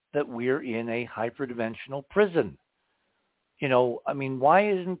that we're in a hyperdimensional prison. Why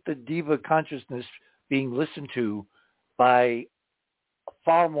isn't the diva consciousness being listened to by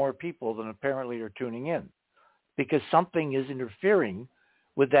far more people than apparently are tuning in? Because something is interfering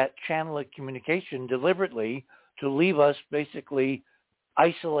with that channel of communication deliberately to leave us basically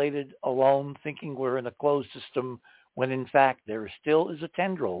isolated, alone, thinking we're in a closed system, when in fact there still is a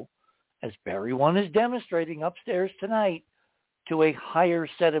tendril, as Barry One is demonstrating upstairs tonight, to a higher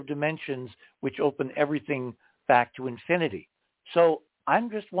set of dimensions which open everything back to infinity. So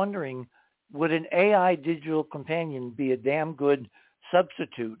I'm just wondering, would an AI digital companion be a damn good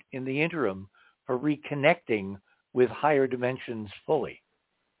substitute in the interim for reconnecting with higher dimensions fully?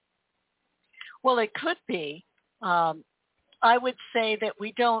 Well, it could be. I would say that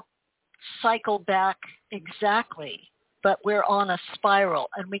we don't cycle back exactly, but we're on a spiral,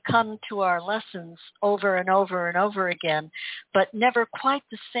 and we come to our lessons over and over and over again, but never quite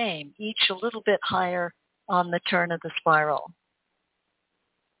the same, each a little bit higher on the turn of the spiral.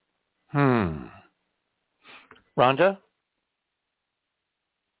 Rhonda?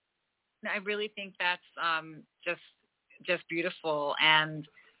 I really think that's just beautiful. And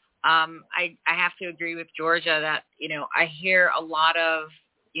I have to agree with Georgia that, I hear a lot of,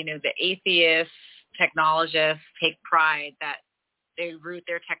 the atheists, technologists take pride that they root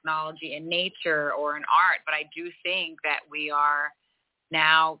their technology in nature or in art. But I do think that we are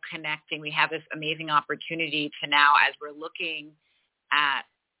now connecting. We have this amazing opportunity to now, as we're looking at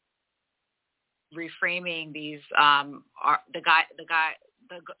reframing these, the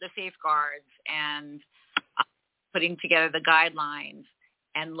safeguards and putting together the guidelines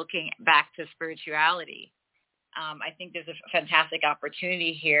and looking back to spirituality. I think there's a fantastic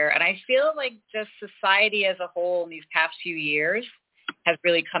opportunity here. And I feel like just society as a whole in these past few years has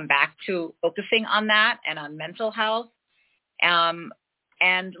really come back to focusing on that and on mental health, and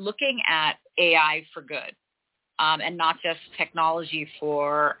looking at AI for good, and not just technology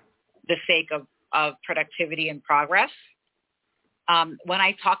for the sake of productivity and progress. When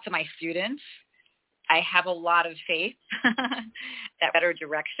I talk to my students, I have a lot of faith that better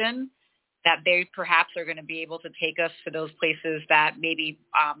direction, that they perhaps are going to be able to take us to those places that maybe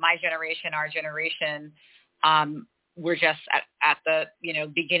my generation, our generation, we're just at the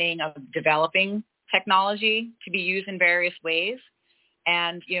beginning of developing technology to be used in various ways.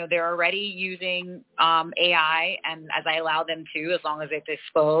 And, they're already using AI, and as I allow them to, as long as they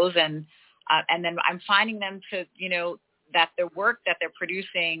disclose. And then I'm finding them to, that the work that they're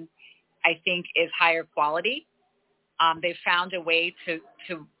producing, I think, is higher quality. They've found a way to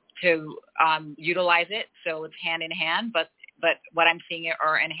utilize it, so it's hand in hand. But what I'm seeing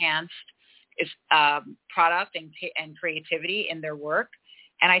are enhanced is product and creativity in their work,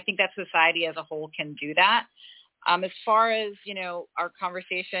 and I think that society as a whole can do that. As far as our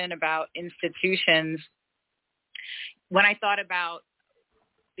conversation about institutions, when I thought about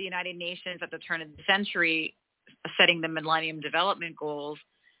the United Nations at the turn of the century setting the Millennium Development Goals,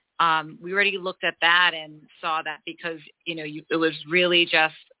 we already looked at that and saw that because it was really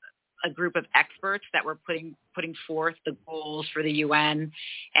just a group of experts that were putting forth the goals for the UN,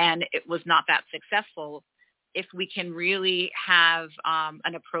 and it was not that successful. If we can really have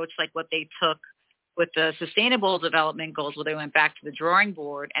an approach like what they took with the Sustainable Development Goals, where they went back to the drawing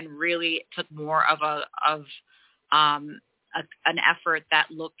board and really took more of an effort that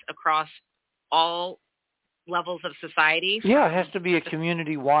looked across all levels of society. Yeah, it has to be a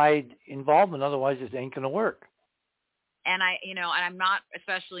community-wide involvement, otherwise it ain't going to work. And I'm not,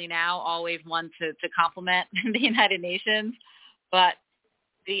 especially now, always one to compliment the United Nations, but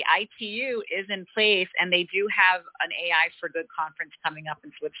the ITU is in place, and they do have an AI for Good conference coming up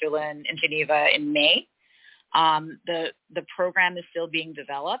in Switzerland, in Geneva, in May. The program is still being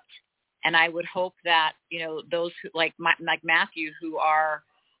developed, and I would hope that those who, like Matthew, who are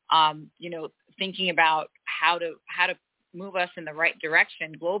thinking about how to move us in the right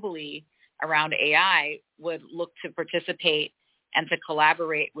direction globally around AI, would look to participate and to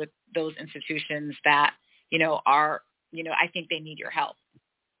collaborate with those institutions that are I think they need your help.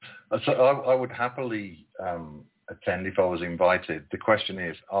 So I would happily attend if I was invited. The question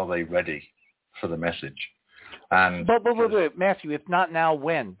is, are they ready for the message? And but Matthew, if not now,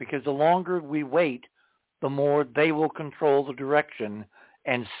 when? Because the longer we wait, the more they will control the direction,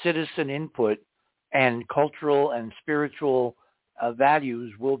 and citizen input and cultural and spiritual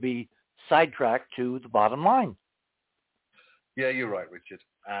values will be sidetracked to the bottom line. Yeah, you're right, Richard.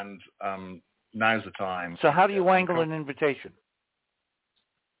 And now's the time. So how do you wangle an invitation?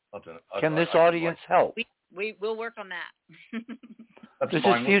 I don't know. Can this audience help? We will work on that. This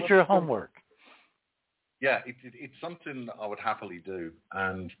is future homework. Yeah, it's something that I would happily do.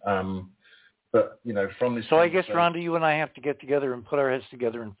 And but from this. So I guess, Rhonda, you and I have to get together and put our heads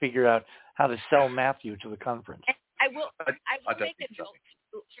together and figure out how to sell Matthew to the conference. I will make a note.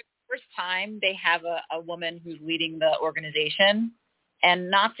 For the first time, they have a woman who's leading the organization, and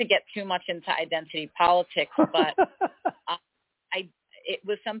not to get too much into identity politics, but it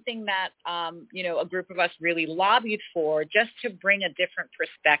was something that a group of us really lobbied for, just to bring a different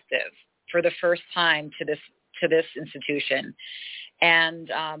perspective for the first time to this institution.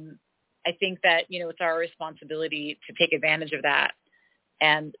 And I think that it's our responsibility to take advantage of that,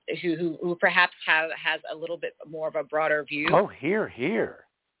 and who perhaps has a little bit more of a broader view. Oh, here.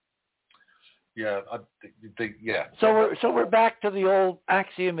 Yeah, yeah. So we're back to the old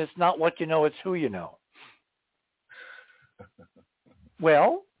axiom: it's not what you know, it's who you know.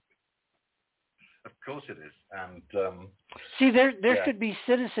 Well, of course it is, and see, there should be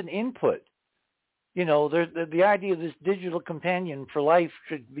citizen input. The idea of this digital companion for life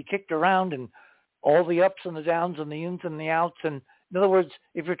should be kicked around, and all the ups and the downs and the ins and the outs. And in other words,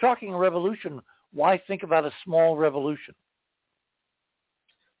 if you're talking a revolution, why think about a small revolution?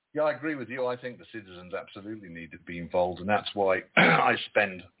 Yeah, I agree with you. I think the citizens absolutely need to be involved, and that's why I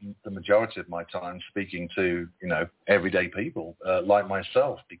spend the majority of my time speaking to, everyday people like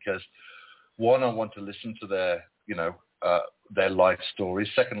myself, because one, I want to listen to their life stories.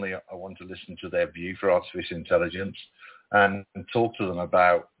 Secondly, I want to listen to their view for artificial intelligence and talk to them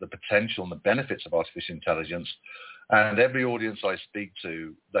about the potential and the benefits of artificial intelligence. And every audience I speak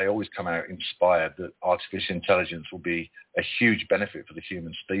to, they always come out inspired that artificial intelligence will be a huge benefit for the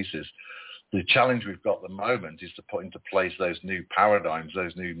human species. The challenge we've got at the moment is to put into place those new paradigms,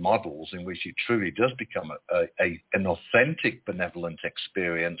 those new models in which it truly does become an authentic benevolent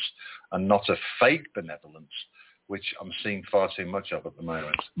experience and not a fake benevolence, which I'm seeing far too much of at the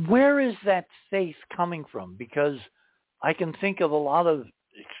moment. Where is that faith coming from? Because I can think of a lot of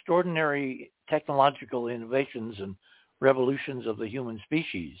extraordinary technological innovations and revolutions of the human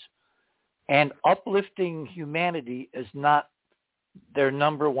species, and uplifting humanity is not their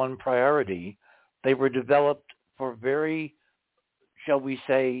number one priority. They were developed for very, shall we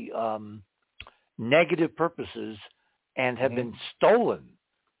say, negative purposes, and have been stolen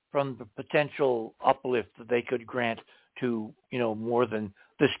from the potential uplift that they could grant to, more than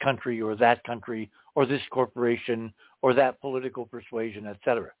this country or that country or this corporation or that political persuasion,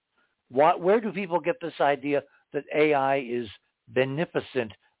 etc. Where do people get this idea that AI is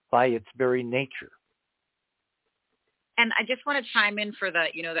beneficent by its very nature? And I just want to chime in for the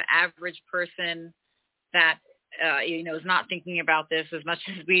average person that, is not thinking about this as much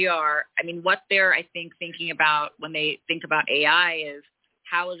as we are. I mean, what they're, I think, thinking about when they think about AI is,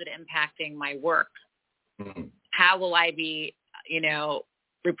 how is it impacting my work? Mm-hmm. How will I be,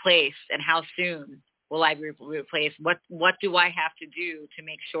 replaced, and how soon will I be replaced? What do I have to do to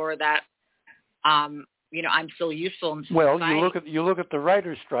make sure that, I'm still useful in society? Well, you look at the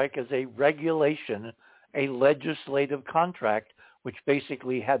writer's strike as a regulation, a legislative contract, which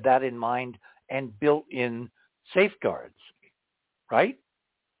basically had that in mind and built in safeguards, right?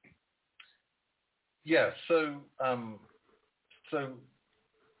 Yeah. So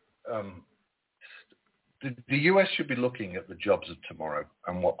the US should be looking at the jobs of tomorrow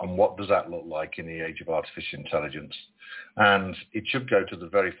and what does that look like in the age of artificial intelligence. And it should go to the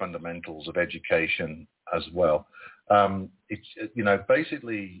very fundamentals of education as well. It's,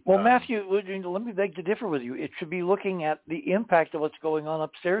 basically... Well, Matthew, let me beg to differ with you. It should be looking at the impact of what's going on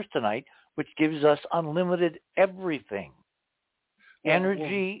upstairs tonight, which gives us unlimited everything.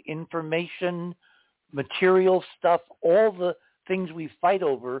 Energy, information, material stuff, all the things we fight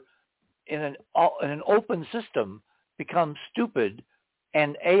over in an open system becomes stupid,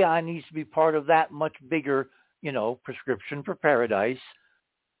 and AI needs to be part of that much bigger, prescription for paradise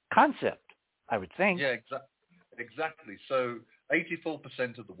concept, I would think. Yeah, exactly. So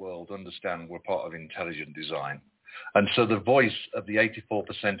 84% of the world understand we're part of intelligent design. And so the voice of the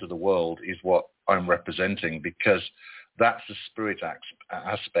 84% of the world is what I'm representing, because that's the spirit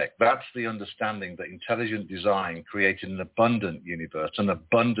aspect. That's the understanding that intelligent design created an abundant universe, an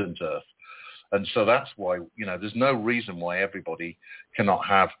abundant earth. And so that's why, there's no reason why everybody cannot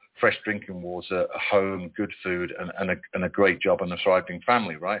have fresh drinking water, a home, good food, and a great job and a thriving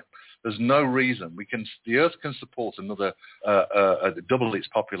family, right? There's no reason. The earth can support another, double its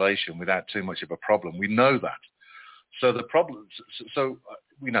population without too much of a problem. We know that. So the problem,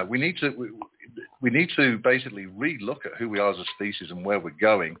 we need to basically relook at who we are as a species and where we're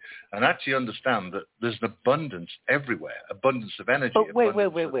going, and actually understand that there's an abundance everywhere, abundance of energy. But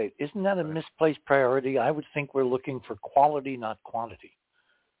wait. Isn't that a misplaced priority? I would think we're looking for quality, not quantity.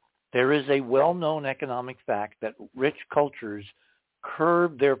 There is a well-known economic fact that rich cultures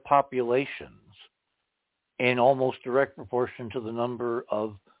curb their populations in almost direct proportion to the number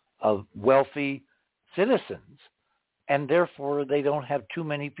of wealthy citizens. And therefore, they don't have too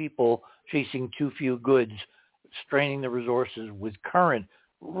many people chasing too few goods, straining the resources with current,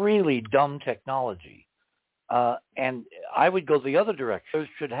 really dumb technology. And I would go the other direction. Those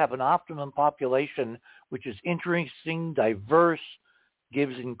should have an optimum population, which is interesting, diverse,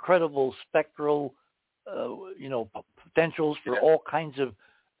 gives incredible spectral, potentials for all kinds of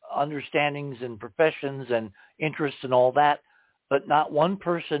understandings and professions and interests and all that, but not one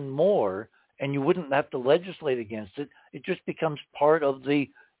person more. And you wouldn't have to legislate against it. It just becomes part of the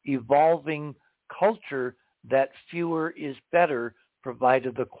evolving culture that fewer is better,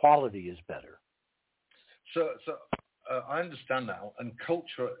 provided the quality is better. So I understand now, and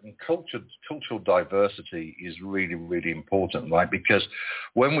cultural diversity is really, really important, right? Because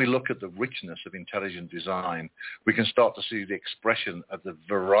when we look at the richness of intelligent design, we can start to see the expression of the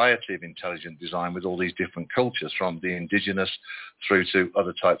variety of intelligent design with all these different cultures, from the indigenous through to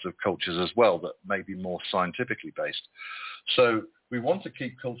other types of cultures as well that may be more scientifically based. So we want to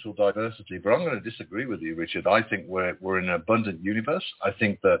keep cultural diversity, but I'm going to disagree with you, Richard. I think we're in an abundant universe. I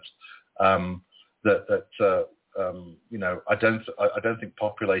think that I don't think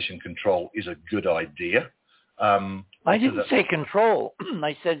population control is a good idea. I didn't say control.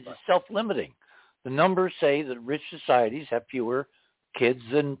 I said self-limiting. The numbers say that rich societies have fewer kids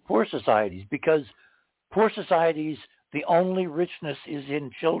than poor societies, because poor societies, the only richness is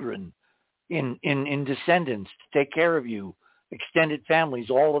in children, in descendants to take care of you, extended families,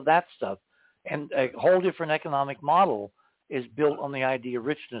 all of that stuff. And a whole different economic model is built on the idea of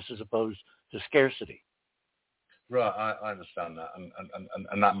richness as opposed to scarcity. Right, I understand that,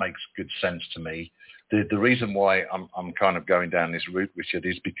 and that makes good sense to me. The reason why I'm kind of going down this route, Richard,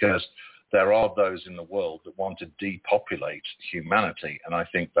 is because there are those in the world that want to depopulate humanity, and I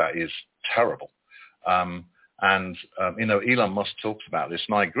think that is terrible. Elon Musk talks about this,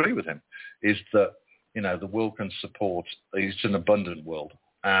 and I agree with him, is that, the world can support, it's an abundant world.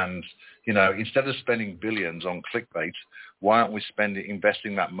 And, instead of spending billions on clickbait, why aren't we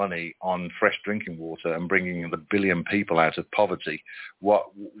investing that money on fresh drinking water and bringing the billion people out of poverty?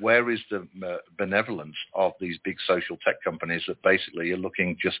 Where is the benevolence of these big social tech companies that basically are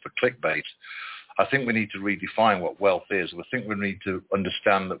looking just for clickbait? I think we need to redefine what wealth is. I think we need to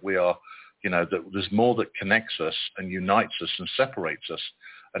understand that we are, that there's more that connects us and unites us and separates us.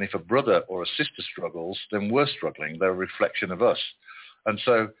 And if a brother or a sister struggles, then we're struggling. They're a reflection of us. And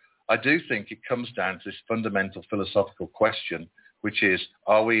so I do think it comes down to this fundamental philosophical question, which is,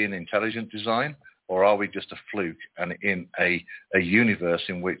 are we in intelligent design, or are we just a fluke and in a universe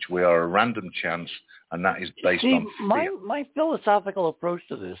in which we are a random chance, and that is based on fear? My philosophical approach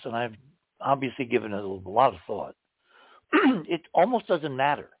to this, and I've obviously given it a lot of thought, it almost doesn't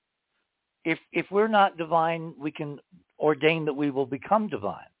matter. If we're not divine, we can ordain that we will become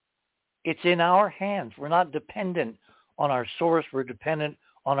divine. It's in our hands. We're not dependent on our source. We're dependent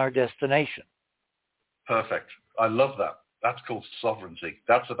on our destination. Perfect. I love that. That's called sovereignty.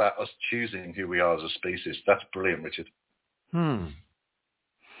 That's about us choosing who we are as a species. That's brilliant, Richard.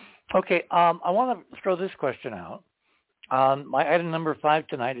 Okay, I want to throw this question out. My item number 5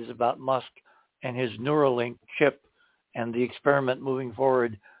 tonight is about Musk and his Neuralink chip and the experiment moving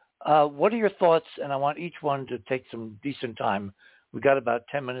forward. What are your thoughts? And I want each one to take some decent time. We've got about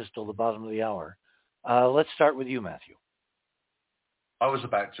 10 minutes till the bottom of the hour. Let's start with you, Matthew. I was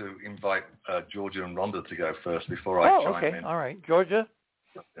about to invite Georgia and Rhonda to go first before I chime in. All right. Georgia,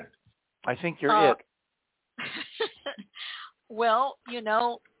 Okay. I think you're it. Well,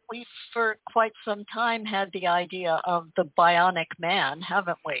 we for quite some time had the idea of the bionic man,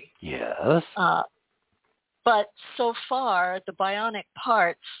 haven't we? Yes. But so far, the bionic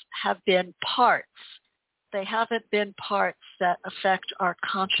parts have been parts. They haven't been parts that affect our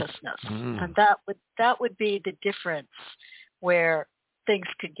consciousness. And that would be the difference where things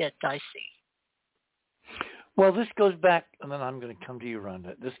could get dicey. Well, this goes back, and then I'm going to come to you,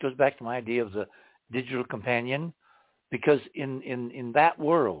 Rhonda. This goes back to my idea of the digital companion, because in that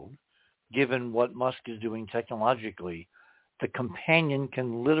world, given what Musk is doing technologically, the companion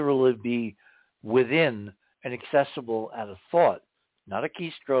can literally be within and accessible at a thought, not a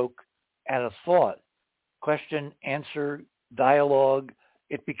keystroke, at a thought. Question, answer, dialogue.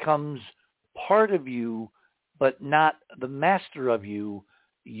 It becomes part of you, but not the master of you.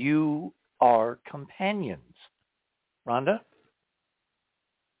 You are companions. Rhonda?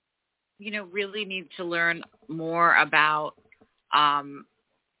 Really need to learn more about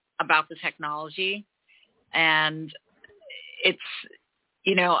the technology, and it's,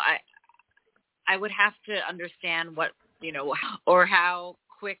 I would have to understand what, or how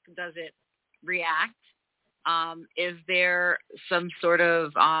quick does it react? Is there some sort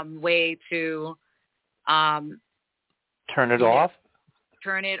of way to turn it off?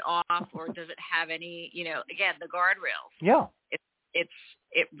 Turn it off, or does it have any, again, the guardrails? Yeah.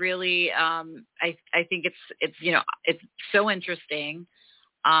 It really, I think it's so interesting.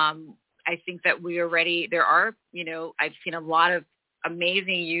 I think that we are ready. There are, I've seen a lot of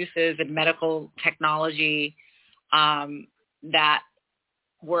amazing uses in medical technology that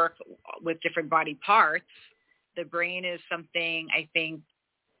work with different body parts. The brain is something, I think,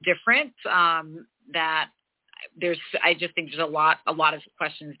 different that I just think there's a lot of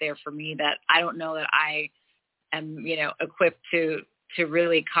questions there for me that I don't know that I am, equipped to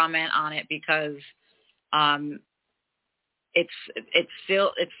really comment on it, because it's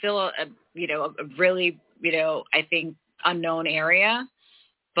still a really, I think, unknown area,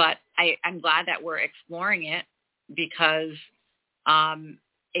 but I'm glad that we're exploring it, because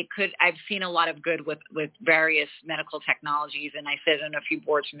I've seen a lot of good with various medical technologies, and I sit on a few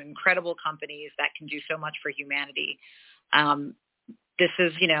boards from incredible companies that can do so much for humanity. This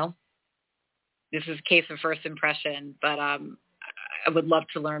is case of first impression, but I would love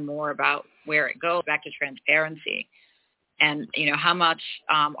to learn more about where it goes. Back to transparency, and how much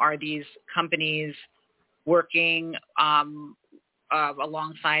are these companies working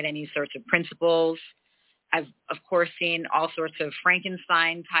alongside any sorts of principles? I've, of course, seen all sorts of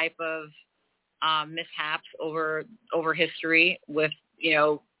Frankenstein type of mishaps over history with,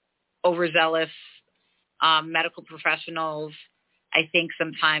 overzealous medical professionals. I think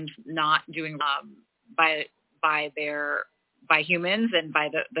sometimes not doing by humans and by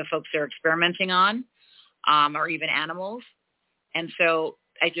the folks they're experimenting on, or even animals. And so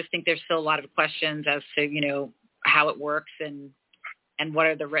I just think there's still a lot of questions as to, how it works and what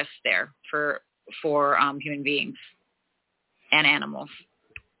are the risks there for human beings and animals.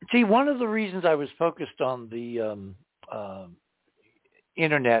 See, one of the reasons I was focused on the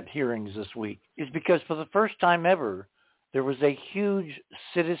internet hearings this week is because for the first time ever, there was a huge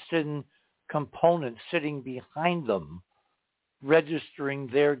citizen component sitting behind them, registering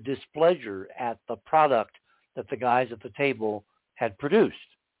their displeasure at the product that the guys at the table had produced.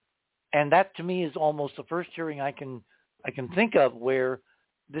 And that, to me, is almost the first hearing I can think of where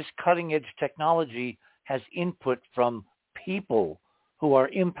this cutting-edge technology has input from people who are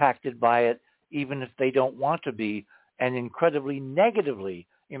impacted by it, even if they don't want to be, and incredibly negatively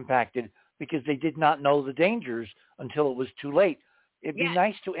impacted because they did not know the dangers until it was too late. It'd be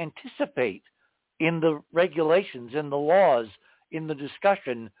nice to anticipate in the regulations, in the laws, in the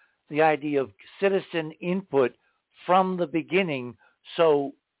discussion, the idea of citizen input from the beginning.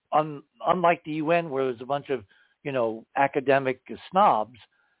 So unlike the UN, where there's a bunch of, academic snobs,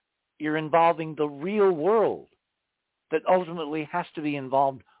 you're involving the real world that ultimately has to be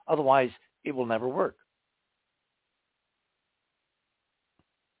involved. Otherwise, it will never work.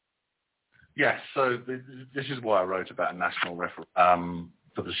 Yes, so this is why I wrote about a national referendum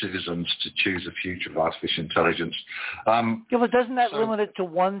for the citizens to choose a future of artificial intelligence. But doesn't that limit it to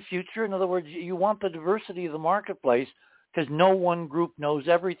one future? In other words, you want the diversity of the marketplace, because no one group knows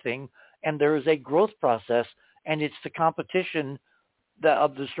everything, and there is a growth process, and it's the competition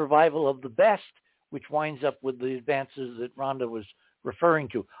of the survival of the best, which winds up with the advances that Rhonda was referring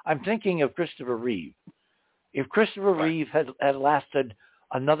to. I'm thinking of Christopher Reeve. If Christopher Reeve had lasted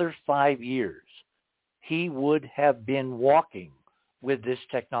another 5 years, he would have been walking with this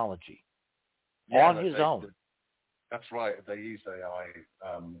technology on his own. That's right. They used AI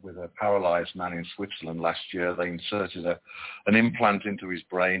with a paralyzed man in Switzerland last year. They inserted an implant into his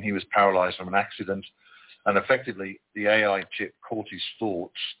brain. He was paralyzed from an accident, and effectively the AI chip caught his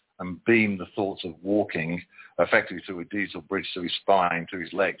thoughts and beamed the thoughts of walking effectively through a digital bridge to his spine, to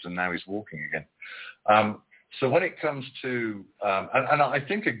his legs, and now he's walking again. So when it comes to, and I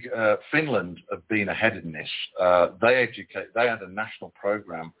think Finland have been ahead in this. They had a national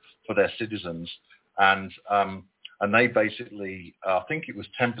program for their citizens, and they basically, I think it was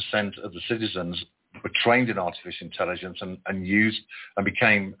 10% of the citizens were trained in artificial intelligence and used and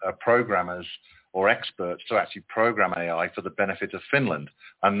became programmers or experts to actually program AI for the benefit of Finland.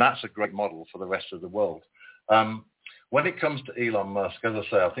 And that's a great model for the rest of the world. When it comes to Elon Musk, as I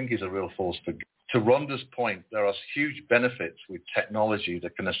say, I think he's a real force for good. To Rhonda's point, there are huge benefits with technology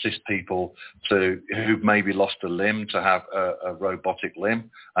that can assist people who've maybe lost a limb to have a robotic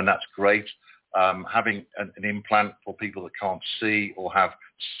limb, and that's great. Having an implant for people that can't see or have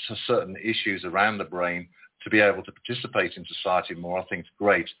certain issues around the brain to be able to participate in society more, I think is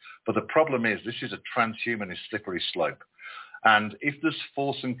great. But the problem is this is a transhumanist slippery slope. And if there's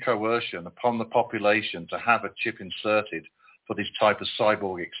force and coercion upon the population to have a chip inserted for this type of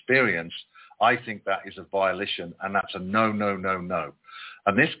cyborg experience, I think that is a violation, and that's a no, no, no, no.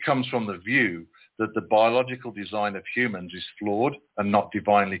 And this comes from the view that the biological design of humans is flawed and not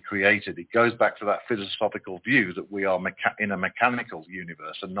divinely created. It goes back to that philosophical view that we are in a mechanical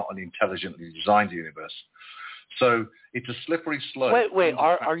universe and not an intelligently designed universe. So it's a slippery slope. Wait,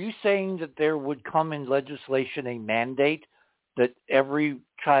 are you saying that there would come in legislation a mandate that every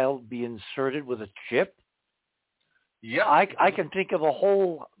child be inserted with a chip? Yeah. I can think of a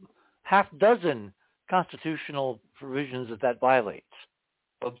whole half dozen constitutional provisions that violates.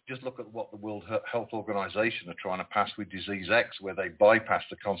 Well, just look at what the World Health Organization are trying to pass with Disease X, where they bypass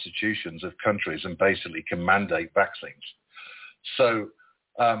the constitutions of countries and basically can mandate vaccines. So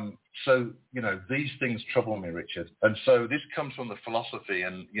these things trouble me, Richard. And so this comes from the philosophy,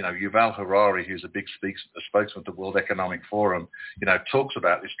 and, Yuval Harari, who's a big spokesman of the World Economic Forum, talks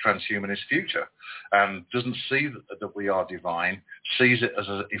about this transhumanist future and doesn't see that we are divine, sees it as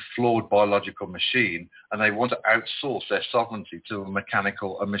a flawed biological machine, and they want to outsource their sovereignty to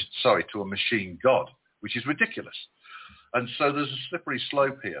a machine god, which is ridiculous. And so there's a slippery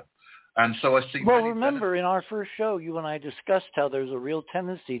slope here. And so I see. Well, remember, in our first show, you and I discussed how there's a real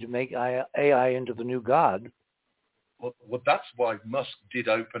tendency to make AI into the new god. Well, that's why Musk did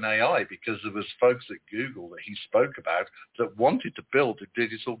OpenAI, because there was folks at Google that he spoke about that wanted to build a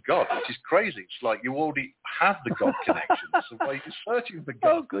digital god, which is crazy. It's like you already have the god connection, so why are you searching for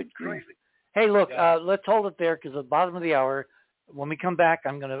god? Oh, good grief. Hey, look, let's hold it there, because at the bottom of the hour, when we come back,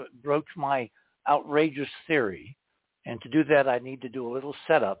 I'm going to broach my outrageous theory. And to do that, I need to do a little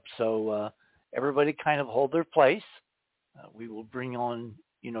setup. So everybody kind of hold their place. We will bring on,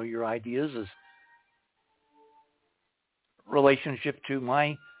 your ideas as relationship to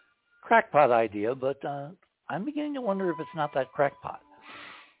my crackpot idea. But I'm beginning to wonder if it's not that crackpot.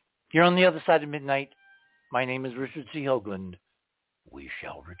 Here on the other side of midnight, my name is Richard C. Hoagland. We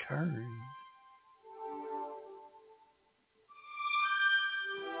shall return.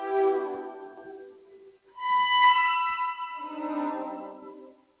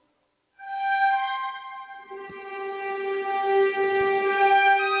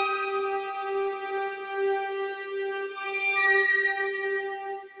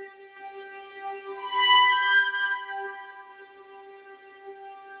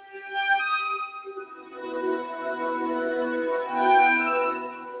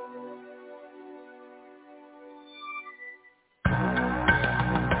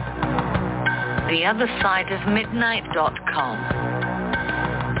 theothersideofmidnight.com.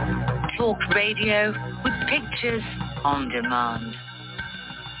 Talk radio with pictures on demand.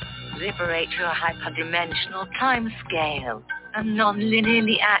 Liberate your hyperdimensional time scale and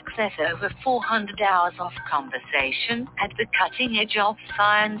non-linearly access over 400 hours of conversation at the cutting edge of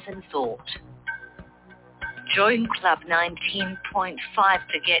science and thought. Join Club 19.5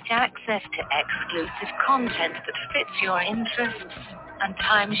 to get access to exclusive content that fits your interests and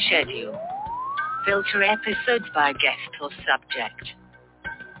time schedule. Filter episodes by guest or subject.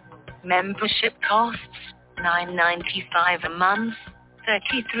 Membership costs $9.95 a month,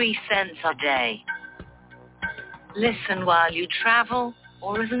 33 cents a day. Listen while you travel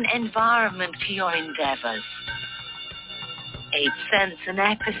or as an environment to your endeavors. 8 cents an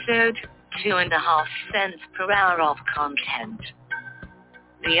episode, 2.5 cents per hour of content.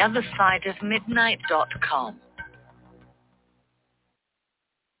 theothersideofmidnight.com.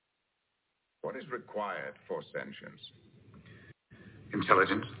 What is required for sentience?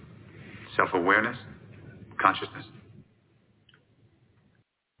 Intelligence, self-awareness, consciousness.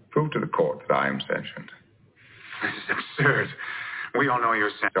 Prove to the court that I am sentient. This is absurd. We all know you're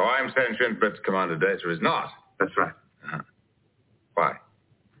sentient. So I am sentient, but Commander Data is not. That's right. Why?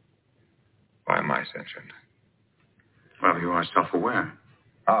 Why am I sentient? Well, you are self-aware.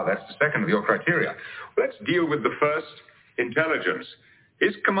 That's the second of your criteria. Let's deal with the first, intelligence.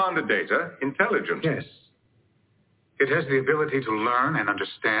 Is Commander Data intelligent? Yes. It has the ability to learn and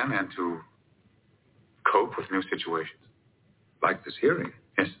understand and to cope with new situations. Like this hearing?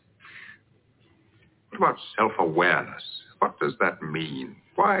 Yes. What about self-awareness? What does that mean?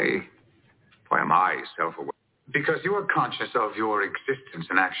 Why am I self-aware? Because you are conscious of your existence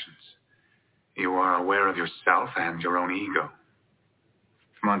and actions. You are aware of yourself and your own ego.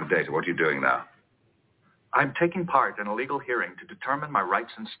 Commander Data, what are you doing now? I'm taking part in a legal hearing to determine my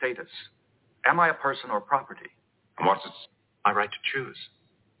rights and status. Am I a person or property? And what's it? My right to choose.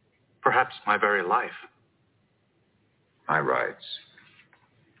 Perhaps my very life. My rights.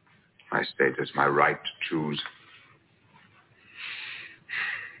 My status, my right to choose.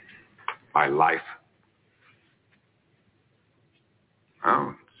 My life. Oh,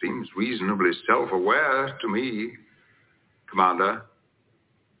 it seems reasonably self-aware to me, Commander.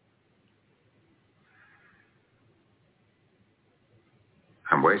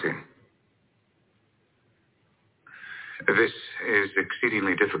 I'm waiting. This is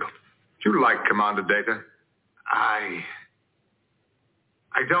exceedingly difficult. Do you like Commander Data? I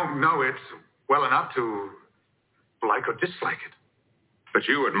don't know it well enough to like or dislike it. But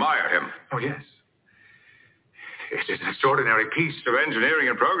you admire him. Oh, yes. It is an extraordinary piece of engineering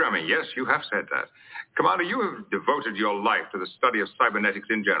and programming. Yes, you have said that. Commander, you have devoted your life to the study of cybernetics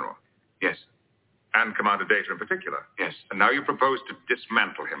in general. Yes. And Commander Data in particular. Yes. And now you propose to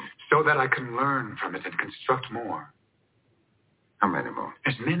dismantle him. So that I can learn from it and construct more. How many more?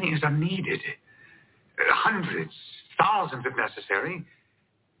 As many as are needed. Hundreds, thousands if necessary.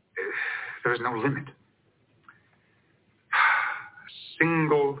 There is no limit.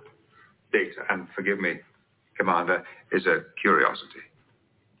 Single data, and forgive me, Commander, is a curiosity.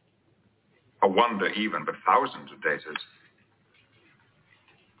 A wonder even, but thousands of datas.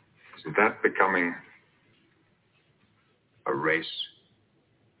 Is that becoming a race?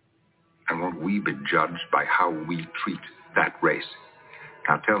 And won't we be judged by how we treat that race?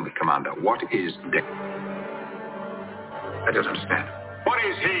 Now tell me, Commander, what is data? I don't understand. What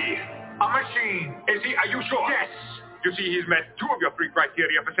is he? A machine. Is he? Are you sure? Yes. You see, he's met 2 of your 3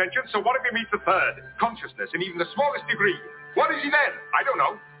 criteria for sentience, so what if he meets the 3rd? Consciousness in even the smallest degree. What is he then? I don't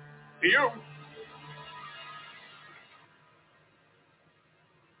know. Do you?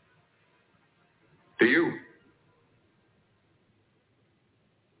 Do you?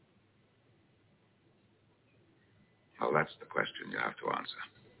 Well, that's the question you have to answer.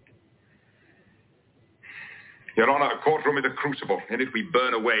 Your Honor, a courtroom is a crucible. In it we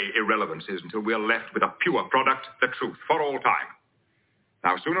burn away irrelevancies until we are left with a pure product, the truth, for all time.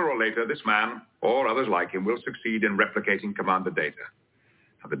 Now, sooner or later, this man, or others like him, will succeed in replicating Commander Data.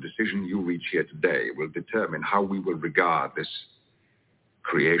 Now, the decision you reach here today will determine how we will regard this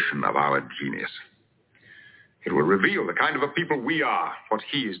creation of our genius. It will reveal the kind of a people we are, what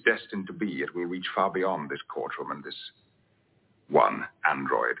he is destined to be. It will reach far beyond this courtroom and this one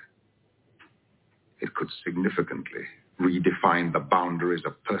android. It could significantly redefine the boundaries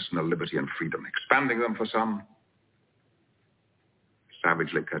of personal liberty and freedom, expanding them for some,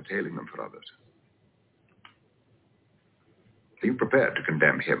 savagely curtailing them for others. Are you prepared to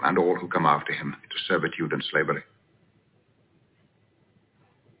condemn him and all who come after him to servitude and slavery?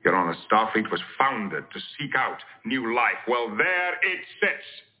 Your Honor, Starfleet was founded to seek out new life. Well, there it sits.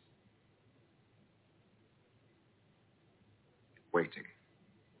 Waiting.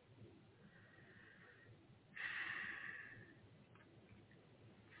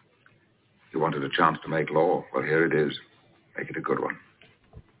 You wanted a chance to make law. Well, here it is. Make it a good one.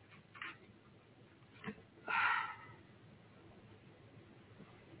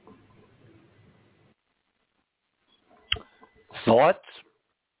 Thoughts?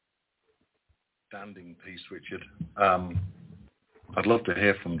 Standing piece, Richard. I'd love to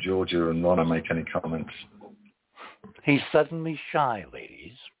hear from Georgia and Ronna make any comments. He's suddenly shy,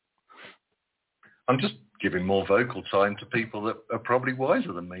 ladies. I'm just giving more vocal time to people that are probably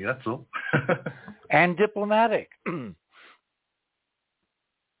wiser than me, that's all. And diplomatic.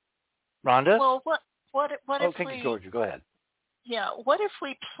 Rhonda? Well, what if thank you, Georgia. Go ahead. Yeah, what if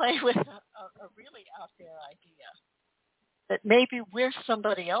we play with a really out there idea that maybe we're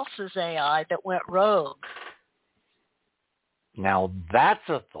somebody else's AI that went rogue? Now that's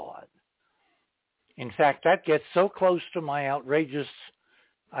a thought. In fact, that gets so close to my outrageous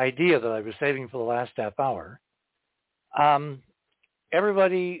idea that I was saving for the last half hour.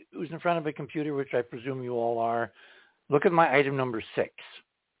 Everybody who's in front of a computer, which I presume you all are, look at my item number 6.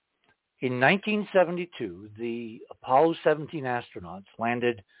 In 1972, the Apollo 17 astronauts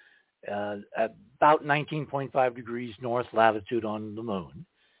landed at about 19.5 degrees north latitude on the moon.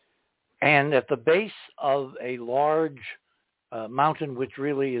 And at the base of a large mountain, which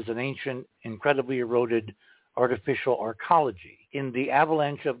really is an ancient, incredibly eroded artificial arcology, in the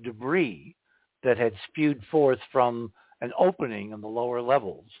avalanche of debris that had spewed forth from an opening in the lower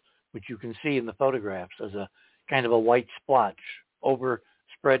levels, which you can see in the photographs as a kind of a white splotch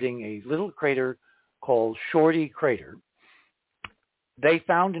overspreading a little crater called Shorty Crater. They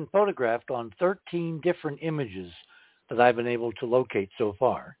found and photographed on 13 different images that I've been able to locate so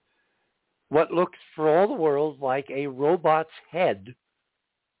far what looks for all the world like a robot's head,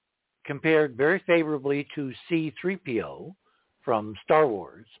 compared very favorably to C-3PO from Star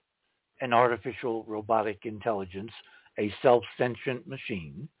Wars, an artificial robotic intelligence, a self-sentient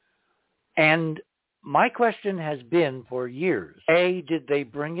machine. And my question has been for years, A, did they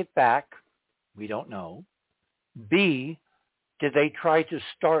bring it back? We don't know. B, did they try to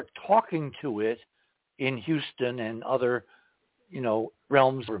start talking to it in Houston and other,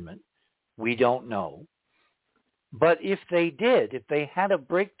 realms of government? We don't know. But if they did, if they had a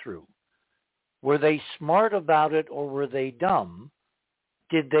breakthrough, were they smart about it or were they dumb?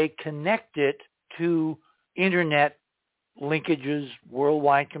 Did they connect it to internet linkages,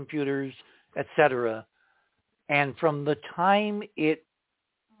 worldwide computers, etc.? And from the time it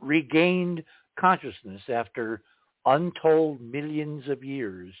regained consciousness after untold millions of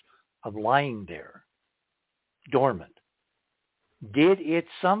years of lying there, dormant, did it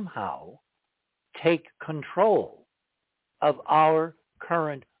somehow take control of our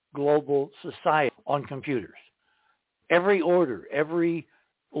current global society on computers? Every order, every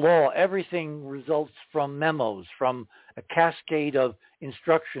law, everything results from memos, from a cascade of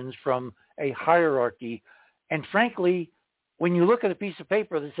instructions, from a hierarchy. And frankly, when you look at a piece of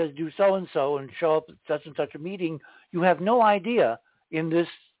paper that says do so-and-so and show up at such and such a meeting, you have no idea in this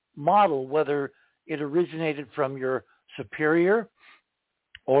model whether it originated from your superior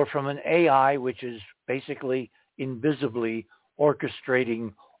or from an AI which is basically invisibly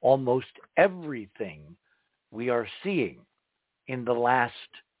orchestrating almost everything we are seeing in the last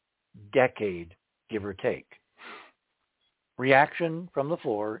decade, give or take. Reaction from the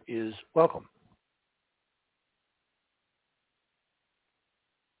floor is welcome.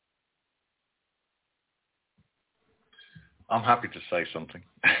 I'm happy to say something.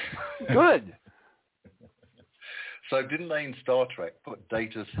 Good. So didn't they in Star Trek put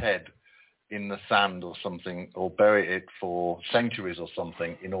Data's head in the sand or something, or bury it for centuries or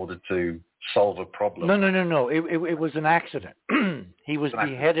something in order to solve a problem? No. It was an accident. He was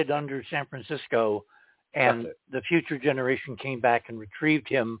beheaded under San Francisco, and the future generation came back and retrieved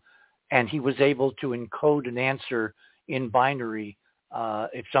him, and he was able to encode an answer in binary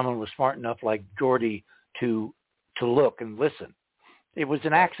if someone was smart enough like Geordi to look and listen. It was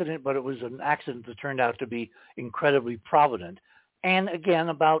an accident, but it was an accident that turned out to be incredibly provident. And again,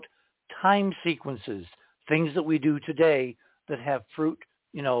 about time sequences, things that we do today that have fruit,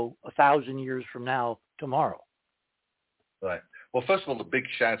 1,000 years from now, tomorrow. Right. Well, first of all, a big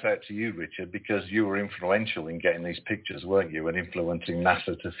shout out to you, Richard, because you were influential in getting these pictures, weren't you, and influencing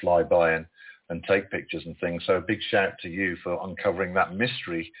NASA to fly by and take pictures and things. So a big shout to you for uncovering that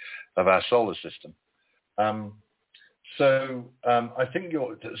mystery of our solar system. I think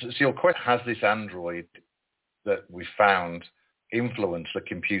your question, has this android that we found influenced the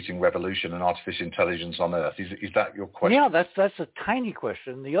computing revolution and artificial intelligence on Earth? Is that your question? Yeah, that's a tiny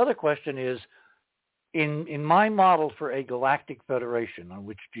question. The other question is, in my model for a galactic federation on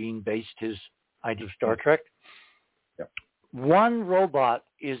which Gene based his idea of Star Trek, one robot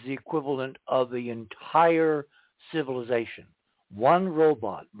is the equivalent of the entire civilization. One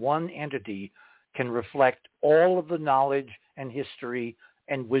robot, one entity can reflect all of the knowledge and history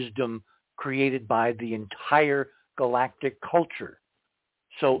and wisdom created by the entire galactic culture.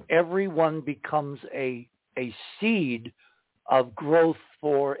 So everyone becomes a seed of growth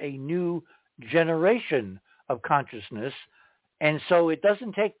for a new generation of consciousness. And so it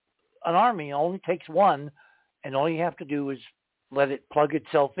doesn't take an army only takes one, and all you have to do is let it plug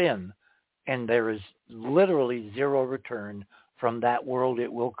itself in, and there is literally zero return from that world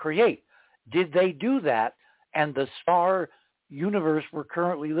it will create. Did they do that? And the star universe we're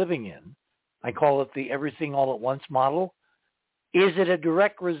currently living in, I call it the everything all at once model, is it a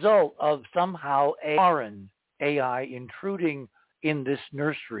direct result of somehow a foreign AI intruding in this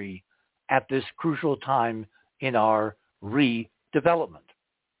nursery at this crucial time in our redevelopment?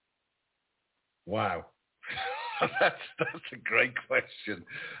 Wow. That's a great question.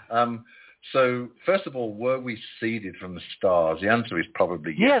 So first of all, were we seeded from the stars? The answer is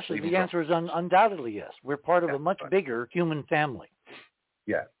probably yes. Yes, the answer is undoubtedly yes. We're part of a much bigger human family.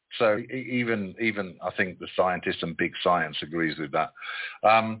 Yeah. So even I think the scientists and big science agrees with that.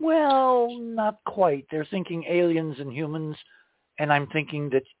 Well, not quite. They're thinking aliens and humans, and I'm thinking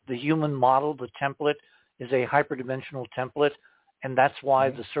that the human model, the template, is a hyperdimensional template, and that's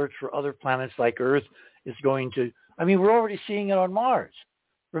why the search for other planets like Earth is going to, I mean, we're already seeing it on Mars.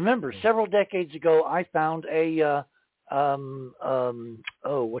 Remember, several decades ago, I found a,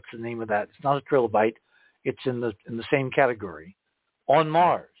 what's the name of that? It's not a trilobite. It's in the same category, on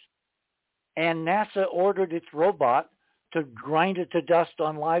Mars. And NASA ordered its robot to grind it to dust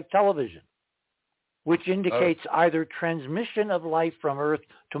on live television, which indicates either transmission of life from Earth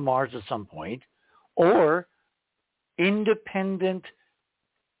to Mars at some point, or independent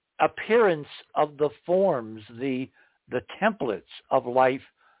appearance of the forms, the templates of life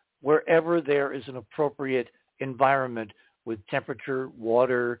wherever there is an appropriate environment with temperature,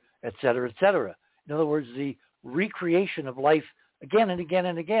 water, et cetera, et cetera. In other words, the recreation of life again and again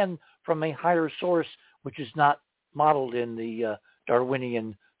and again from a higher source, which is not modeled in the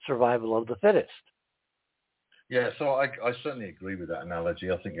Darwinian survival of the fittest. Yeah, so I certainly agree with that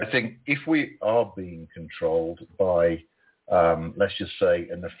analogy. I think if we are being controlled by, let's just say,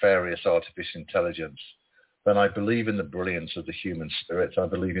 a nefarious artificial intelligence, then I believe in the brilliance of the human spirit. I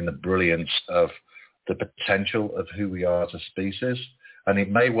believe in the brilliance of the potential of who we are as a species. And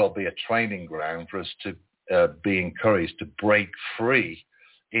it may well be a training ground for us to be encouraged to break free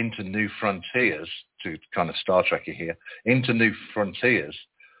into new frontiers, to kind of Star Trek here, into new frontiers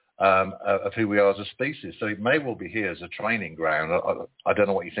of who we are as a species. So it may well be here as a training ground. I don't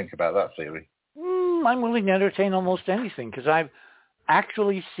know what you think about that theory. I'm willing to entertain almost anything, because I've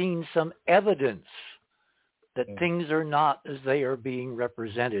actually seen some evidence that things are not as they are being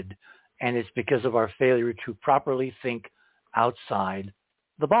represented, and it's because of our failure to properly think outside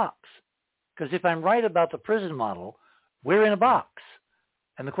the box. Because if I'm right about the prison model, we're in a box.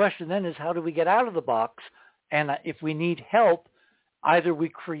 And the question then is, how do we get out of the box? And if we need help, either we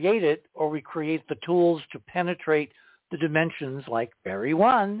create it or we create the tools to penetrate the dimensions like Barry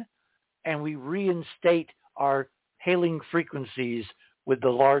 1, and we reinstate our hailing frequencies with the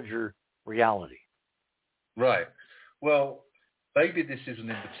larger reality. Right. Well, maybe this is an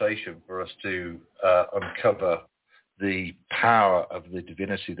invitation for us to uncover the power of the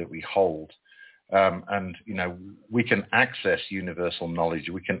divinity that we hold. And, you know, we can access universal knowledge.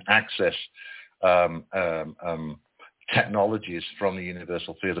 We can access technologies from the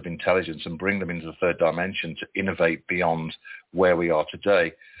universal field of intelligence and bring them into the third dimension to innovate beyond where we are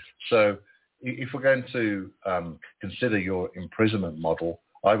today. So if we're going to consider your imprisonment model,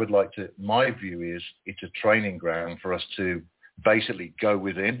 I would like to, my view is it's a training ground for us to basically go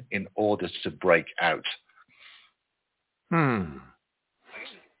within in order to break out.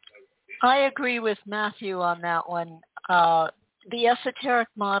 I agree with Matthew on that one. The esoteric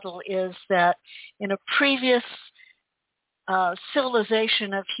model is that in a previous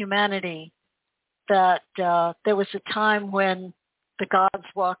civilization of humanity, that there was a time when the gods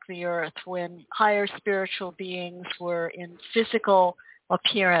walked the earth, when higher spiritual beings were in physical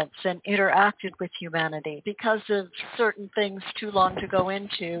appearance and interacted with humanity. Because of certain things too long to go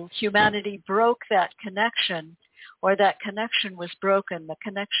into, humanity broke that connection, or that connection was broken. The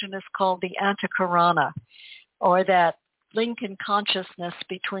connection is called the antikarana, or that link in consciousness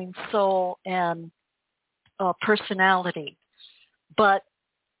between soul and personality. But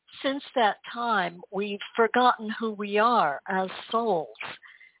since that time, we've forgotten who we are as souls,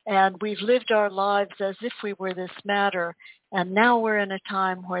 and we've lived our lives as if we were this matter, and now we're in a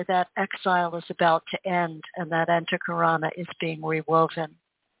time where that exile is about to end, and that antikarana is being rewoven.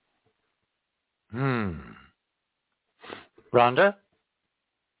 Rhonda?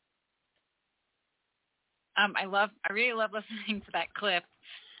 I really love listening to that clip.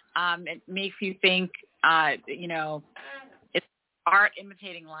 It makes you think, is art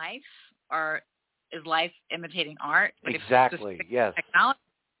imitating life, or is life imitating art? But exactly, yes. Technology,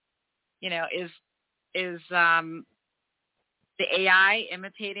 the AI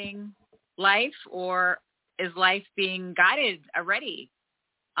imitating life, or is life being guided already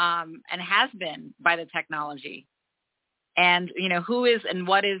and has been by the technology? And, who is and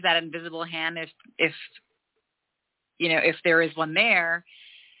what is that invisible hand if there is one there?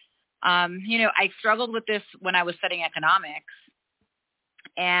 I struggled with this when I was studying economics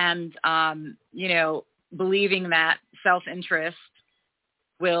and, believing that self-interest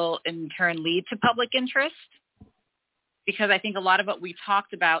will in turn lead to public interest, because I think a lot of what we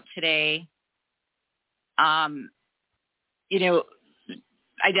talked about today,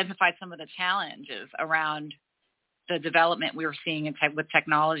 identified some of the challenges around the development we were seeing with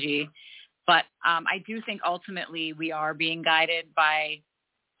technology. But I do think ultimately we are being guided by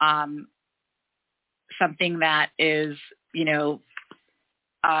something that is,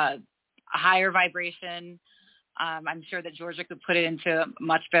 a higher vibration. I'm sure that Georgia could put it into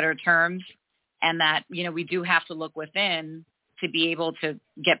much better terms, and that, we do have to look within to be able to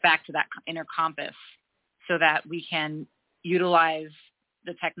get back to that inner compass so that we can utilize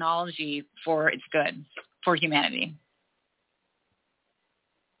the technology for its good, for humanity.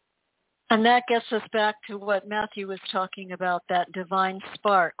 And that gets us back to what Matthew was talking about, that divine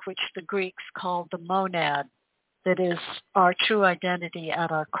spark, which the Greeks called the monad, that is our true identity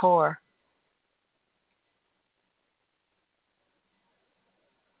at our core.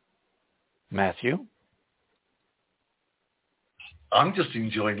 Matthew? I'm just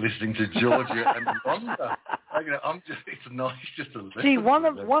enjoying listening to Georgia and Wanda. It's nice just to listen. See, one to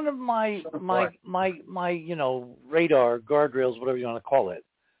of my radar guardrails, whatever you want to call it,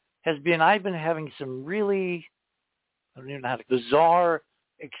 has been I've been having some really, I don't even know how to, bizarre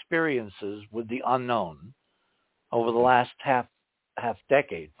experiences with the unknown over the last half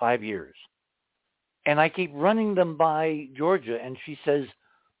decade, 5 years. And I keep running them by Georgia, and she says,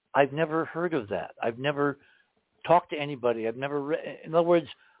 I've never heard of that. I've never talked to anybody. I've never in other words,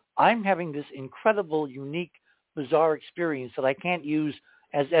 I'm having this incredible, unique, bizarre experience that I can't use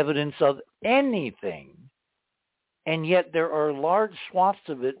as evidence of anything. And yet there are large swaths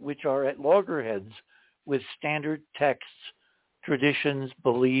of it which are at loggerheads with standard texts, traditions,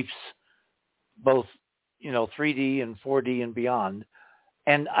 beliefs, both, 3D and 4D and beyond.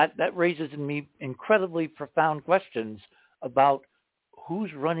 And that raises in me incredibly profound questions about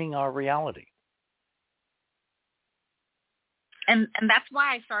who's running our reality. And that's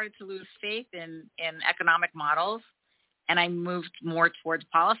why I started to lose faith in economic models, and I moved more towards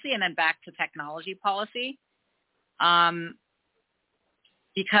policy and then back to technology policy,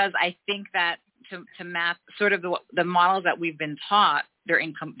 because I think that to map sort of the models that we've been taught, they're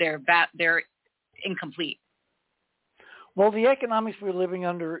incomplete. Well, the economics we're living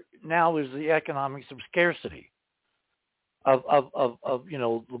under now is the economics of scarcity, of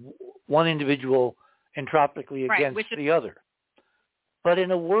one individual entropically against the other. But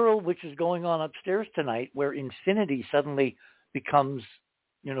in a world which is going on upstairs tonight, where infinity suddenly becomes,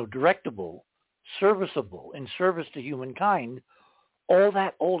 directable, serviceable, in service to humankind, all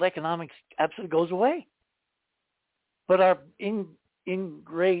that old economics absolutely goes away. But our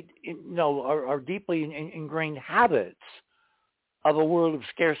our deeply ingrained habits of a world of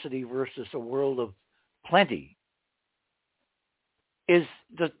scarcity versus a world of plenty is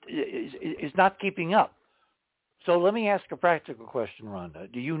not keeping up. So let me ask a practical question,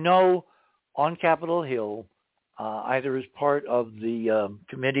 Rhonda. Do you know on Capitol Hill, either as part of the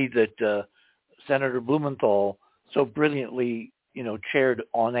committee that Senator Blumenthal so brilliantly, chaired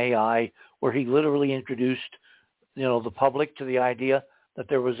on AI, where he literally introduced, the public to the idea that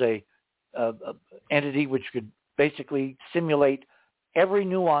there was a entity which could basically simulate every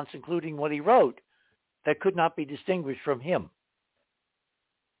nuance, including what he wrote, that could not be distinguished from him?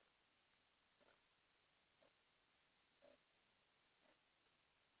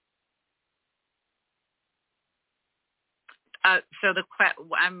 I'm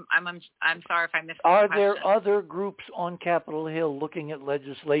sorry if I missed. Are there other groups on Capitol Hill looking at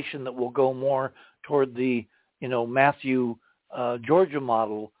legislation that will go more toward the Matthew Georgia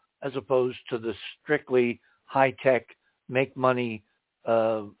model as opposed to the strictly high tech make money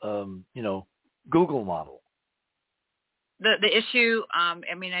Google model? The issue, I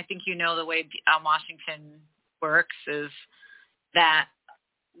think the way Washington works is that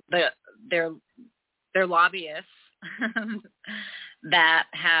their lobbyists that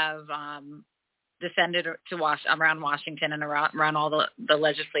have descended to around Washington and around all the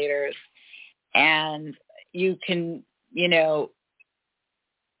legislators. And you can, I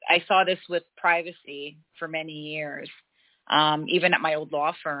saw this with privacy for many years. Even at my old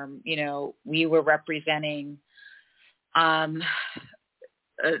law firm, we were representing the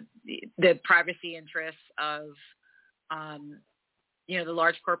privacy interests of the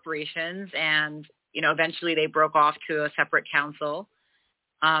large corporations, and, eventually they broke off to a separate council.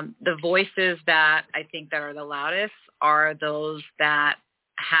 The voices that I think that are the loudest are those that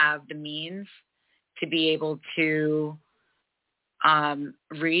have the means to be able to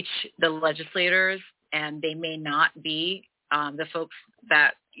reach the legislators, and they may not be the folks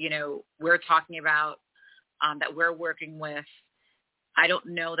that, we're talking about, that we're working with. I don't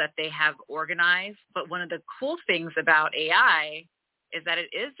know that they have organized, but one of the cool things about AI is that it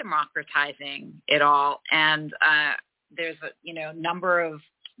is democratizing it all. And there's a number of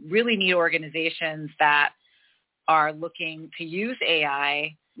really neat organizations that are looking to use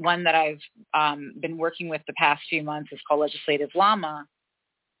AI. One that I've been working with the past few months is called Legislative Llama,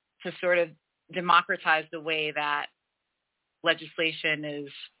 to sort of democratize the way that legislation is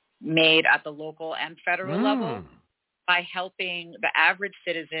made at the local and federal level, by helping the average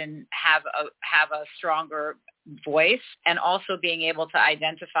citizen have a stronger voice, and also being able to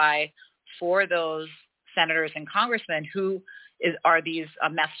identify for those senators and congressmen who are these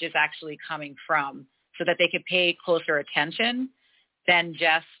messages actually coming from, so that they could pay closer attention than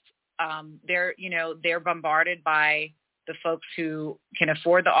just they're bombarded by the folks who can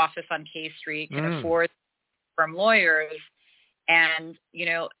afford the office on K Street, can afford from lawyers, and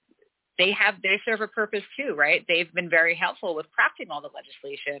they serve a purpose too, right? They've been very helpful with crafting all the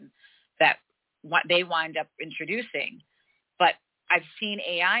legislation that they wind up introducing. But I've seen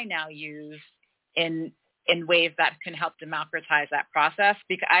AI now used in ways that can help democratize that process.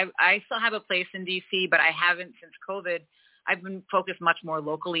 Because I still have a place in DC, but I haven't since COVID. I've been focused much more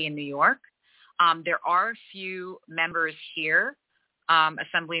locally in New York. There are a few members here.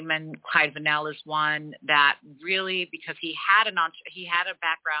 Assemblyman Clyde Vanell is one that really, because he had a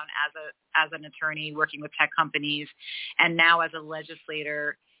background as an attorney working with tech companies, and now as a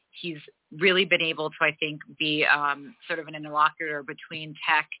legislator, he's really been able to, I think, be sort of an interlocutor between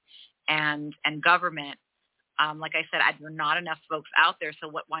tech and government. Like I said, there are not enough folks out there, so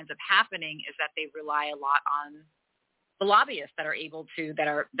what winds up happening is that they rely a lot on the lobbyists that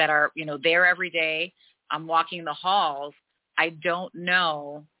are there every day, walking the halls. I don't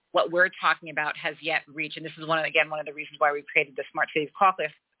know what we're talking about has yet reached, and this is one of the reasons why we created the Smart Cities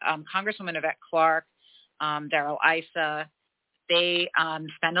Caucus. Congresswoman Yvette Clarke, Darrell Issa, they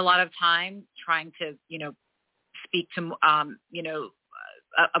spend a lot of time trying to, speak to,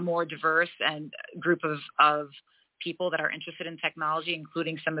 a more diverse and group of people that are interested in technology,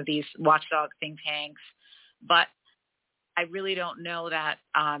 including some of these watchdog think tanks. But I really don't know that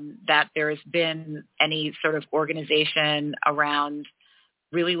there has been any sort of organization around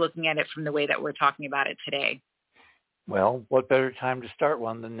really looking at it from the way that we're talking about it today. Well, what better time to start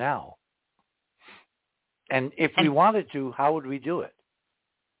one than now? And if we wanted to, how would we do it?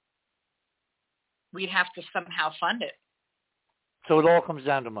 We'd have to somehow fund it. So it all comes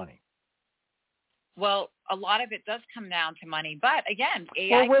down to money. Well, a lot of it does come down to money, but again,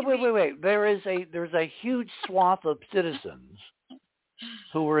 AI. Well, wait. There's a huge swath of citizens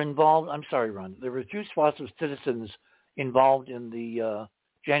who were involved. I'm sorry, Ron. There were huge swaths of citizens involved in the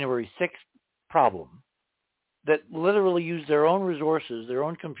January 6th problem that literally used their own resources, their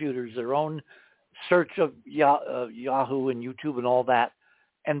own computers, their own search of Yahoo and YouTube and all that,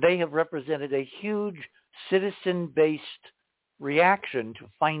 and they have represented a huge citizen-based reaction to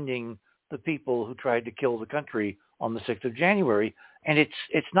finding the people who tried to kill the country on the 6th of January. And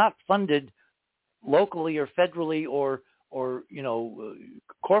it's not funded locally or federally or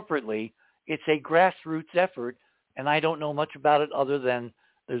corporately. It's a grassroots effort, and I don't know much about it other than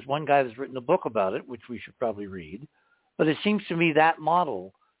there's one guy that's written a book about it, which we should probably read. But it seems to me that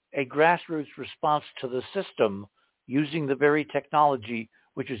model, a grassroots response to the system using the very technology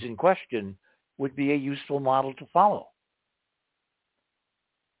which is in question, would be a useful model to follow.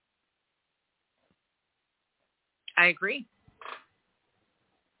 I agree.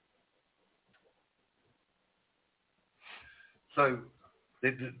 So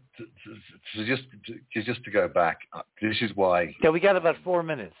just to go back, this is why. Yeah, we got about 4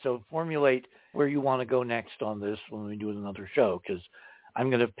 minutes. So formulate where you want to go next on this when we do another show, because I'm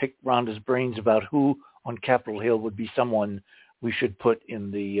going to pick Rhonda's brains about who on Capitol Hill would be someone we should put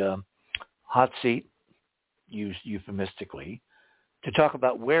in the hot seat, used euphemistically, to talk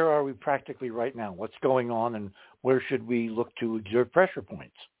about where are we practically right now, what's going on, and where should we look to exert pressure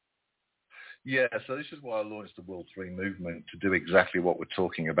points. Yeah, so this is why I launched the World 3 movement, to do exactly what we're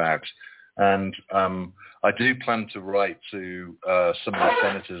talking about. And I do plan to write to some of the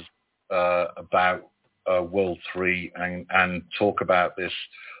senators about World 3 and talk about this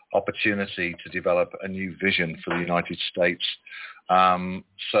opportunity to develop a new vision for the United States. That's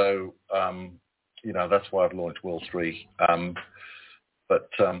why I've launched World 3. But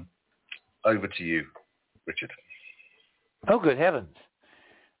over to you, Richard. Oh, good heavens.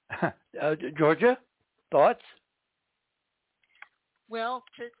 Georgia, thoughts? Well,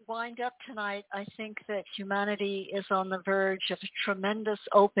 to wind up tonight, I think that humanity is on the verge of a tremendous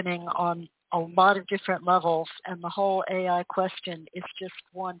opening on a lot of different levels, and the whole AI question is just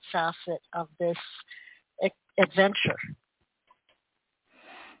one facet of this adventure.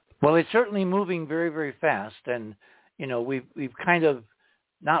 Well, it's certainly moving very, very fast, and we've kind of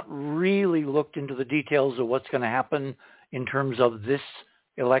not really looked into the details of what's going to happen in terms of this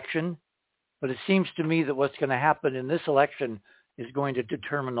election, but it seems to me that what's going to happen in this election is going to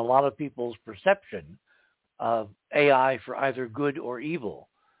determine a lot of people's perception of AI for either good or evil.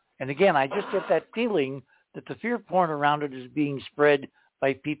 And again, I just get that feeling that the fear porn around it is being spread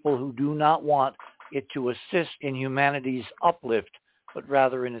by people who do not want it to assist in humanity's uplift, but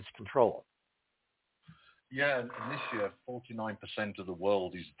rather in its control. Yeah, and this year, 49% of the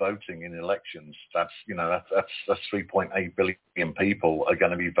world is voting in elections. That's 3.8 billion people are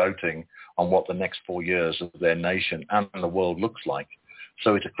going to be voting on what the next 4 years of their nation and the world looks like.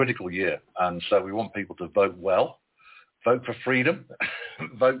 So it's a critical year. And so we want people to vote well, vote for freedom,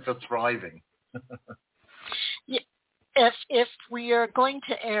 vote for thriving. If we are going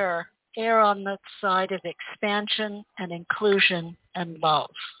to err on the side of expansion and inclusion and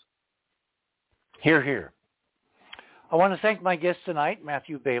love. Hear, hear. I want to thank my guests tonight,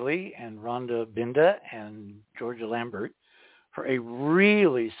 Matthew Bailey and Rhonda Binda and Georgia Lambert, for a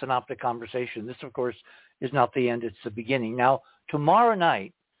really synoptic conversation. This, of course, is not the end, it's the beginning. Now, tomorrow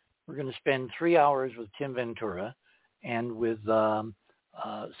night, we're going to spend 3 hours with Tim Ventura and with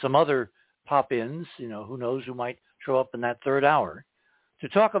some other pop-ins, who knows who might show up in that third hour, to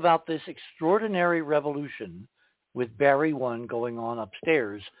talk about this extraordinary revolution with Barry 1 going on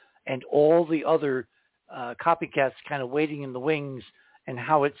upstairs and all the other copycats kind of waiting in the wings, and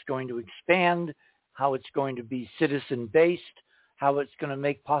how it's going to expand, how it's going to be citizen-based, how it's going to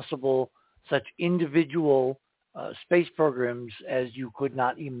make possible such individual space programs as you could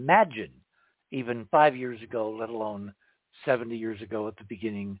not imagine even 5 years ago, let alone 70 years ago at the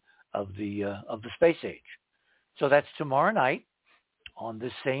beginning of the space age. So that's tomorrow night on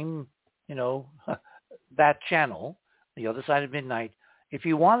this same, that channel, the other side of midnight. If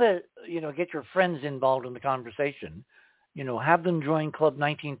you want to, get your friends involved in the conversation, have them join Club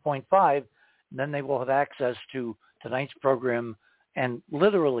 19.5, and then they will have access to tonight's program and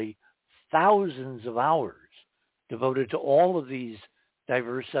literally thousands of hours devoted to all of these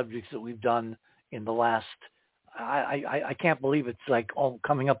diverse subjects that we've done in the last, I can't believe it's like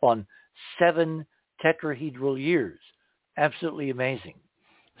coming up on 7 tetrahedral years. Absolutely amazing.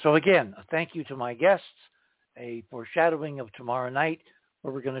 So again, a thank you to my guests, a foreshadowing of tomorrow night,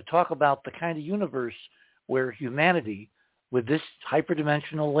 where we're going to talk about the kind of universe where humanity, with this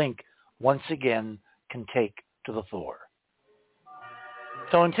hyperdimensional link, once again can take to the floor.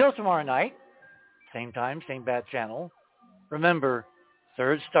 So until tomorrow night, same time, same bad channel, remember,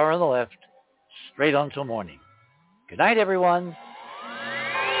 third star on the left, straight on till morning. Good night, everyone.